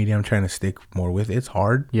 Social media, I'm trying to stick more with. It's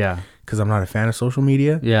hard Yeah. because I'm not a fan of social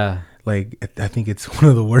media. Yeah. Like, I think it's one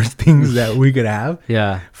of the worst things that we could have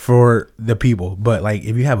Yeah. for the people. But like,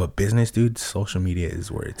 if you have a business, dude, social media is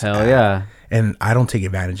where it's Hell at. yeah. And I don't take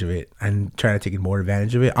advantage of it. I'm trying to take more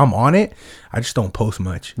advantage of it. I'm on it. I just don't post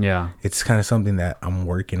much. Yeah. It's kind of something that I'm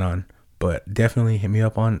working on. But definitely hit me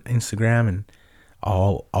up on Instagram, and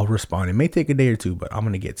I'll respond. It may take a day or two, but I'm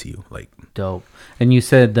gonna get to you. Like, Dope. And you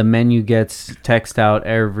said the menu gets text out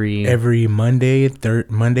every Monday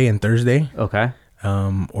and Thursday. Okay.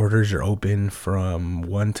 Orders are open from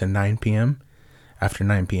 1 to 9 p.m. After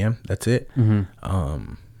 9 p.m., that's it.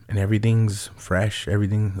 Mm-hmm. and everything's fresh.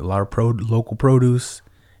 Everything, a lot of local produce.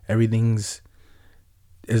 Everything's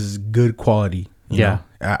is good quality. You know?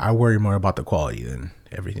 I worry more about the quality than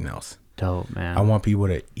everything else. Dope, man. I want people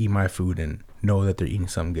to eat my food and know that they're eating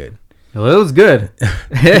something good. Well, it was good.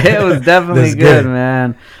 It was definitely good,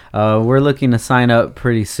 man. We're looking to sign up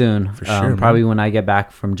pretty soon. For sure, probably when I get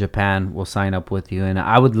back from Japan, we'll sign up with you. And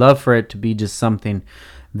I would love for it to be just something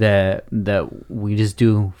that we just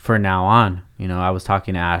do for now on. You know, I was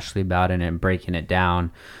talking to Ashley about it and breaking it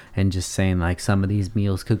down and just saying like some of these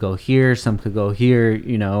meals could go here, some could go here,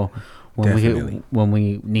 you know, when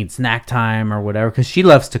we need snack time or whatever, because she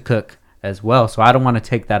loves to cook as well, so I don't want to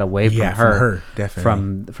take that away from her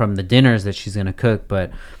definitely. From the dinners that she's gonna cook.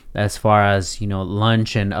 But as far as, you know,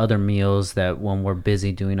 lunch and other meals that when we're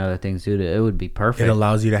busy doing other things, dude, it would be perfect. It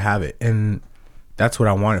allows you to have it, and that's what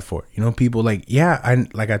I want it for. You know, people like,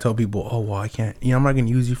 I tell people, oh well, I can't, you know, I'm not gonna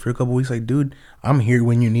use you for a couple weeks. Like, dude, I'm here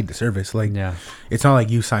when you need the service. Like, it's not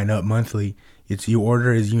like you sign up monthly. It's you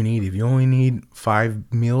order as you need. If you only need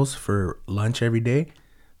 5 meals for lunch every day,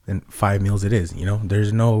 then 5 meals it is. You know,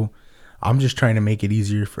 there's no. I'm just trying to make it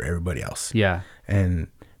easier for everybody else. Yeah. And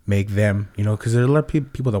make them, you know, because there's a lot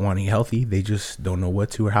of people that want to eat healthy. They just don't know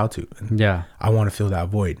what to or how to. And I want to fill that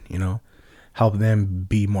void, you know, help them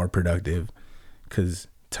be more productive, because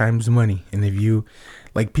time's money. And if you,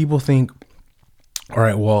 like, people think, all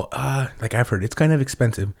right, well, like I've heard it's kind of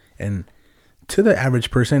expensive. And to the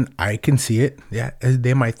average person, I can see it. Yeah.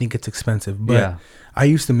 They might think it's expensive. But I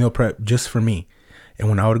used to meal prep just for me. And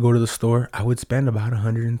when I would go to the store, I would spend about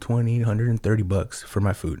 $120-$130 for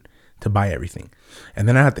my food to buy everything. And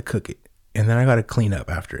then I had to cook it. And then I got to clean up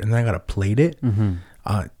after. And then I got to plate it. Mm-hmm.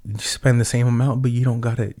 You spend the same amount, but you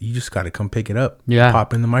just got to come pick it up. Yeah.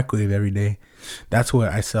 Pop in the microwave every day. That's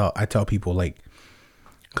what I tell people, like,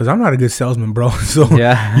 because I'm not a good salesman, bro. So you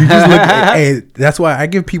just look at, hey, that's why I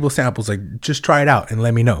give people samples. Like, just try it out and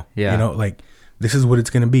let me know. Yeah. You know, like, this is what it's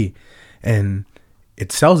going to be. And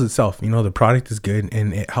it sells itself. You know, the product is good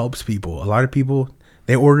and it helps people. A lot of people,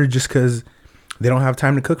 they order just because they don't have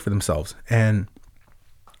time to cook for themselves. And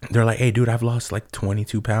they're like, hey, dude, I've lost like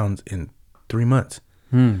 22 pounds in 3 months.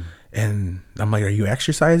 And I'm like, are you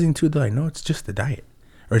exercising too? They're like, no, it's just the diet.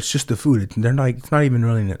 Or it's just the food. They're like, it's not even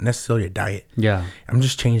really necessarily a diet. Yeah. I'm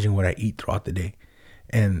just changing what I eat throughout the day.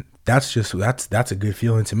 And that's a good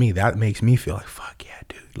feeling to me. That makes me feel like, fuck yeah,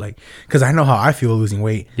 dude. Like, because I know how I feel losing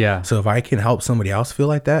weight. Yeah. So if I can help somebody else feel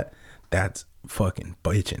like that, that's fucking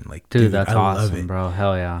bitching. Like, dude, that's awesome, love it, bro.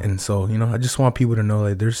 Hell yeah. And so, you know, I just want people to know,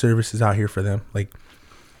 like, there's services out here for them. Like,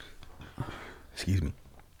 excuse me.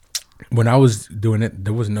 When I was doing it,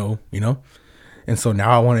 there was no, you know. And so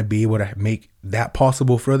now I want to be able to make that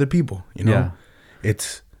possible for other people. You know,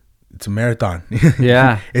 it's a marathon.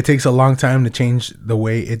 Yeah. It takes a long time to change the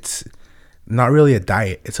way. It's not really a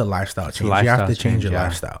diet. It's a lifestyle change. You have to change your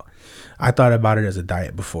lifestyle. I thought about it as a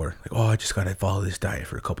diet before. Like, oh, I just got to follow this diet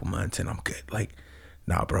for a couple months and I'm good. Like,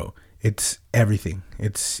 nah, bro. It's everything.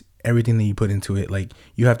 It's everything that you put into it. Like,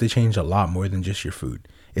 you have to change a lot more than just your food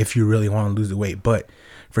if you really want to lose the weight. But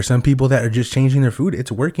for some people that are just changing their food,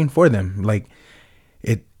 it's working for them. Like,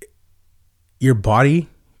 your body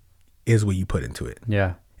is what you put into it.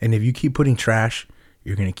 Yeah. And if you keep putting trash,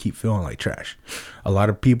 you're going to keep feeling like trash. A lot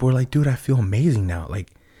of people are like, dude, I feel amazing now.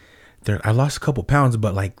 Like, I lost a couple pounds,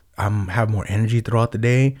 but like, have more energy throughout the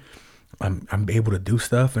day. I'm able to do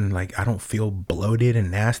stuff, and like, I don't feel bloated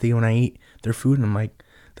and nasty when I eat their food. And I'm like,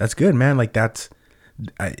 that's good, man. Like,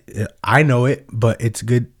 I know it, but it's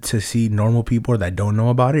good to see normal people that don't know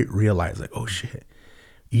about it realize, like, oh shit,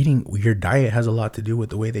 eating your diet has a lot to do with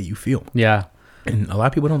the way that you feel. Yeah. And a lot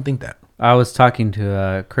of people don't think that. I was talking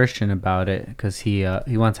to Christian about it because he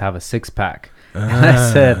wants to have a 6-pack. And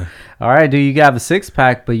I said, all right, dude, you have a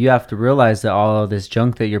 6-pack, but you have to realize that all of this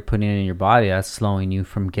junk that you're putting in your body, that's slowing you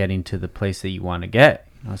from getting to the place that you want to get.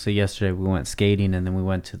 You know, so yesterday we went skating, and then we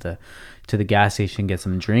went to the gas station, get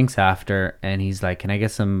some drinks after, and he's like, can I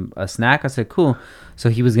get a snack? I said, cool. So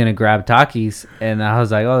he was gonna grab Takis, and I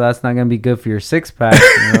was like, oh, that's not gonna be good for your 6-pack.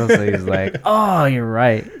 You know? So he's like, oh, you're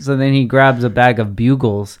right. So then he grabs a bag of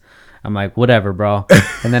Bugles. I'm like, whatever, bro.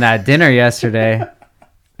 And then at dinner yesterday,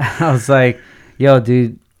 I was like, yo,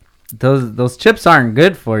 dude, those chips aren't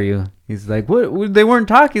good for you. He's like, what? They weren't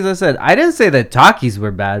Takis. I said, I didn't say that Takis were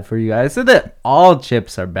bad for you. I said that all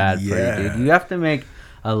chips are bad for you, dude. You have to make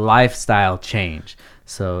a lifestyle change.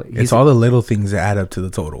 So it's all the little things that add up to the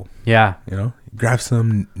total. Yeah. You know, grab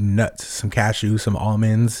some nuts, some cashews, some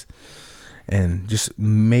almonds, and just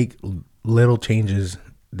make little changes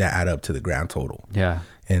that add up to the grand total. Yeah.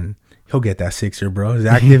 And he'll get that sixer, bro. He's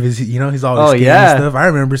active. He's always Oh, skating yeah. and stuff. I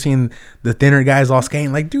remember seeing the thinner guys all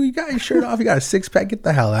skating. Like, dude, you got your shirt off. You got a six pack. Get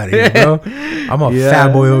the hell out of here, bro. I'm a Yeah.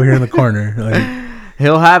 fat boy over here in the corner. Like,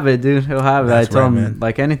 He'll have it, dude. He'll have it. I That's told right, him, man.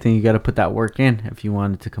 like anything, you got to put that work in if you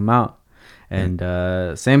want it to come out. And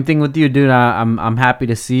same thing with you, dude. I'm happy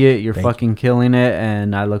to see it. You're Thank fucking killing it,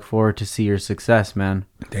 and I look forward to see your success, man.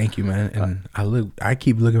 thank you, man. And I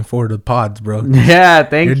keep looking forward to the pods, bro. Yeah,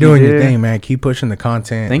 thank you. You're doing your dude. thing, man. Keep pushing the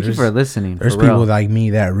content. Thank you for listening. There's for people real. like me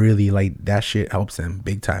that really like that shit helps them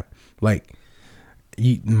big time. Like,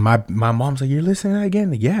 my mom's like, you're listening to that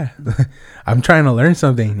again? Like, yeah. I'm trying to learn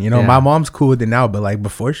something. Yeah. My mom's cool with it now, but like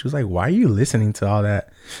before she was like, why are you listening to all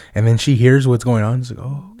that? And then she hears what's going on. She's like,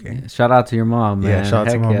 oh, okay. Shout out to your mom, man. Yeah, shout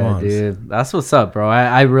out to my moms. dude. That's what's up, bro.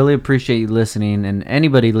 I really appreciate you listening, and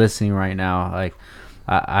anybody listening right now, like,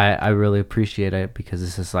 I really appreciate it because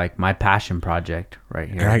this is like my passion project right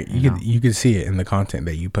here. You could see it in the content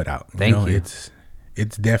that you put out. Thank you.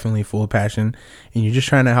 It's definitely full of passion, and you're just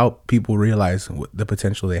trying to help people realize the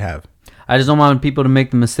potential they have. I just don't want people to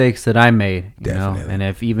make the mistakes that I made, you know. Definitely.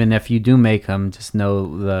 And even if you do make them, just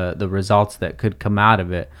know the results that could come out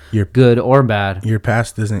of it, Your good or bad. your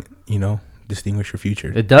past doesn't, distinguish your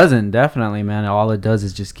future. It doesn't, definitely, man. All it does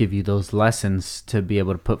is just give you those lessons to be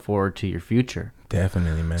able to put forward to your future.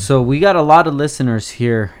 Definitely, man. So we got a lot of listeners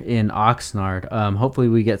here in Oxnard. Hopefully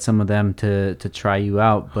we get some of them to try you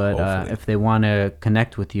out. But Hopefully. if they want to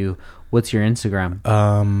connect with you, what's your Instagram?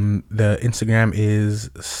 The Instagram is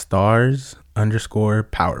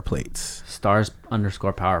stars_power plates.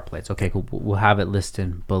 Stars_power plates. Okay, cool. We'll have it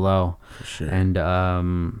listed below. For sure. And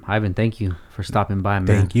Ivan, thank you for stopping by, man.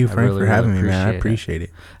 Thank you, I Frank, really, for having really me, man. I it. appreciate it.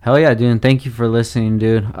 Hell yeah, dude. And thank you for listening,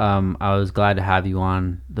 dude. I was glad to have you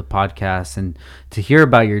on the podcast and to hear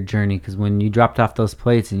about your journey, because when you dropped off those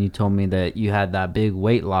plates and you told me that you had that big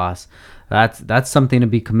weight loss, that's something to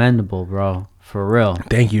be commendable, bro. For real.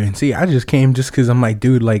 Thank you. And see, I just came just because I'm like,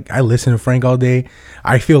 dude, like, I listen to Frank all day.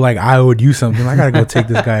 I feel like I owed you something. I gotta go take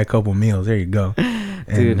this guy a couple meals. There you go. And,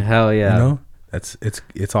 Dude, hell yeah.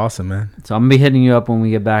 It's awesome, man. So I'm gonna be hitting you up when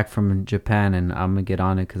we get back from Japan, and I'm gonna get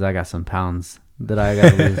on it because I got some pounds that I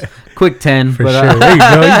gotta lose. Quick 10 For but, sure. There you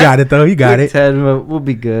go. You got it though. You got quick it. 10, but we'll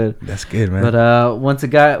be good. That's good, man. But once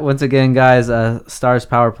again, guys, Stars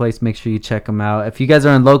Power Plates, make sure you check them out. If you guys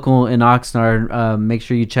are local in Oxnard, make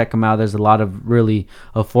sure you check them out. There's a lot of really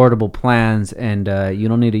affordable plans, and you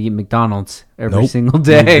don't need to eat McDonald's every single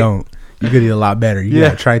day. You don't. You could eat a lot better. You Yeah.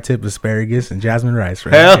 got tri-tip asparagus and jasmine rice,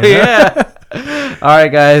 right? Hell yeah. All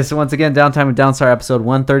right, guys. Once again, Downtime with Downstar episode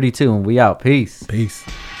 132, and we out. Peace. Peace.